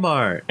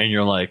Walmart, and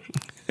you're like,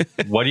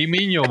 what do you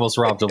mean you almost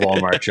robbed a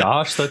Walmart,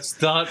 Josh? That's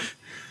not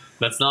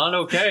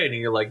okay. And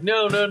you're like,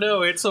 no,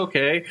 it's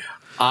okay.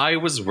 I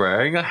was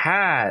wearing a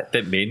hat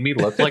that made me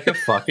look like a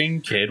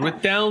fucking kid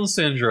with Down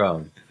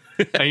syndrome.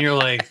 And you're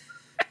like,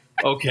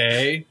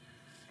 okay.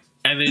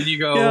 And then you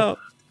go,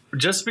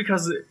 just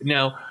because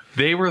now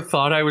they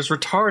thought I was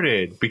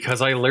retarded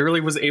because I literally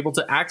was able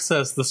to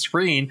access the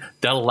screen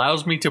that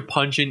allows me to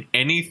punch in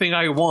anything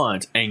I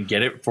want and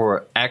get it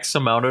for X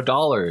amount of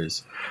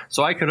dollars.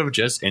 So I could have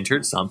just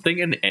entered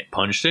something and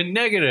punched in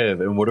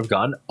negative and would have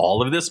gotten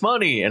all of this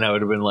money. And I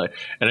would have been like,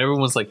 and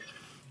everyone's like,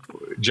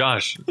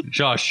 Josh,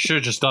 you should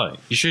have just done it.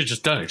 You should have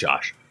just done it,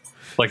 Josh.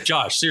 Like,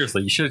 Josh,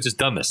 seriously, you should have just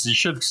done this. You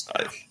should.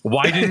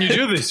 Why didn't you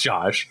do this,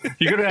 Josh?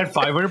 You could have had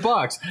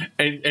 $500,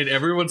 and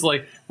everyone's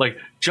like,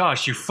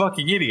 Josh, you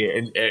fucking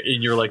idiot,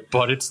 and you're like,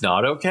 but it's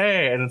not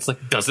okay, and it's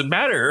like, doesn't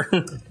matter.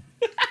 Doesn't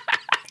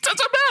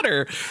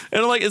matter.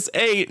 And like, it's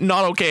A,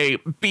 not okay.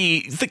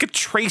 B, they could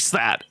trace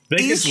that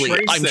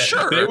easily. I'm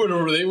sure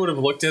they would have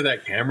looked at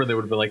that camera. They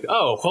would have been like,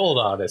 oh, hold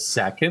on a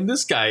second,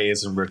 this guy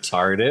isn't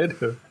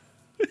retarded.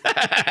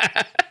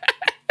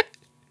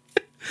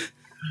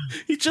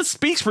 He just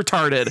speaks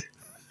retarded.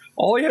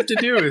 All you have to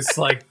do is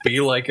like be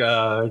like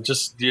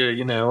just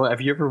you know,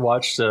 have you ever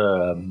watched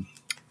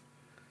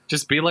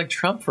just be like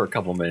Trump for a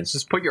couple minutes.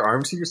 Just put your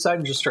arms to your side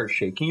and just start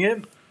shaking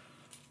it.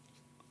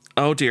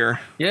 Oh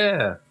dear.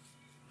 Yeah.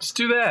 Just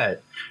do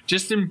that.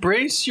 Just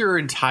embrace your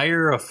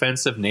entire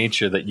offensive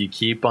nature that you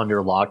keep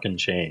under lock and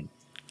chain.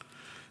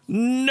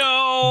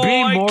 No.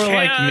 Be more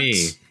like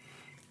me.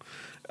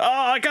 Oh,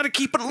 I gotta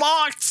keep it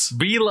locked.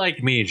 Be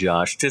like me,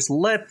 Josh. Just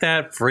let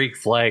that freak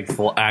flag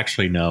fall.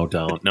 Actually, no,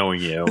 don't.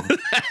 Knowing you.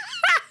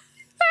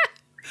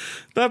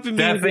 That'd be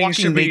me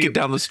walking naked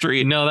down the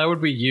street. No, that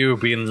would be you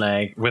being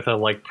like with a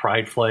like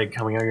pride flag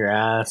coming out your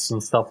ass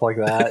and stuff like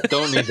that.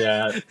 Don't need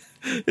that.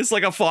 It's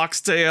like a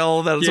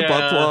foxtail that is a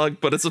butt plug,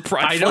 but it's a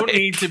pride flag. I don't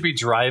need to be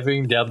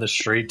driving down the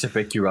street to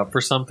pick you up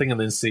for something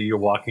and then see you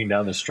walking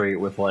down the street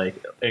with like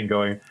and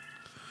going,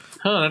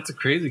 huh, that's a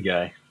crazy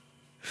guy.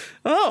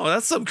 Oh,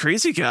 that's some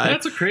crazy guy.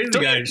 That's a crazy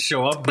guy.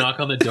 Show up, knock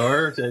on the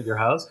door at your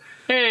house.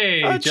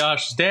 Hey,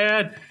 Josh's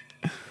dad.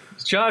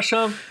 Is Josh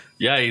home?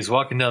 Yeah, he's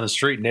walking down the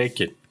street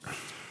naked.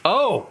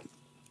 Oh,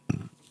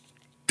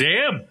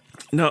 damn.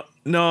 No.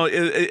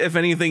 If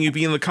anything, you'd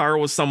be in the car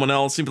with someone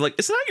else. You'd be like,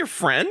 "Isn't that your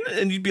friend?"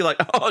 And you'd be like,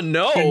 "Oh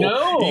no,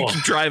 You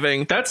keep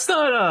driving. That's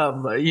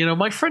not.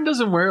 My friend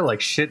doesn't wear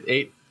like shit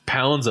 8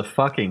 pounds of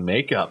fucking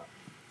makeup.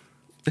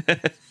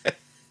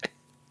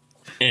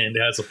 And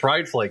has a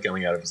pride flag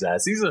coming out of his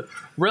ass. He's a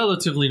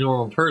relatively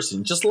normal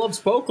person, just loves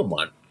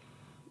Pokemon.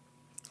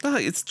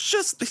 It's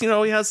just, he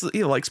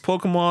likes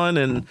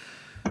Pokemon and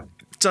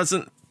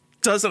doesn't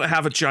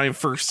have a giant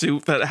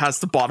fursuit that has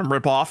the bottom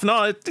rip off.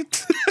 No,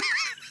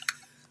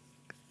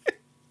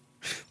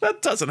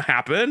 that doesn't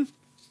happen.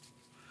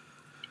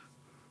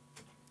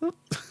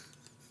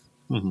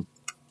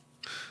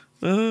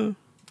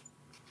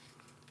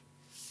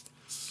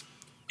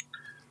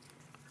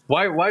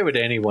 Why would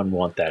anyone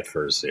want that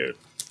fursuit?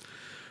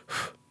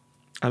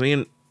 I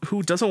mean,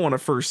 who doesn't want a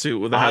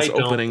fursuit that has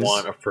openings? I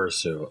don't want a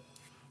fursuit.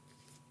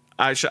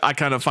 I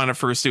kind of find a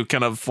fursuit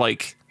kind of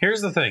like. Here's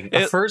the thing: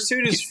 a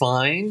fursuit is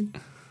fine.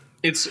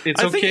 It's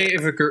okay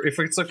if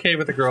it's okay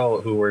with a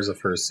girl who wears a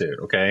fursuit.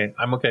 Okay,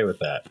 I'm okay with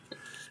that.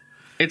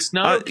 It's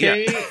not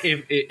okay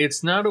if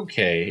it's not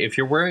okay if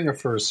you're wearing a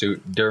fursuit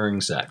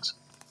during sex.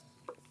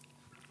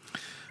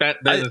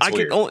 That's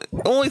weird.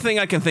 Only thing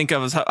I can think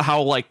of is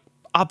how like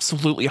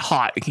absolutely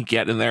hot it can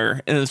get in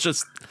there, and it's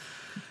just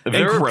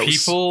there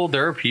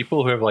are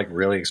people who have like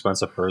really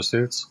expensive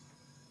fursuits.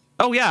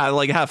 Oh yeah,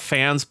 like have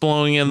fans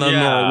blowing in them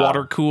or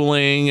water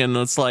cooling, and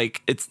it's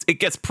like it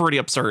gets pretty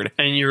absurd.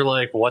 And you're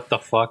like, what the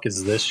fuck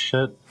is this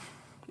shit?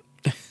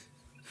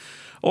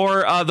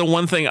 Or the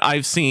one thing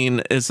I've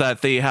seen is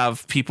that they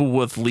have people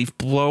with leaf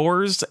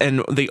blowers,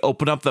 and they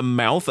open up the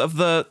mouth of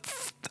their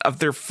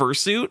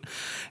fursuit,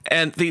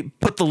 and they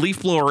put the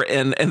leaf blower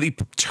in, and they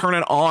turn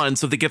it on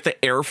so they get the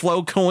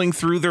airflow going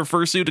through their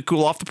fursuit to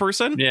cool off the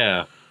person.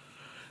 Yeah,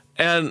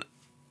 and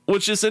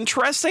which is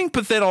interesting,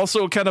 but then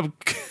also kind of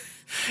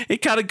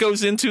it kind of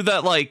goes into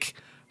that like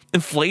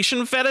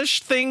inflation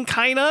fetish thing,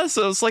 kind of.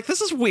 So it's like, this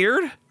is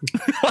weird.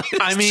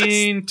 I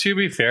mean, to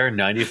be fair,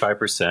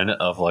 95%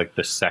 of like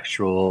the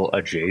sexual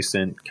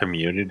adjacent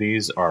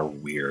communities are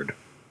weird,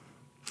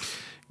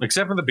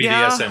 except for the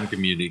BDSM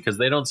community, because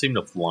they don't seem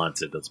to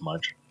flaunt it as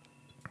much.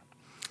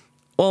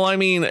 Well, I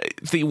mean,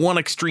 the one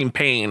extreme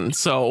pain,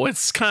 so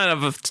it's kind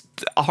of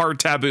a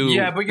hard taboo.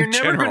 Yeah, but you're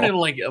never going to,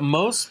 like,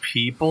 most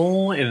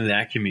people in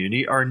that community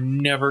you're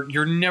never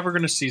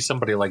going to see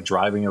somebody like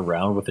driving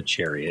around with a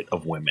chariot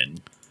of women.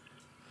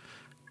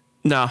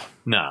 No.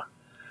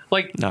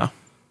 Like,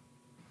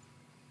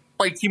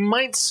 you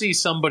might see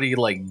somebody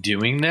like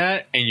doing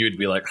that and you'd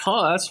be like,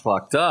 huh, that's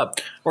fucked up.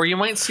 Or you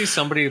might see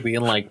somebody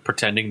being like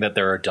pretending that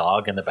they're a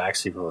dog in the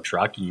backseat of a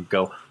truck and you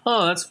go,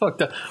 oh, that's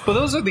fucked up. But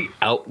those are the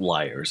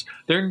outliers.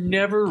 They're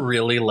never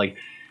really like,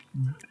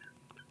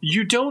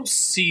 you don't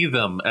see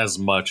them as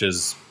much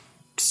as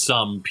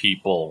some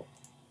people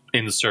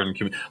in certain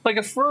communities. Like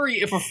if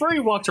a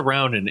furry walked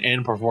around in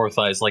N4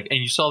 thighs, like,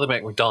 and you saw them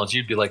at McDonald's,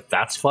 you'd be like,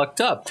 that's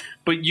fucked up.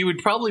 But you would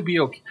probably be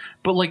okay.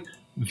 But like,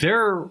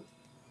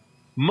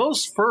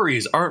 most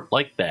furries aren't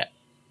like that.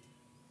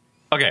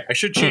 Okay, I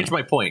should change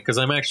my point because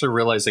I'm actually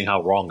realizing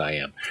how wrong I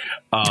am.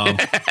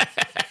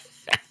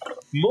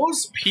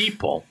 Most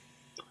people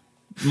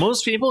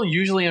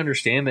usually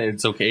understand that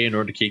it's okay in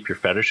order to keep your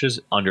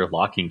fetishes under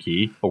lock and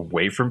key,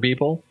 away from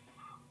people.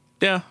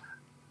 Yeah.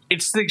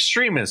 It's the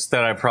extremists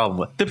that I have a problem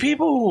with. The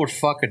people who would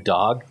fuck a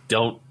dog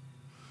don't,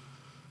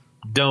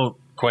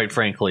 quite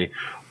frankly,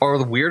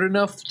 are weird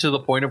enough to the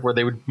point of where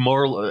they would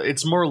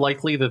it's more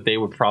likely that they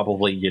would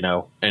probably,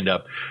 end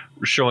up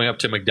showing up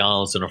to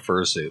McDonald's in a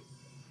fursuit.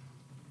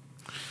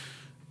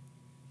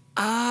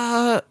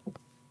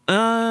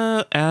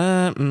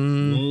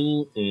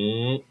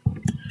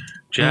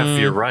 Jeff,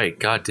 you're right.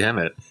 God damn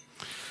it.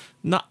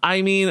 No,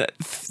 I mean,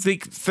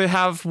 they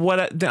have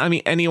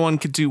anyone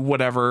could do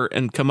whatever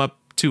and come up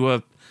to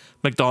a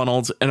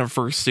McDonald's in a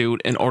fursuit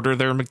and order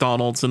their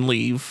McDonald's and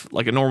leave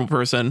like a normal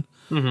person.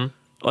 Mm-hmm.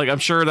 Like, I'm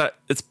sure that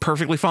it's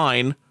perfectly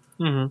fine.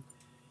 Mm-hmm.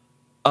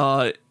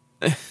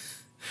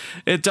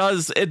 It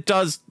does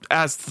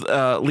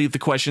leave the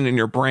question in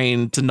your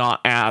brain to not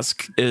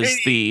ask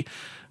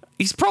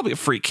he's probably a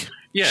freak.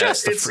 Yeah,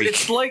 just a freak.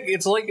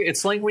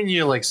 It's like when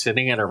you're like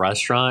sitting at a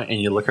restaurant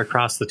and you look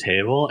across the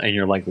table and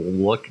you're like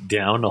look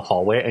down the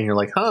hallway and you're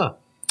like, huh,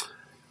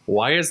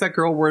 why is that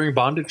girl wearing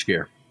bondage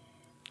gear?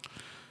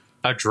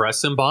 A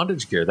dress in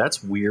bondage gear.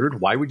 That's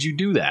weird. Why would you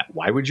do that?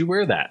 Why would you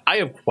wear that? I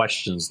have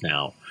questions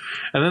now.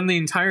 And then the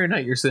entire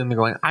night you're sitting there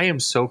going, I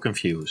am so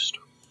confused.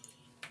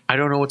 I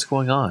don't know what's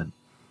going on.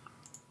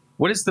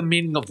 What is the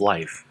meaning of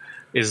life?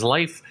 Is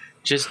life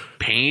just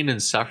pain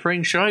and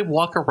suffering? Should I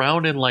walk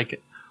around in like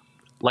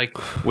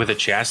with a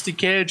chastity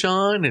cage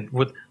on and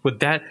with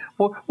that?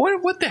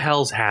 What the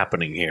hell's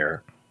happening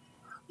here?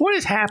 What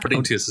is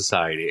happening to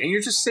society? And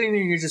you're just sitting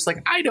there and you're just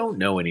like, I don't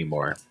know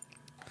anymore.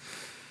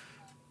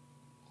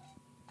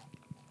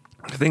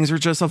 Things are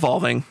just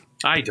evolving.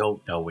 I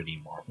don't know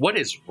anymore. What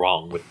is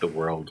wrong with the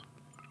world?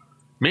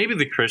 Maybe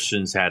the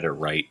Christians had it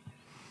right.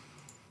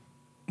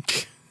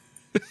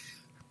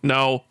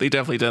 No, they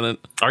definitely didn't.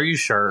 Are you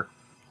sure?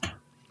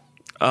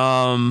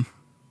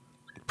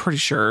 Pretty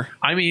sure.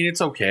 I mean,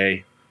 it's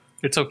okay.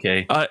 It's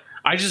okay.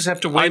 I just have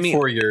to wait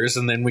 4 years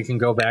and then we can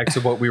go back to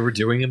what we were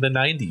doing in the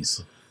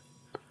 90s.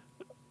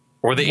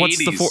 Or the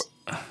 80s.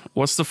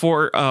 What's the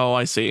four? Oh,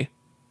 I see.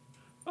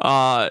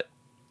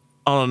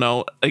 I don't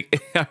know.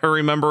 I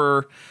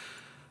remember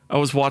I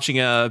was watching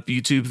a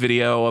YouTube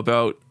video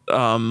about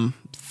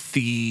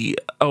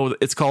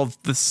it's called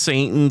The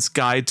Satan's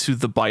Guide to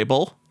the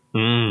Bible.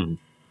 Mm.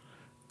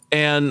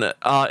 And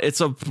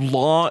it's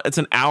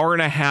an hour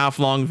and a half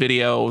long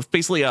video. It's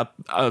basically a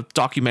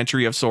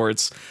documentary of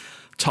sorts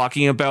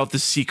talking about the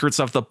secrets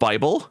of the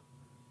Bible.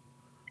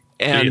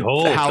 And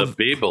behold the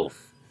Bible.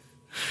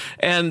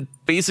 And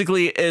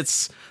basically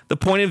it's the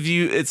point of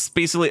view. It's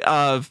basically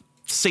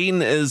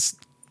Satan is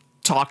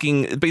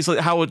talking.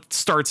 Basically how it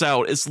starts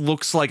out is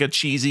looks like a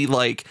cheesy,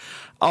 like,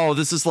 oh,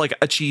 this is like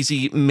a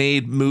cheesy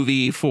made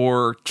movie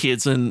for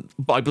kids in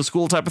Bible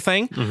school type of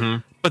thing. Mm-hmm.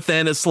 But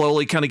then it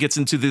slowly kind of gets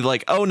into the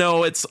like, oh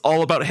no, it's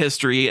all about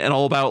history and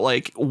all about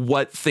like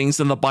what things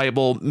in the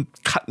Bible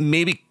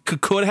maybe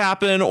could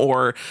happen,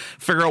 or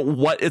figure out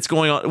what it's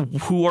going on.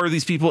 Who are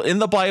these people in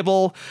the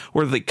Bible?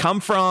 Where do they come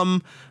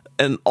from?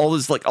 And all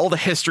this, like all the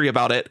history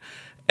about it.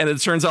 And it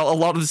turns out a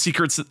lot of the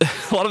secrets in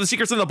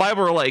the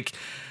Bible are like,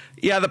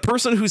 yeah, the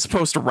person who's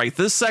supposed to write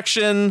this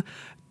section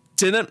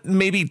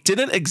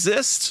didn't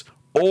exist,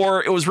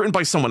 or it was written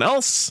by someone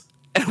else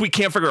and we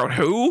can't figure out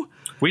who.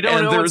 We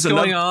don't know what's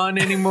going on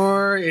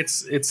anymore.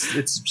 It's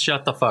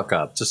shut the fuck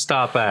up. Just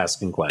stop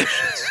asking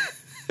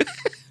questions.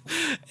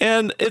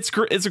 And it's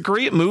a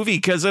great movie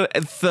because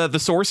the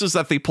sources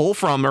that they pull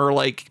from are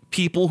like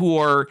people who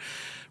are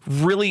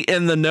really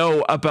in the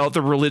know about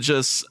the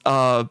religious,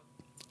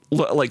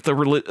 like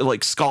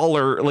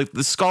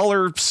the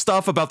scholar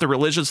stuff about the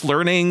religious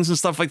learnings and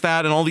stuff like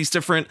that, and all these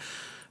different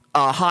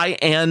high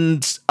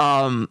end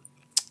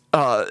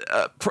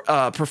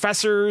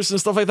professors and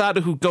stuff like that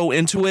who go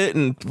into it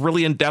and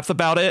really in depth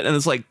about it. And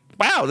it's like,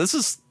 wow, this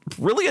is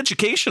really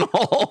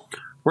educational.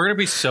 We're going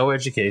to be so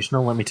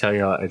educational. Let me tell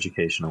you how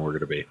educational we're going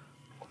to be.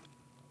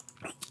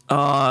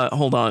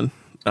 Hold on.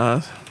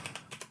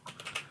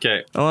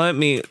 Okay. Let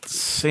me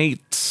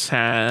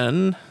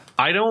Satan.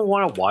 I don't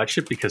want to watch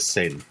it because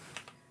Satan.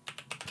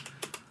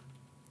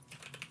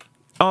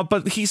 Oh,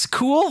 but he's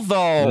cool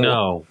though.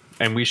 No.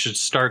 And we should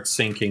start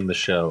syncing the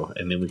show,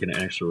 and then we can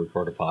actually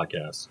record a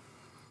podcast.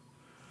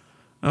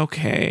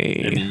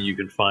 Okay. And then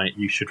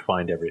you should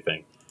find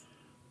everything.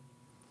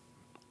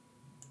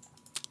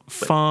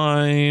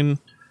 Fine.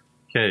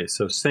 Okay,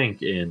 so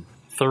sync in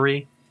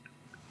 3,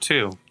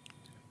 2,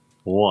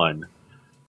 1.